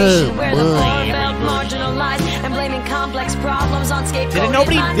a nation where the poor felt marginalized and blaming complex problems on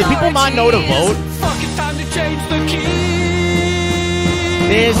scapegoated Did people not know to vote? Fucking time to change the key.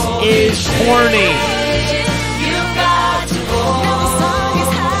 This is corny. You've got to vote. The song is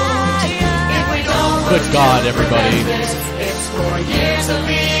higher. If we don't Good God, everybody. it's 4 years of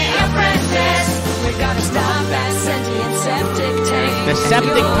the apprentice. We gotta stop that sentient septic tank. The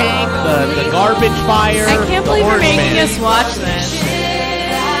septic tank, the garbage fire. I can't believe you're the making Orange us watch this.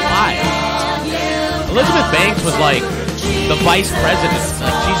 Why? Elizabeth Banks was like the vice president.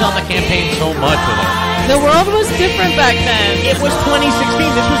 Like she's on the campaign so much with her. The world was different back then. It was 2016.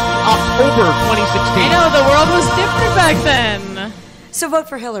 This was October 2016. I know, the world was different back then. So vote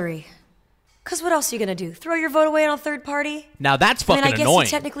for Hillary. Because what else are you going to do? Throw your vote away on a third party? Now that's fucking I mean, I guess annoying.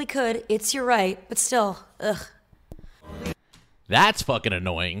 you technically could. It's your right. But still, ugh. That's fucking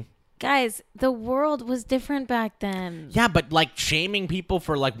annoying. Guys, the world was different back then. Yeah, but like shaming people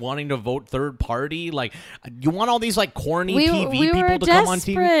for like wanting to vote third party, like you want all these like corny TV people to come on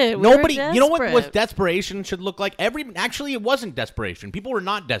TV. Nobody, you know what desperation should look like? Actually, it wasn't desperation. People were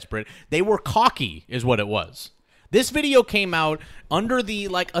not desperate. They were cocky, is what it was. This video came out under the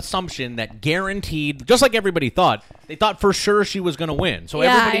assumption that guaranteed, just like everybody thought, they thought for sure she was going to win. So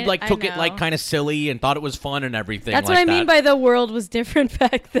everybody took it kind of silly and thought it was fun and everything. That's what I mean by the world was different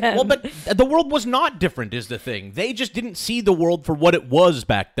back then. Well, but the world was not different is the thing. They just didn't see the world for what it was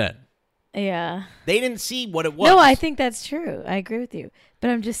back then. Yeah. They didn't see what it was. No, I think that's true. I agree with you. But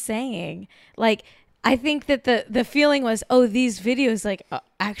I'm just saying, I think that the feeling was, these videos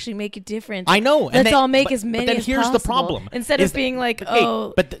actually make a difference. I know. Let's all make as many but then as here's possible. the problem. Instead of being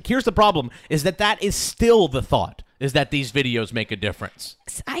But here's the problem, is that is still the thought, is that these videos make a difference.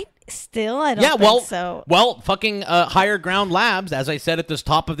 I don't think so. Well, fucking Higher Ground Labs, as I said at the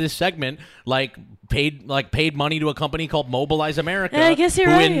top of this segment, paid money to a company called Mobilize America. I guess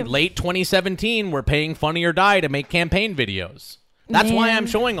you're who right. in late 2017 were paying Funny or Die to make campaign videos. That's why I'm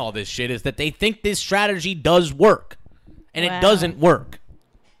showing all this shit, is that they think this strategy does work. And it doesn't work.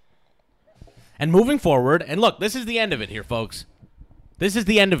 And moving forward, and look, this is the end of it here, folks. This is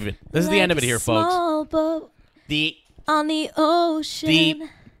the end of it. This is the end of it here, folks. Small boat on the ocean.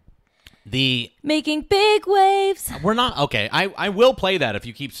 The making big waves. We're not okay. I will play that if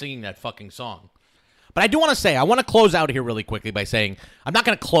you keep singing that fucking song. But I do want to say, I want to close out here really quickly by saying I'm not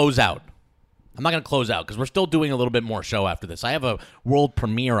going to close out. I'm not going to close out because we're still doing a little bit more show after this. I have a world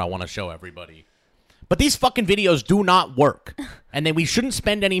premiere I want to show everybody. But these fucking videos do not work. And we shouldn't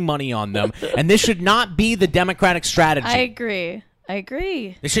spend any money on them. And this should not be the Democratic strategy. I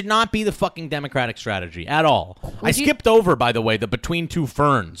agree. This should not be the fucking Democratic strategy at all. I skipped over, by the way, the Between Two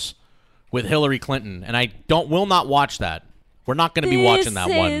Ferns with Hillary Clinton. And I will not watch that. We're not going to be watching that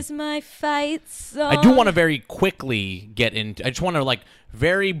one. This is my fight song. I do want to very quickly get into. I just want to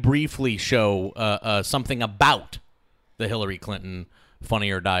very briefly show something about the Hillary Clinton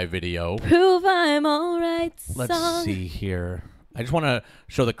Funny or Die video. Prove I'm all right. Let's see here. I just want to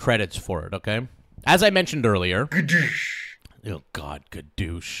show the credits for it. Okay, as I mentioned earlier. Gadoosh. Oh God,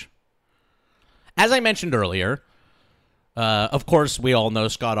 gadoosh. As I mentioned earlier, of course we all know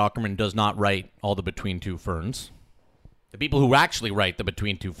Scott Aukerman does not write all the Between Two Ferns. The people who actually write the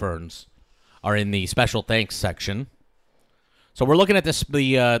Between Two Ferns are in the special thanks section. So we're looking at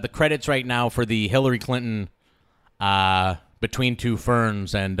the credits right now for the Hillary Clinton Between Two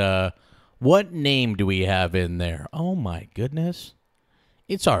Ferns, and what name do we have in there? Oh my goodness.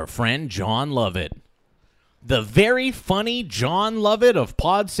 It's our friend John Lovett. The very funny John Lovett of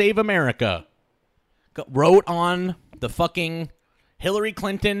Pod Save America wrote on the fucking Hillary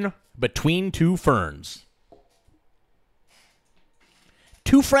Clinton Between Two Ferns.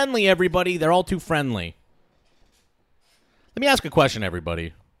 Too friendly, everybody. They're all too friendly. Let me ask a question,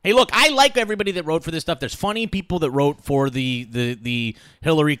 everybody. Hey, look, I like everybody that wrote for this stuff. There's funny people that wrote for the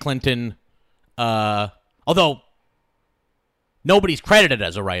Hillary Clinton, although nobody's credited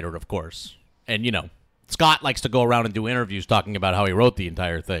as a writer, of course. And, Scott likes to go around and do interviews talking about how he wrote the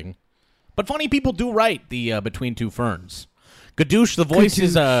entire thing. But funny people do write the Between Two Ferns. Gadoosh, the voice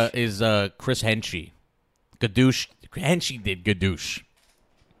is Chris Henshey. Gadoosh, Henshey did Gadoosh.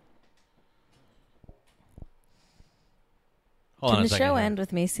 Can the show end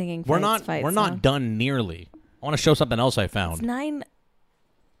with me singing We're fight not song? Done nearly. I want to show something else I found. It's 9.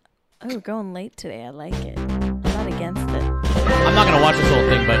 Oh, we're going late today. I like it. I'm not against it. I'm not going to watch this whole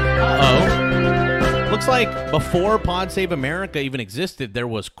thing, but looks like before Pod Save America even existed, there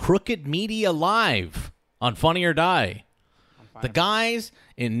was Crooked Media Live on Funny or Die. The guys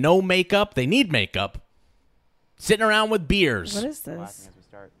in no makeup, they need makeup, sitting around with beers. What is this?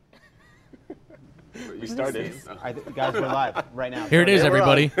 We started. Guys, we're live right now. Here it is,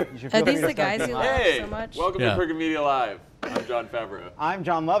 everybody. Are these the guys you love Hey, so much? welcome to Crooked Media Live. I'm John Favreau. I'm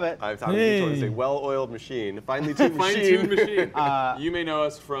John Lovett. I'm Tommy Hey. A well-oiled machine. Finely tuned machine. You may know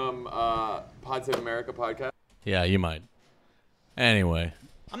us from Pod Save America podcast. Yeah, you might. Anyway,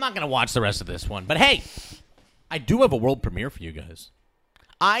 I'm not going to watch the rest of this one. But hey, I do have a world premiere for you guys.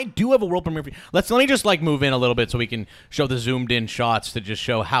 Let me just move in a little bit so we can show the zoomed in shots to just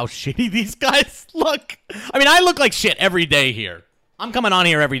show how shitty these guys look. I mean, I look like shit every day here. I'm coming on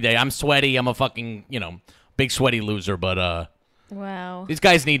here every day. I'm sweaty. I'm a fucking, big sweaty loser, but wow. These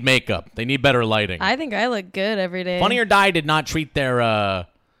guys need makeup. They need better lighting. I think I look good every day. Funny or Die did not treat their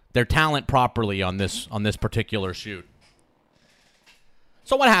talent properly on this particular shoot.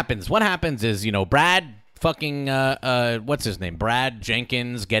 So what happens? What happens is, Brad fucking what's his name? Brad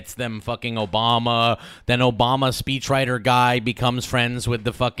Jenkins gets them fucking Obama. Then Obama speechwriter guy becomes friends with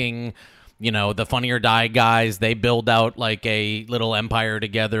the fucking, the Funny or Die guys. They build out a little empire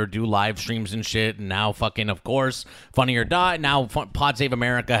together, do live streams and shit. And now fucking, of course, Funny or Die. Now Pod Save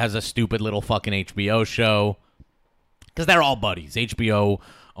America has a stupid little fucking HBO show. Because they're all buddies. HBO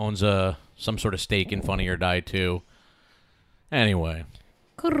owns a some sort of stake in Funny or Die 2. Anyway.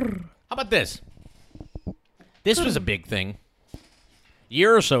 How about this? This was a big thing. A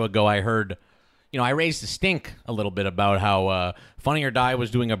year or so ago, I heard, I raised a stink a little bit about how Funny or Die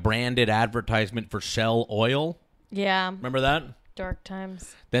was doing a branded advertisement for Shell Oil. Yeah. Remember that? Dark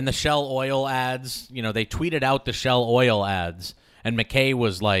times. Then the Shell Oil ads, they tweeted out the Shell Oil ads, and McKay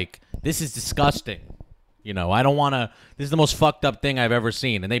was like, this is disgusting. I don't want to, this is the most fucked up thing I've ever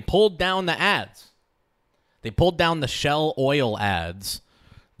seen. And they pulled down the ads. They pulled down the Shell Oil ads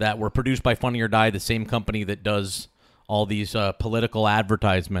that were produced by Funny or Die, the same company that does all these political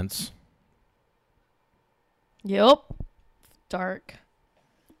advertisements. Yep. Dark.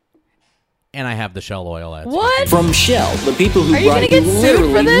 And I have the Shell Oil ads. What? From Shell, the people who Are you brought gonna you get sued for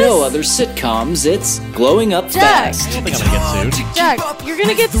literally this? no other sitcoms, it's Glowing Up Jack. Fast. I don't think I'm going to get sued. Jack, you're going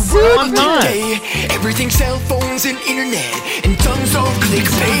to get sued for this. Everything cell phones and internet and tons of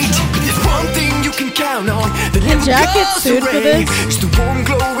clickbait. But there's one thing you can count on. Can Jack get sued for this? It's the warm,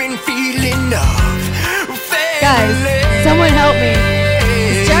 glowing feeling of family. Guys, someone help me.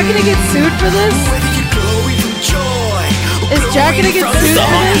 Is Jack going to get sued for this? Is Jack going to get sued for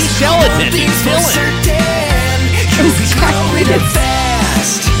this? Gelatin. He's Is Jack going to get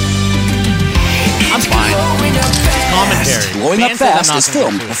sued? I'm fine. Commentary. Glowing Up Fast is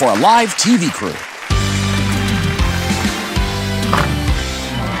filmed before a live TV crew.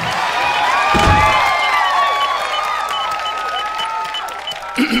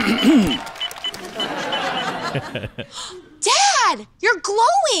 Dad, you're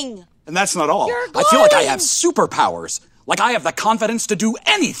glowing! And that's not all. You're I feel like I glowing! have superpowers. Like I have the confidence to do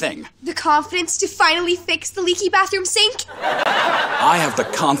anything. The confidence to finally fix the leaky bathroom sink? I have the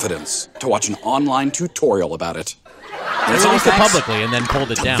confidence to watch an online tutorial about it. They released it publicly and then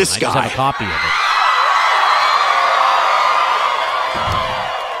pulled it down. This I just have a copy of it.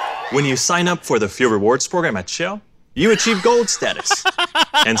 When you sign up for the Fuel Rewards program at Shell, you achieve gold status,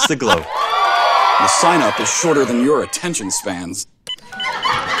 hence the glow. The sign-up is shorter than your attention spans.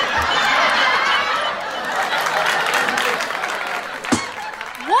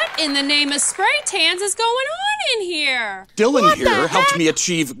 What in the name of spray tans is going on in here? Dylan here helped me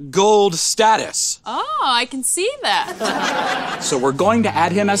achieve gold status. Oh, I can see that. So we're going to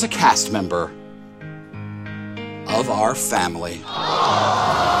add him as a cast member of our family.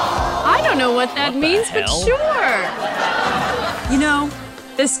 I don't know what that means, but sure. You know,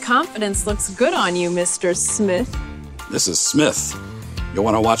 this confidence looks good on you, Mr. Smith. This is Smith. You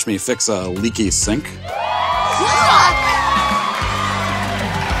want to watch me fix a leaky sink?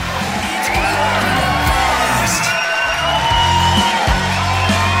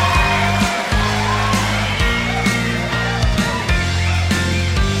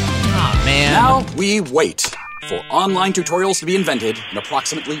 Now we wait for online tutorials to be invented in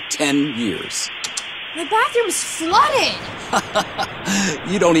approximately 10 years. The bathroom's flooded!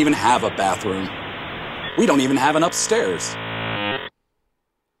 You don't even have a bathroom. We don't even have an upstairs.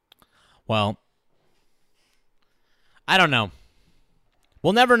 Well, I don't know.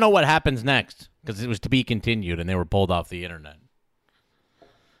 We'll never know what happens next because it was to be continued and they were pulled off the internet. It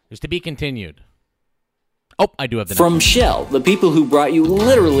was to be continued. Oh, I do have the next From one. Shell, the people who brought you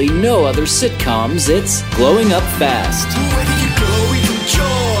literally no other sitcoms, it's Glowing Up Fast. Whether you're glowing from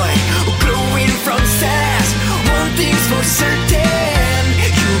joy or glowing from sass, one thing's for certain,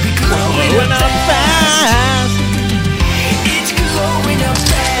 you'll be glowing up fast. It's glowing up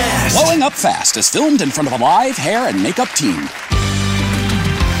fast. Glowing Up Fast is filmed in front of a live hair and makeup team.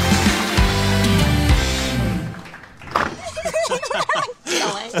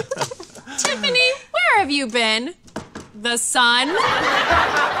 Tiffany, where have you been? The sun?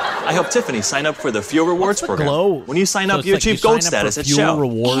 I helped Tiffany sign up for the Fuel Rewards program. glow? When you sign So up, it's you like you achieve gold sign up for status at Fuel Shell.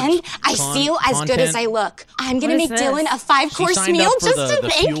 Rewards And I feel as good as I look. I'm gonna make Dylan a 5-course She signed meal up for just the to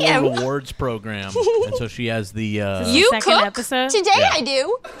thank Fuel him. Rewards program, and so she has the. You second cook? episode? Today Yeah. I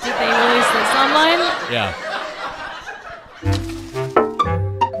do. Did they release this online? Yeah.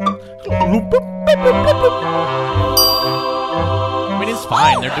 I mean, it's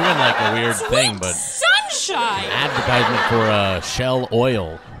fine. They're doing like a weird thing, but Sunshine! advertisement for Shell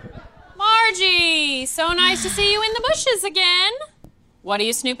Oil. Margie, so nice to see you in the bushes again. What are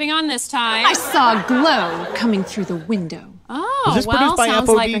you snooping on this time? I saw a glow coming through the window. Oh, Was this well, produced by sounds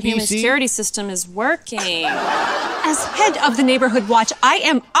like our human FODBC? security system is working. As head of the Neighborhood Watch, I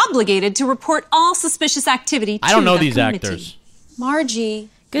am obligated to report all suspicious activity to I don't know the these committee. actors. Margie,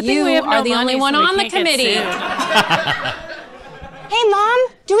 Good thing you we have no are the money, only one so we on the can't get committee. sued. Hey, Mom,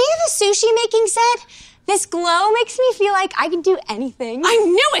 do we have a sushi making set? This glow makes me feel like I can do anything. I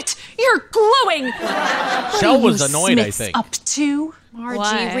knew it! You're glowing! Shell was What are you annoyed, I Smiths think. up to? Margie,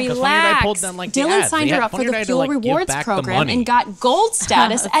 Why? Because Funny or Die pulled relax. them like the Dylan ads. signed They her had up for Funny or the Die to, Fuel like, give Rewards back the program money. and got gold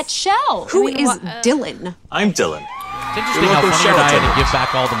status at Shell. Who is Dylan? I'm Dylan. It's interesting how local Funny or Shell Die had attendant. to give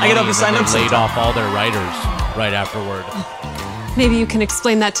back all the I money get up and to sign then up they laid sometime. off all their writers right afterward. Maybe you can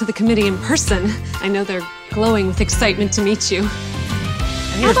explain that to the committee in person. I know they're glowing with excitement to meet you.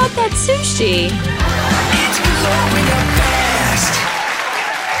 How about that sushi?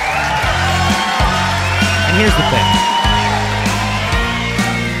 And here's the thing.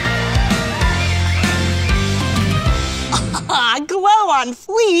 Glow on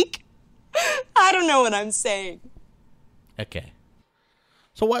fleek. I don't know what I'm saying. Okay.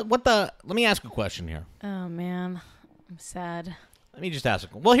 So what the... Let me ask a question here. Oh, man. I'm sad. Let me just ask.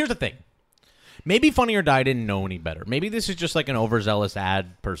 Well, here's the thing. Maybe Funny or Die didn't know any better. Maybe this is just like an overzealous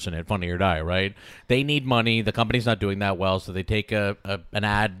ad person at Funny or Die, right? They need money. The company's not doing that well, so they take an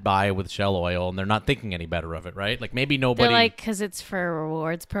ad buy with Shell Oil, and they're not thinking any better of it, right? Like maybe nobody... They're like, because it's for a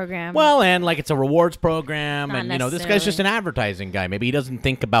rewards program. Well, and like it's a rewards program, Not and this guy's just an advertising guy. Maybe he doesn't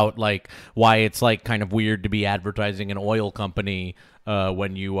think about like why it's like kind of weird to be advertising an oil company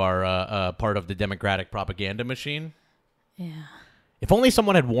when you are part of the Democratic propaganda machine. Yeah. If only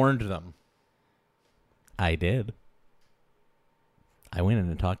someone had warned them. I did. I went in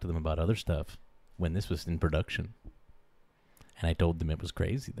and talked to them about other stuff when this was in production. And I told them it was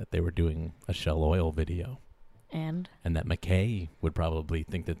crazy that they were doing a Shell Oil video. And that McKay would probably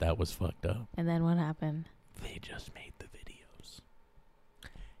think that that was fucked up. And then what happened? They just made the videos.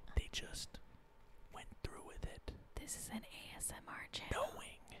 They just went through with it. This is an ASMR channel.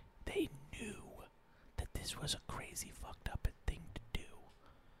 Knowing they knew that this was a crazy fucked up thing to do.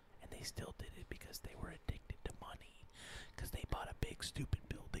 And they still did it because they were addicted to money. Because they bought a big stupid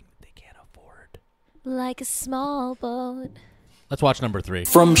building that they can't afford. Like a small boat. Let's watch number 3.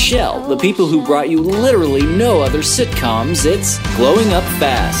 From Shell, the people who brought you literally no other sitcoms, it's Glowing Up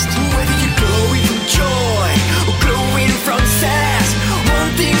Fast. Whether you're glowing from joy or glowing from sass,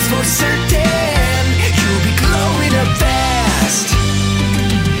 one thing's for certain, you'll be glowing up fast.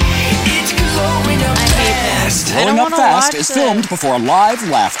 It's glowing up fast. Glowing Up Fast is filmed before a live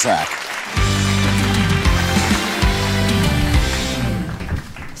laugh track.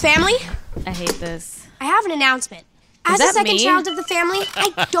 Family, I hate this. I have an announcement. As Is the that second me? child of the family,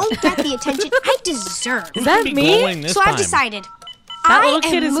 I don't get the attention I deserve. Is that me? So I've decided That I little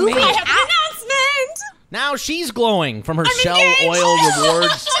kid am is moving me. out. Announcement! Now she's glowing from her Shell Oil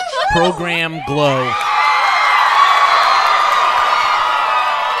Rewards program glow.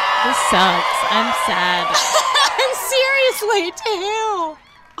 This sucks. I'm sad. Seriously, too.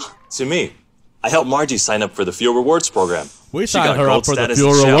 To me, I helped Margie sign up for the Fuel Rewards program. We She signed got her gold up for the status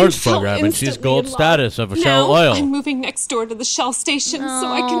Fuel at Shell. Rewards I fell program, and she's instantly gold in love. status of a Now, Shell Oil. I'm moving next door to the Shell station, so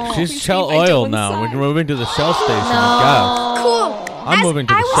I can always She's be Shell by Oil Dylan's now. side. We're moving to the Shell station. God. Cool. I'm moving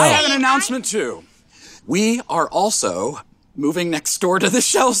to the I have Shell. an announcement too. We are also moving next door to the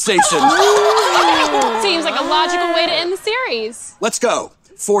Shell station. Seems like a logical way to end the series. Let's go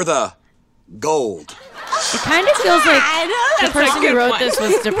for the gold. It kind of feels like the That's a person who good wrote one. this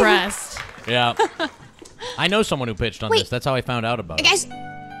was depressed. Yeah. I know someone who pitched on Wait. this. That's how I found out about it. Guys,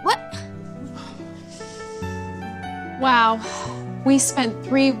 what? Wow. We spent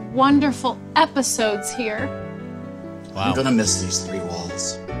 3 wonderful episodes here. Wow. I'm gonna miss these 3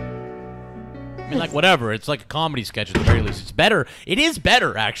 walls. I mean, like, whatever. It's like a comedy sketch at the very least. It's better. It is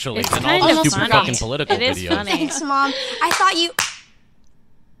better, actually, It's than kind all the of stupid funny. fucking political It is videos. funny. Thanks, Mom. I thought you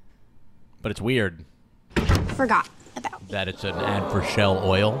But it's weird forgot about that it's an ad for Shell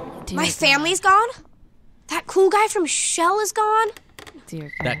Oil. my family's gone. That cool guy from Shell is gone.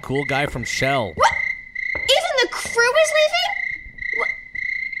 Dear God. That cool guy from Shell. What? Even the crew is leaving? What?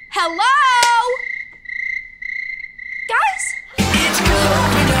 Hello? Guys?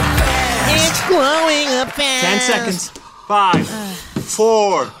 It's glowing up fast. 10 seconds. 5,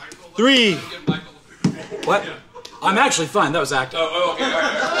 4, 3. What? I'm actually fine. That was acting. Oh, okay. All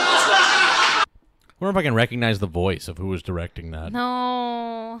right. I wonder if I can recognize the voice of who was directing that.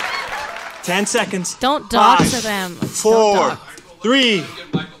 No. 10 seconds. Don't dox 5, them. 4, 3.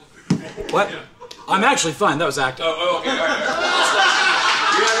 What? I'm actually fine. That was acting. Oh, okay. All right.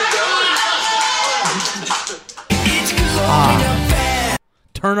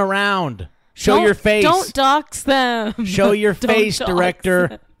 Turn around. Show Don't- your face. Don't dox them. Show your Don't face, dox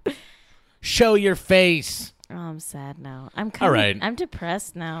director. them. Show your face. Oh, I'm sad now. I'm All right. I'm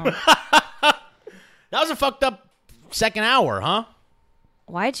depressed now. That was a fucked up second hour, huh?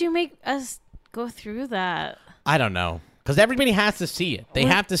 Why'd you make us go through that? I don't know. Because everybody has to see it. They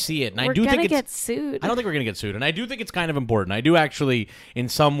have to see it. And I do think get sued. I don't think we're going to get sued. And I do think it's kind of important. I do actually, in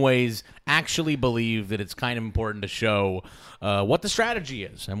some ways, actually believe that it's kind of important to show what the strategy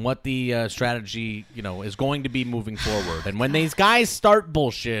is and what the strategy, is going to be moving forward. And when these guys start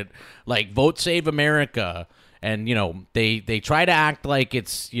bullshit like Vote Save America and, they try to act like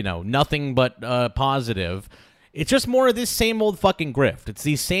it's, nothing but positive, it's just more of this same old fucking grift. It's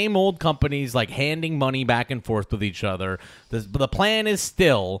these same old companies like handing money back and forth with each other. The plan is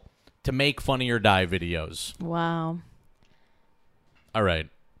still to make Funny or Die videos. Wow. All right.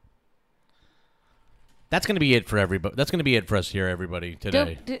 That's going to be it for everybody. That's going to be it for us here, everybody,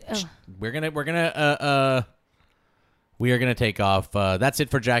 today. We are gonna take off. That's it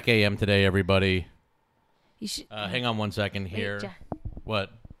for JackAM today, everybody. You should, hang on one second here.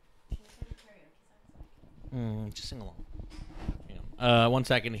 What? Just sing along. 1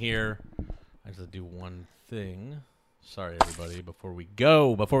 second here. I have to do one thing. Sorry, everybody. Before we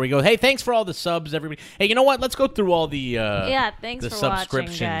go. Hey, thanks for all the subs, everybody. Hey, you know what? Let's go through all the thanks the for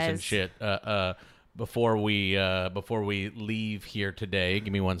subscriptions watching, and shit. Before we leave here today.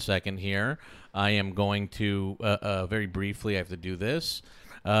 Give me 1 second here. I am going to very briefly. I have to do this.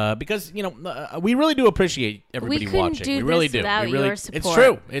 Because we really do appreciate everybody watching. We really do. Without we really, your support. It's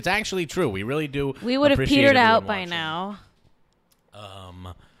true. It's actually true. We really do. We would have petered out by now.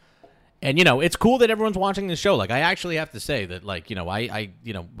 And it's cool that everyone's watching the show. Like I actually have to say that,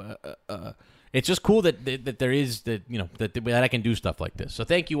 it's just cool that there is that I can do stuff like this. So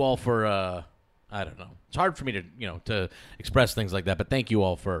thank you all for. I don't know. It's hard for me to to express things like that, but thank you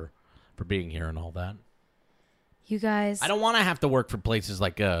all for being here and all that. You guys, I don't want to have to work for places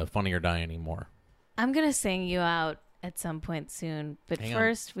like Funny or Die anymore. I'm going to sing you out at some point soon. But Hang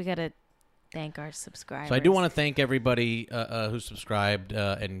first, we got to thank our subscribers. So I do want to thank everybody who subscribed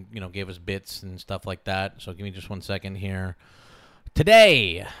and, gave us bits and stuff like that. So give me just 1 second here.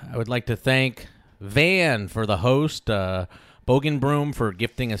 Today, I would like to thank Van for the host, Bogan Broom for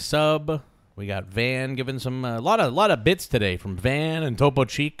gifting a sub. We got Van giving some a lot of bits today from Van and Topo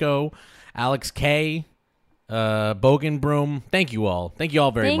Chico, Alex K, Bogan Broom. Thank you all. Thank you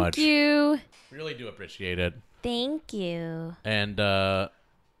all very much. Thank you. Really do appreciate it. Thank you. And now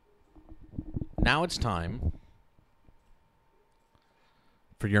it's time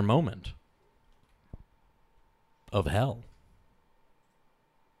for your moment of hell.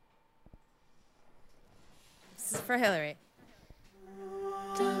 This is for Hillary.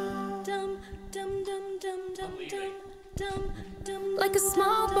 Like a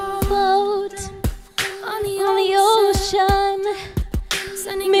small boat on the ocean,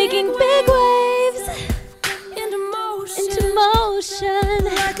 making big waves into motion.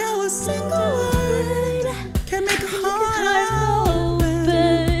 Like how a single word can make a heart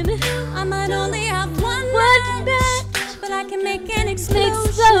open. I might only have one match, but I can make an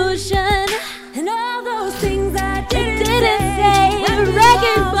explosion. And all those things I didn't say,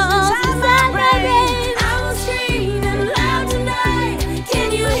 wrecking balls inside my brain. I will scream and loud tonight.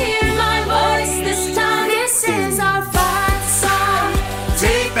 Can you hear my voice this time? This is our fight song.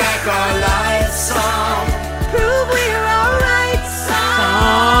 Take back our life song. Prove we're alright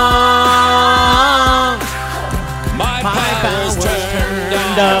Song. My power's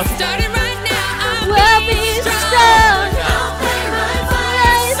turned up. Starting right now, I will be strong. I'll play my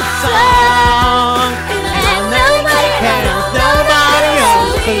fight song. And nobody cares, nobody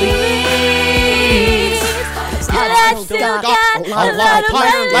else believes. And I still got a lot of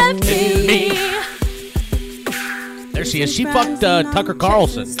left in me. There she is. She fucked Tucker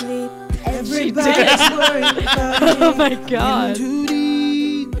Carlson. Everybody's worried about Oh my god. Too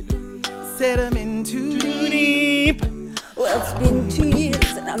deep. Said I'm in too deep. Well, it's been 2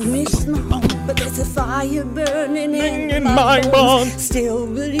 years and I miss my home, but there's a fire burning in my bones. Still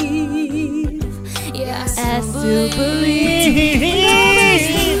believe, yeah, I still believe. And all those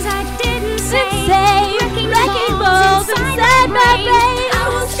things I didn't say, wrecking balls inside my brain. I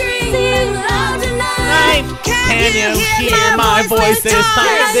will scream loud tonight. Can you hear my voice this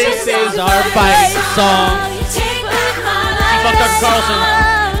time? This is our fight song. Take back my She fucked Tucker Carlson.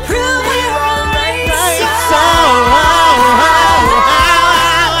 Prove we're alright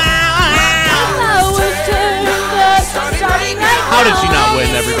How did she not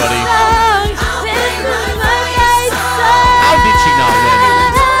win, everybody? How did she not win?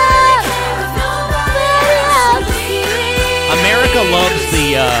 America loves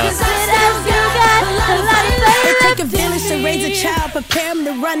the It take a village to raise a child, prepare them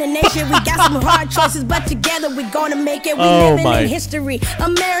to run the nation. We got some hard choices, but together we gonna make it. We living in history.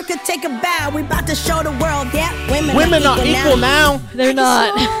 America, take a bow. We about to show the world that women are equal now. They're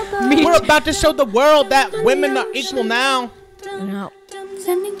not. We're about to show the world that women are equal now. No.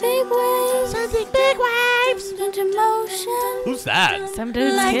 Sending big waves. Into motion. Who's that? Some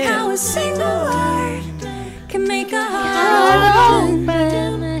dude's Like kid. how a single word can make a heart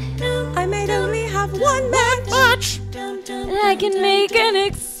open. I might only have one match. I can make an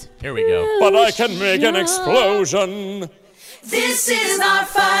Here we go. But I can make an explosion. This is our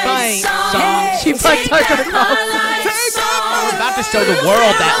fight song. Hey, she fucked up the call. We're about to show the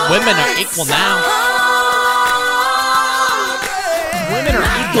world that women are equal now. Women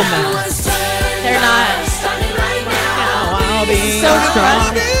are equal now. They're not. I'll be so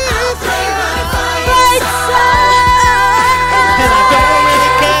strong.